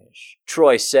 Make a wish,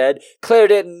 Troy said. Claire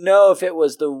didn't know if it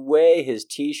was the way his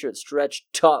t-shirt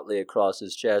stretched tautly across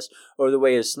his chest or the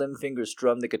way his slim fingers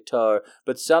strummed the guitar,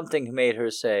 but something made her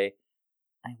say,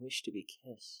 I wish to be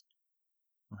kissed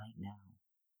right now.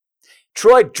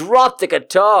 Troy dropped the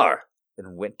guitar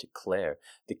and went to Claire.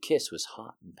 The kiss was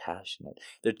hot and passionate,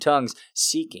 their tongues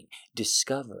seeking,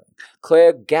 discovering.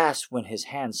 Claire gasped when his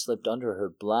hand slipped under her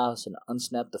blouse and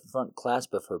unsnapped the front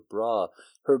clasp of her bra.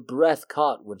 Her breath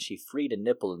caught when she freed a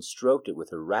nipple and stroked it with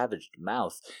her ravaged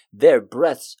mouth, their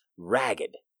breaths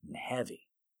ragged and heavy.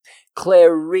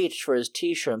 Claire reached for his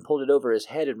t-shirt and pulled it over his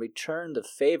head and returned the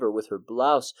favor with her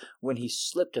blouse when he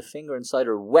slipped a finger inside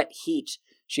her wet heat.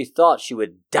 She thought she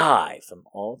would die from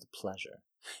all the pleasure.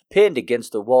 Pinned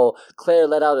against the wall, Claire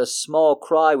let out a small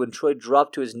cry when Troy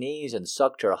dropped to his knees and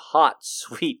sucked her hot,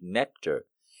 sweet nectar.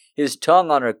 His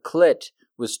tongue on her clit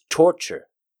was torture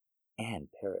and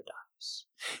paradise.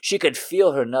 She could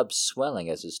feel her nub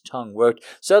swelling as his tongue worked.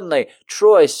 Suddenly,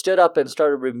 Troy stood up and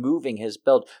started removing his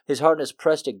belt, his harness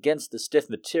pressed against the stiff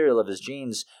material of his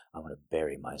jeans. I want to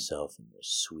bury myself in your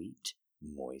sweet,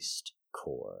 moist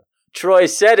core, Troy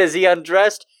said as he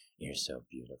undressed. You're so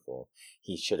beautiful.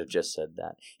 He should have just said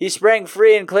that. He sprang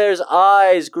free and Claire's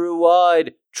eyes grew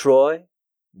wide. Troy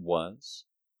was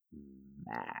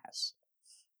massive.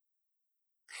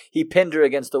 He pinned her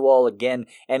against the wall again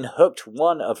and hooked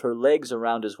one of her legs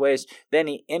around his waist. Then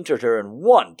he entered her in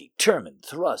one determined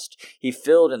thrust. He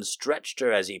filled and stretched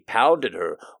her as he pounded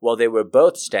her while they were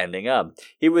both standing up.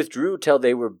 He withdrew till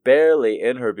they were barely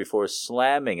in her before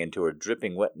slamming into her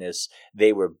dripping wetness.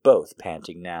 They were both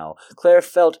panting now. Claire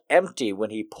felt empty when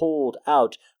he pulled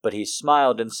out, but he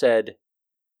smiled and said,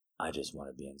 I just want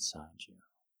to be inside you,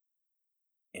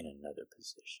 in another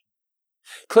position.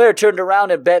 Claire turned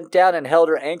around and bent down and held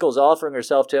her ankles, offering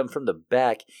herself to him from the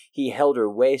back. He held her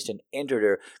waist and entered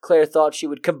her. Claire thought she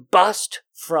would combust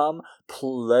from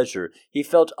pleasure. He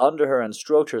felt under her and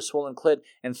stroked her swollen clit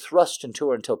and thrust into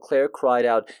her until Claire cried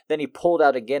out. Then he pulled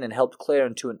out again and helped Claire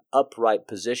into an upright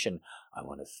position. I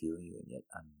want to feel you in yet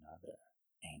another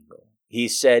angle, he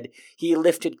said. He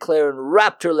lifted Claire and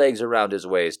wrapped her legs around his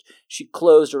waist. She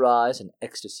closed her eyes in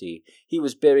ecstasy. He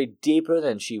was buried deeper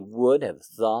than she would have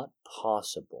thought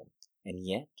possible. And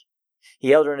yet, he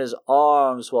held her in his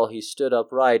arms while he stood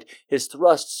upright, his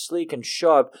thrust sleek and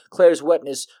sharp. Claire's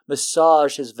wetness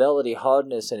massaged his velvety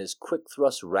hardness, and his quick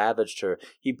thrust ravaged her.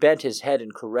 He bent his head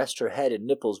and caressed her head and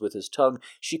nipples with his tongue.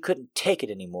 She couldn't take it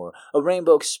anymore. A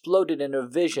rainbow exploded in her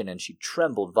vision, and she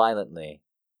trembled violently.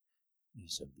 You're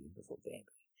so beautiful, baby,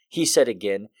 he said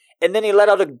again, and then he let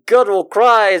out a guttural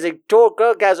cry as he tore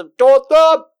orgasm tore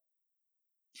up.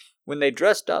 When they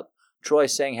dressed up, Troy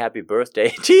sang Happy Birthday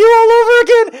to You all over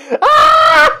again.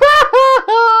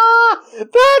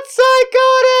 That's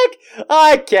psychotic!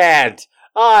 I can't.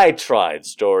 I tried,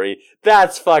 Story.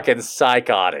 That's fucking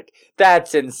psychotic.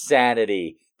 That's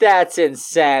insanity. That's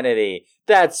insanity.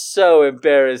 That's so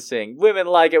embarrassing. Women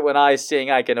like it when I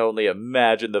sing. I can only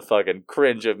imagine the fucking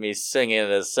cringe of me singing it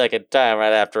a second time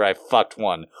right after I fucked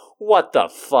one. What the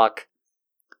fuck?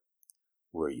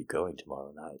 Where are you going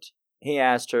tomorrow night? He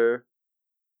asked her.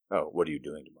 Oh, what are you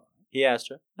doing tomorrow? He asked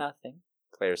her. Nothing.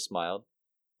 Claire smiled.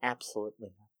 Absolutely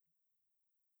nothing.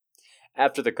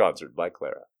 After the concert by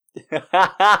Clara.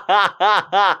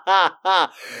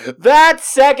 That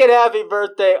second happy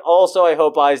birthday, also, I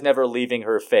hope eyes never leaving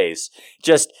her face.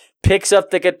 Just picks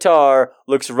up the guitar,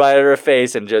 looks right at her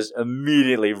face, and just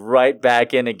immediately right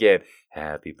back in again.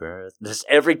 Happy birthday. Just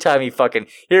every time he fucking.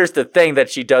 Here's the thing that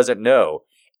she doesn't know.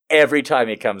 Every time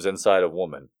he comes inside a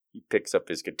woman, he picks up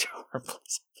his guitar and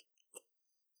plays.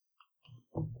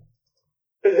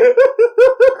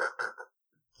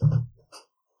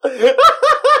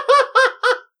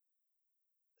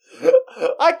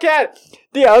 I can't.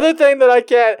 The other thing that I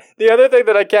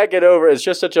can't get over is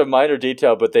just such a minor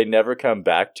detail, but they never come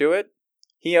back to it.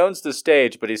 He owns the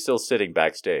stage, but he's still sitting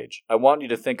backstage. I want you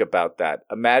to think about that.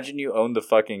 Imagine you own the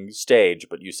fucking stage,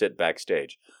 but you sit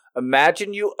backstage.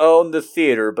 Imagine you own the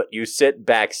theater, but you sit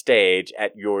backstage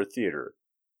at your theater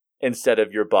instead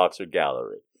of your box or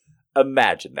gallery.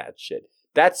 Imagine that shit.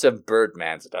 That's some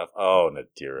Birdman stuff. Oh,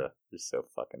 Nadira, you're so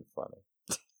fucking funny.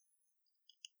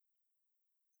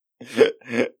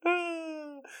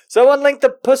 Someone linked the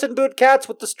Puss in Boot Cats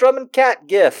with the strumming cat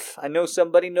gif. I know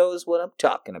somebody knows what I'm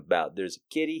talking about. There's a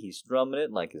kitty, he's strumming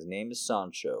it like his name is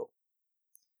Sancho.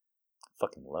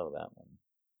 Fucking love that one.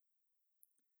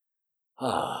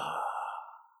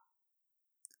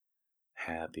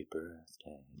 Happy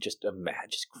birthday. Just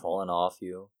imagine, just falling off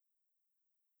you.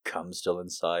 Cum still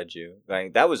inside you.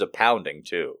 Like, that was a pounding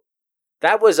too.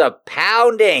 That was a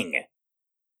pounding.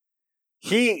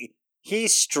 He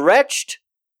stretched,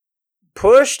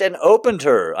 pushed, and opened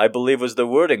her, I believe was the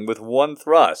wording, with one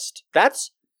thrust.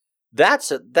 That's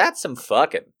some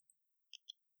fucking.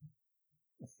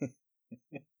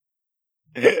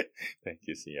 Thank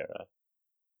you, Sierra.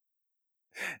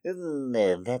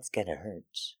 That's gonna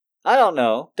hurt. I don't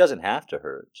know. Doesn't have to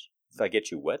hurt. If I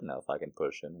get you wet enough, I can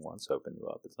push in once, open you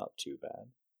up. It's not too bad.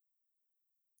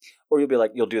 Or you'll be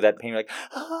like, you'll do that pain, you're like,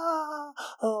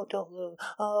 oh, don't move.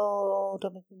 Oh,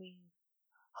 don't make me.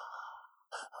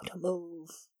 Oh, don't move.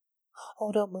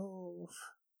 Oh, don't move.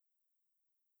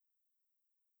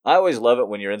 I always love it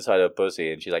when you're inside a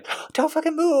pussy and she's like, don't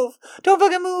fucking move. Don't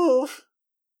fucking move.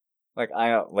 Like,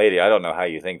 lady, I don't know how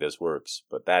you think this works,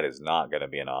 but that is not going to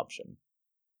be an option.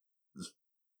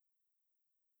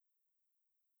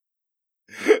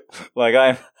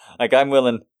 I'm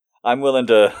willing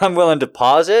to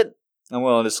pause it. I'm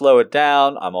willing to slow it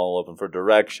down. I'm all open for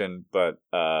direction, but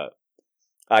I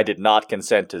did not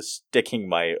consent to sticking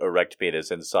my erect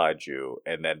penis inside you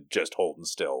and then just holding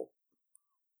still.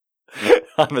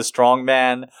 I'm a strong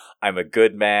man. I'm a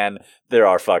good man. There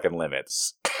are fucking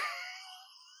limits.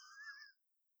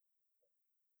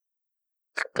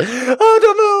 Oh,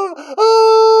 don't move!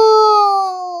 Oh!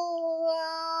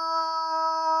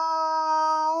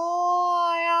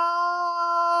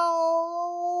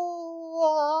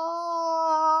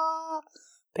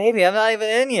 Baby, I'm not even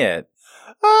in yet.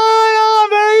 I'm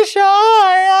very shy.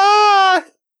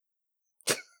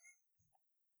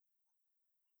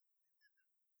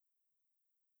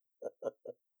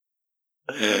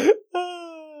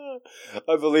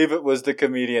 I believe it was the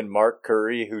comedian Mark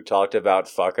Curry who talked about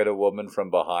fucking a woman from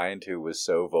behind who was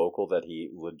so vocal that he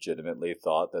legitimately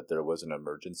thought that there was an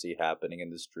emergency happening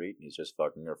in the street and he's just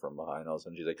fucking her from behind. All of a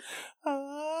sudden she's like,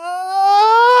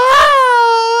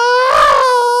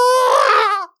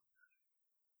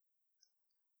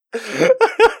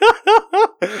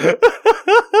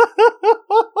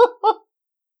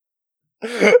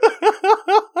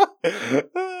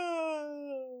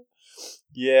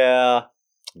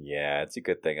 Yeah, it's a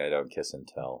good thing I don't kiss and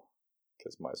tell,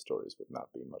 because my stories would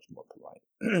not be much more polite.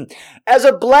 As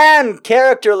a bland,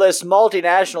 characterless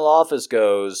multinational office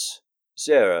goes,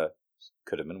 Sarah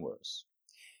could have been worse.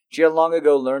 She had long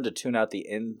ago learned to tune out the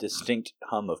indistinct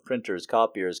hum of printers,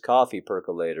 copiers, coffee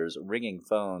percolators, ringing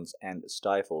phones, and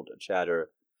stifled chatter.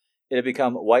 It had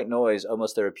become white noise,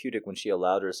 almost therapeutic, when she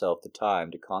allowed herself the time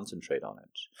to concentrate on it.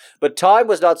 But time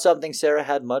was not something Sarah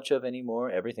had much of anymore.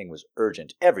 Everything was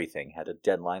urgent. Everything had a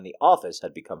deadline. The office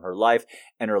had become her life,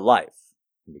 and her life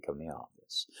had become the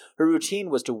office. Her routine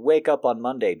was to wake up on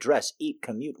Monday, dress, eat,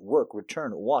 commute, work,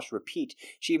 return, wash, repeat.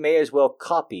 She may as well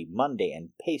copy Monday and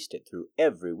paste it through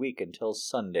every week until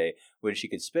Sunday, when she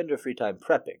could spend her free time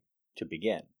prepping to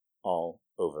begin all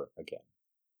over again.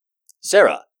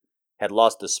 Sarah had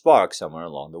lost the spark somewhere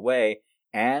along the way,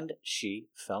 and she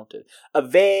felt it. A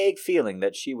vague feeling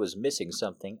that she was missing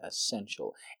something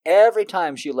essential. Every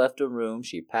time she left a room,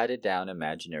 she patted down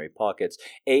imaginary pockets,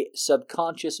 a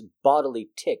subconscious bodily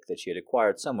tic that she had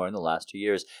acquired somewhere in the last 2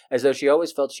 years, as though she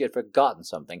always felt she had forgotten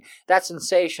something. That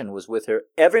sensation was with her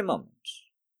every moment.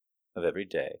 of every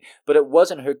day. But it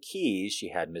wasn't her keys she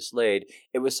had mislaid.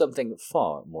 It was something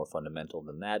far more fundamental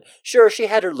than that. Sure, she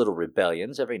had her little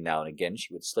rebellions. Every now and again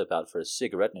she would slip out for a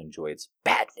cigarette and enjoy its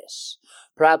badness.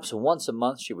 Perhaps once a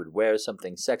month she would wear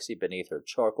something sexy beneath her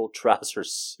charcoal trouser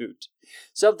suit.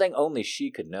 Something only she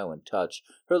could know and touch.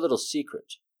 Her little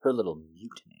secret. Her little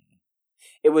mutiny.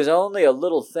 It was only a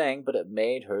little thing, but it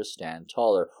made her stand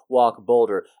taller, walk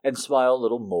bolder, and smile a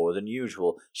little more than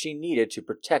usual. She needed to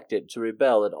protect it. To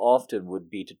rebel it often would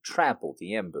be to trample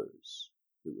the embers.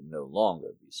 It would no longer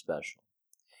be special.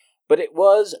 But it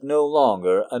was no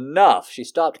longer enough. She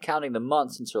stopped counting the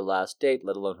months since her last date,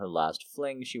 let alone her last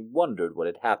fling. She wondered what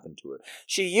had happened to her.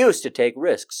 She used to take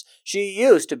risks. She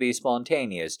used to be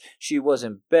spontaneous. She was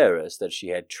embarrassed that she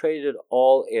had traded it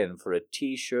all in for a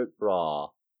t-shirt bra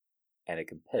and a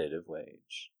competitive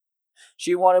wage.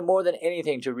 She wanted more than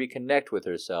anything to reconnect with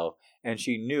herself, and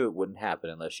she knew it wouldn't happen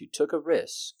unless she took a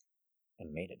risk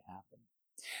and made it happen.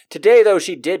 Today, though,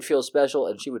 she did feel special,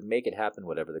 and she would make it happen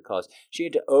whatever the cost. She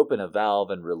had to open a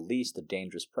valve and release the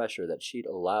dangerous pressure that she'd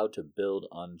allowed to build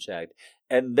unchecked.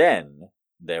 And then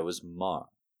there was Mark.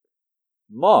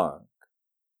 Mark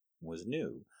was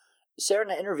new.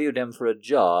 Sarah interviewed him for a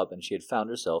job, and she had found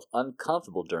herself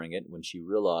uncomfortable during it when she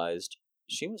realized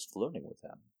she was flirting with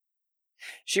him.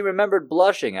 She remembered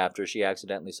blushing after she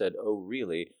accidentally said, "Oh,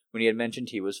 really?" when he had mentioned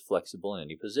he was flexible in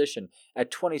any position.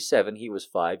 At 27, he was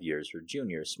 5 years her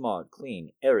junior, smart,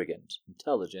 clean, arrogant,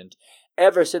 intelligent.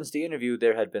 Ever since the interview,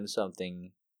 there had been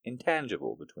something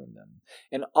intangible between them,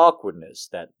 an awkwardness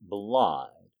that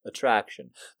belied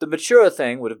attraction. The mature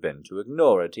thing would have been to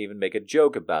ignore it, to even make a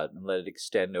joke about it, and let it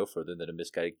extend no further than a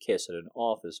misguided kiss at an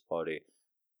office party.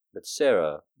 But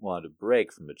Sarah wanted a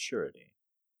break from maturity,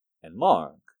 and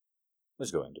Mark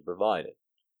was going to provide it.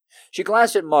 She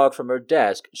glanced at Mark from her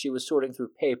desk. She was sorting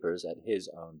through papers at his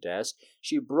own desk.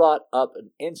 She brought up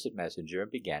an instant messenger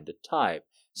and began to type.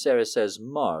 Sarah says,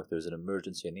 "Mark, there's an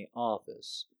emergency in the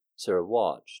office." Sarah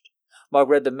watched. Mark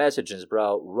read the message and his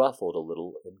brow ruffled a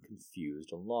little in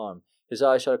confused alarm. His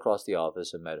eyes shot across the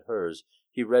office and met hers.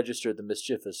 He registered the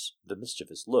mischievous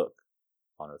look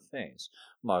on her face.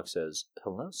 Mark says,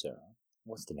 "Hello, Sarah.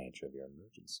 What's the nature of your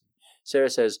emergency?" Sarah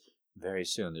says, "Very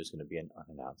soon there's going to be an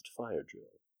unannounced fire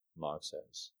drill." Mark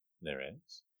says, "There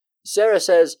is?" Sarah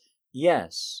says,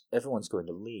 "Yes, everyone's going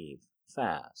to leave,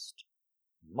 fast."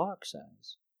 Mark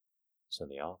says, "So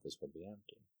the office will be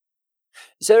empty."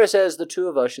 Sarah says, "The two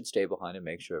of us should stay behind and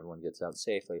make sure everyone gets out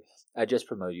safely. I just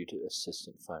promoted you to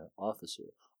assistant fire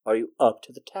officer. Are you up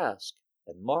to the task?"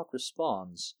 And Mark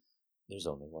responds, "There's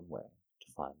only one way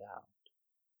to find out."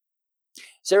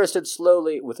 Sarah stood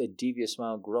slowly, with a devious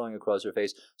smile growing across her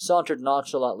face, sauntered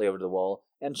nonchalantly over to the wall,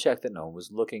 and checked that no one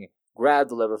was looking, grabbed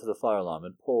the lever for the fire alarm,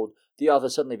 and pulled. The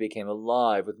office suddenly became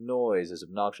alive with noise as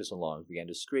obnoxious alarms began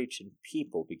to screech, and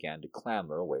people began to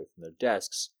clamber away from their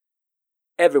desks.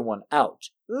 "Everyone out!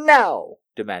 Now!"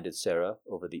 demanded Sarah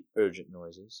over the urgent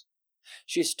noises.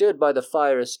 She stood by the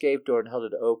fire escape door and held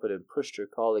it open and pushed her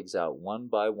colleagues out one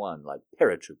by one like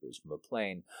paratroopers from a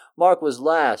plane. Mark was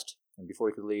last, and before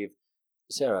he could leave,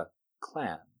 Sarah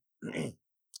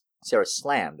Sarah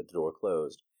slammed the door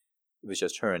closed. It was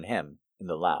just her and him in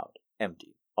the loud,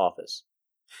 empty office.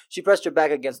 She pressed her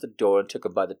back against the door and took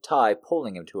him by the tie,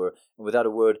 pulling him to her, and without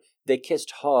a word, they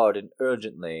kissed hard and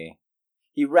urgently.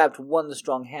 He wrapped one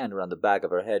strong hand around the back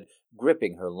of her head,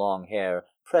 gripping her long hair,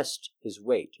 pressed his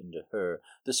weight into her.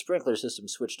 The sprinkler system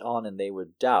switched on, and they were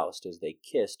doused as they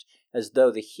kissed, as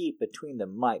though the heat between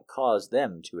them might cause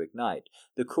them to ignite.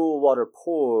 The cool water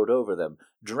poured over them,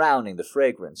 drowning the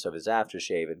fragrance of his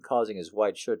aftershave and causing his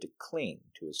white shirt to cling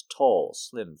to his tall,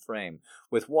 slim frame.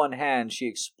 With one hand she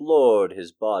explored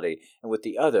his body, and with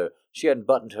the other she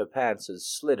unbuttoned her pants and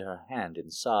slid her hand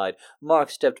inside. Mark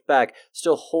stepped back,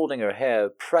 still holding her hair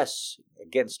pressed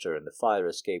against her in the fire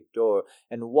escape door,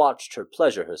 and watched her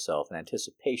pleasure herself in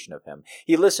anticipation of him.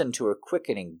 He listened to her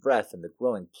quickening breath and the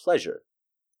growing pleasure.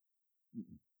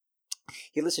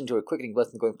 He listened to her quickening breath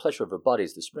and the growing pleasure of her body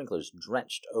as the sprinklers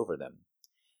drenched over them.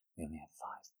 "We only have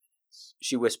 5 minutes,"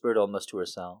 she whispered almost to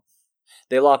herself.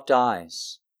 They locked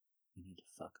eyes. "You need to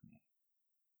fuck me,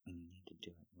 and you need to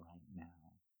do it right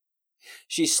now."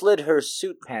 She slid her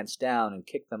suit pants down and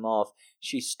kicked them off.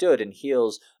 She stood in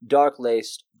heels,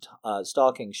 dark-laced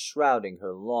stockings shrouding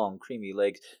her long, creamy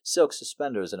legs, silk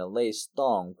suspenders and a lace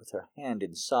thong with her hand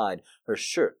inside her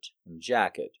shirt and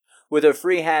jacket. With her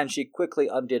free hand she quickly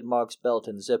undid Mark's belt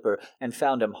and zipper and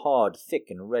found him hard, thick,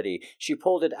 and ready. She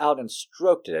pulled it out and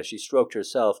stroked it as she stroked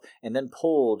herself, and then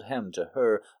pulled him to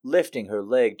her, lifting her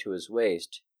leg to his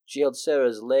waist. She held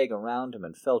Sarah's leg around him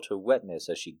and felt her wetness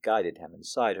as she guided him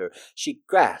inside her. She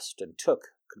grasped and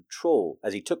took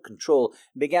took control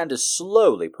and began to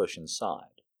slowly push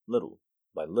inside, little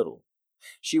by little.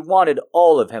 She wanted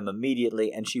all of him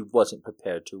immediately, and she wasn't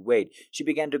prepared to wait. She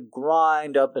began to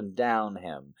grind up and down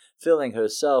him, filling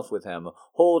herself with him,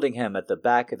 holding him at the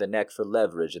back of the neck for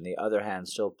leverage, and the other hand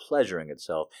still pleasuring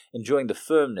itself, enjoying the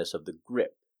firmness of the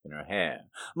grip in her hair.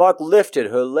 Mark lifted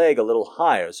her leg a little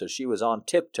higher so she was on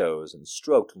tiptoes and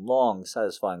stroked long,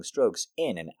 satisfying strokes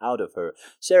in and out of her.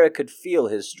 Sarah could feel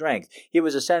his strength. He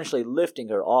was essentially lifting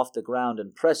her off the ground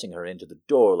and pressing her into the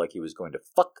door like he was going to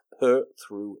fuck her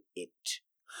through it.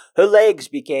 Her legs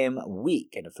became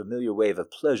weak, and a familiar wave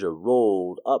of pleasure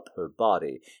rolled up her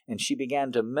body, and she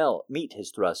began to meet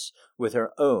his thrusts with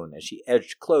her own as she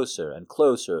edged closer and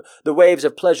closer. The waves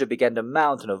of pleasure began to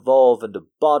mount and evolve into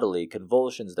bodily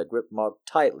convulsions that gripped Mark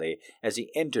tightly as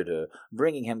he entered her,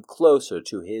 bringing him closer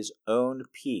to his own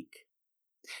peak.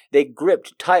 They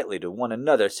gripped tightly to one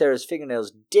another, Sarah's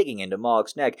fingernails digging into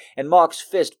Mark's neck, and Mark's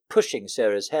fist pushing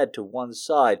Sarah's head to one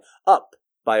side, up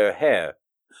by her hair.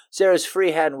 Sarah's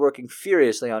free hand working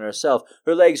furiously on herself,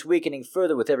 her legs weakening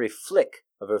further with every flick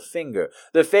of her finger.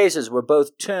 Their faces were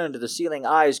both turned to the ceiling,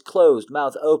 eyes closed,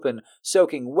 mouth open,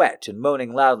 soaking wet and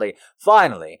moaning loudly.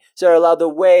 Finally, Sarah allowed the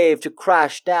wave to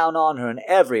crash down on her, and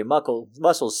every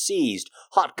muscle seized,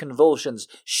 hot convulsions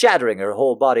shattering her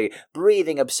whole body,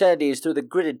 breathing obscenities through the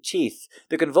gritted teeth.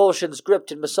 The convulsions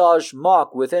gripped and massaged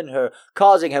Mark within her,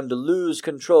 causing him to lose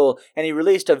control, and he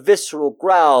released a visceral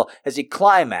growl as he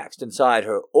climaxed inside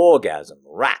her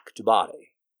orgasm-racked body.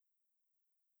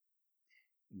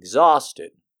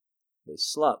 Exhausted, they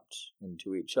slumped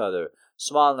into each other,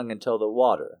 smiling until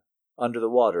under the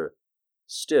water,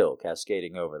 still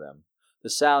cascading over them, the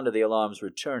sound of the alarms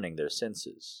returning their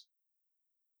senses.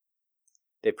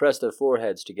 They pressed their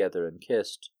foreheads together and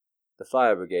kissed. The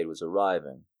fire brigade was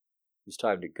arriving. It was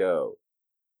time to go.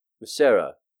 With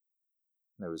Sarah,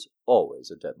 there was always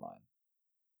a deadline.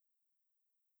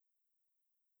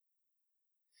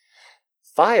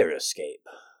 Fire Escape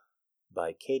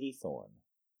by Katie Thorne.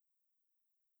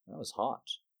 That was hot.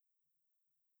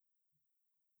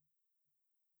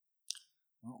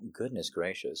 Oh, goodness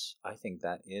gracious. I think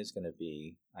that is going to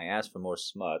be... I asked for more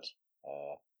smut,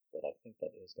 but I think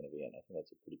that is going to be it. I think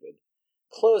that's a pretty good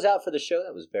close out for the show.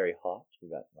 That was very hot. We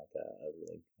got like a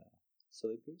really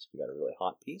silly piece. We got a really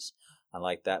hot piece. I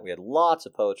like that. We had lots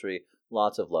of poetry,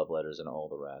 lots of love letters, and all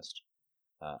the rest.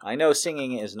 I know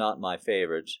singing is not my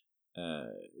favorite.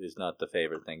 Is not the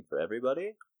favorite thing for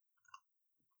everybody.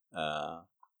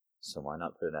 So why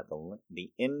not put it at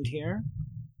the end here?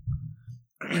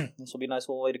 This will be a nice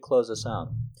little way to close this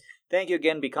out. Thank you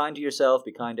again. Be kind to yourself.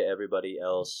 Be kind to everybody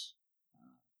else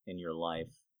in your life.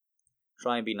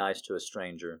 Try and be nice to a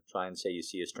stranger. Try and say you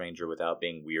see a stranger without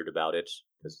being weird about it.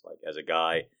 Because, like, as a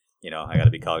guy, I got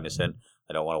to be cognizant.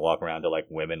 I don't want to walk around to, like,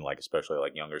 women, like, especially,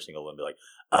 like, younger single women, be like,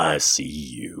 I see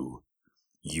you.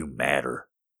 You matter.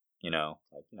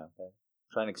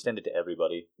 Try and extend it to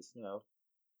everybody. Just,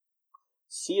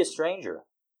 see a stranger.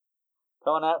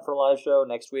 Coming out for a live show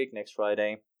next week, next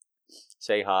Friday.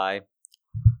 Say hi.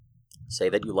 Say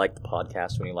that you like the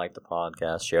podcast when you like the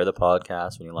podcast. Share the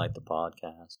podcast when you like the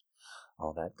podcast.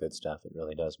 All that good stuff. It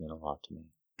really does mean a lot to me.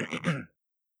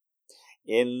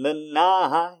 In the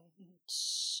night,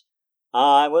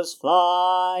 I was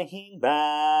flying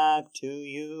back to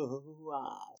you.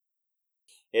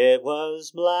 It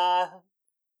was black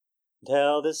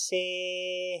till the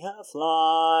sea of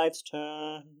lights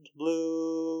turned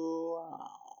blue.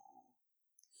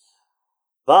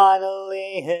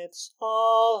 Finally it's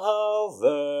all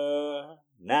over,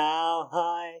 now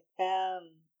I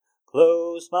can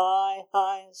close my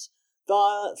eyes.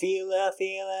 Feel a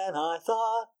feeling I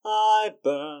thought I'd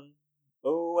burn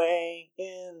away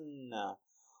in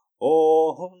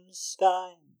own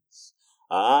skies.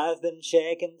 I've been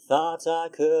shaking thoughts I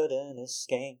couldn't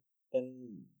escape,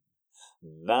 and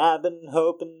I've been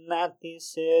hoping that these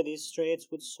city streets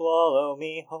would swallow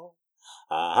me whole.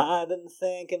 I've been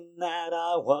thinking that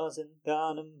I wasn't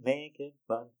gonna make it,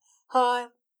 but I'm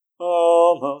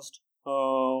almost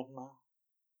home.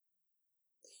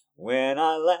 When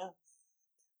I left,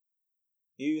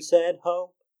 you said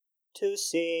hope to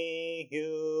see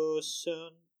you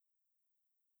soon.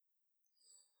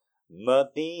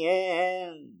 But the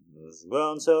end's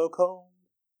grown so cold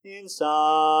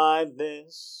inside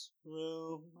this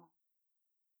room.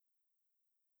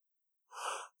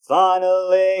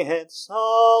 Finally it's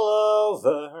all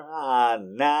over,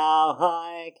 and now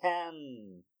I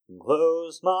can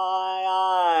close my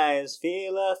eyes,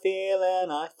 feel a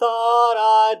feeling I thought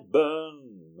I'd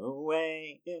burn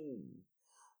away in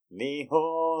me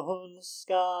hole in the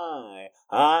sky.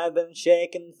 I've been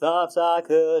shaking thoughts I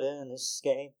couldn't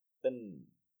escape, and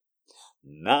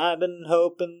I've been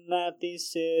hoping that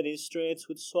these city streets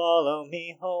would swallow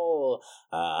me whole.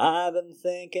 I've been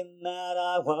thinking that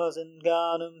I wasn't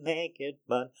gonna make it,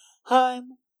 but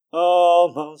I'm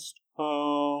almost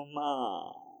home.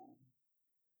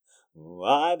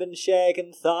 I've been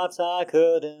shaking thoughts I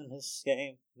couldn't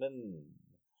escape, and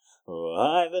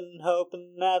I've been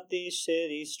hoping that these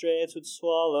city streets would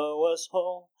swallow us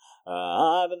whole.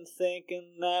 I've been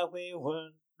thinking that we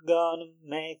weren't gonna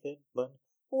make it, but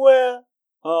we're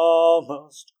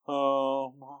almost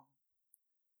home.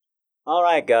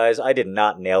 Alright, guys, I did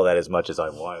not nail that as much as I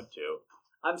wanted to.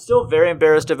 I'm still very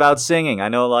embarrassed about singing. I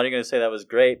know a lot of you are going to say that was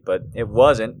great, but it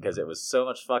wasn't, because it was so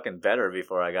much fucking better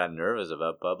before I got nervous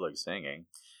about public singing.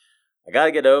 I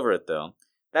gotta get over it, though.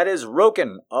 That is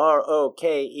Roken,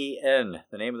 R-O-K-E-N.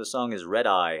 The name of the song is Red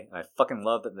Eye. And I fucking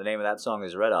love that the name of that song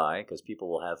is Red Eye, because people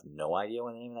will have no idea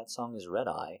when the name of that song is Red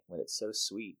Eye, when it's so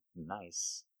sweet and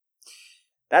nice.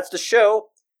 That's the show.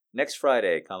 Next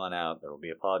Friday, come on out. There will be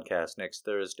a podcast next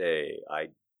Thursday. I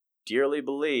dearly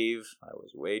believe I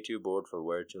was way too bored for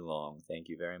way too long. Thank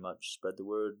you very much. Spread the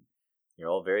word. You're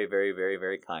all very, very, very,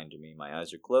 very kind to me. My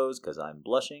eyes are closed because I'm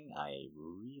blushing. I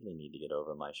really need to get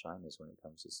over my shyness when it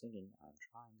comes to singing. I'm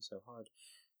trying so hard.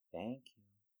 Thank you.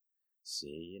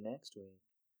 See you next week.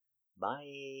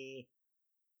 Bye.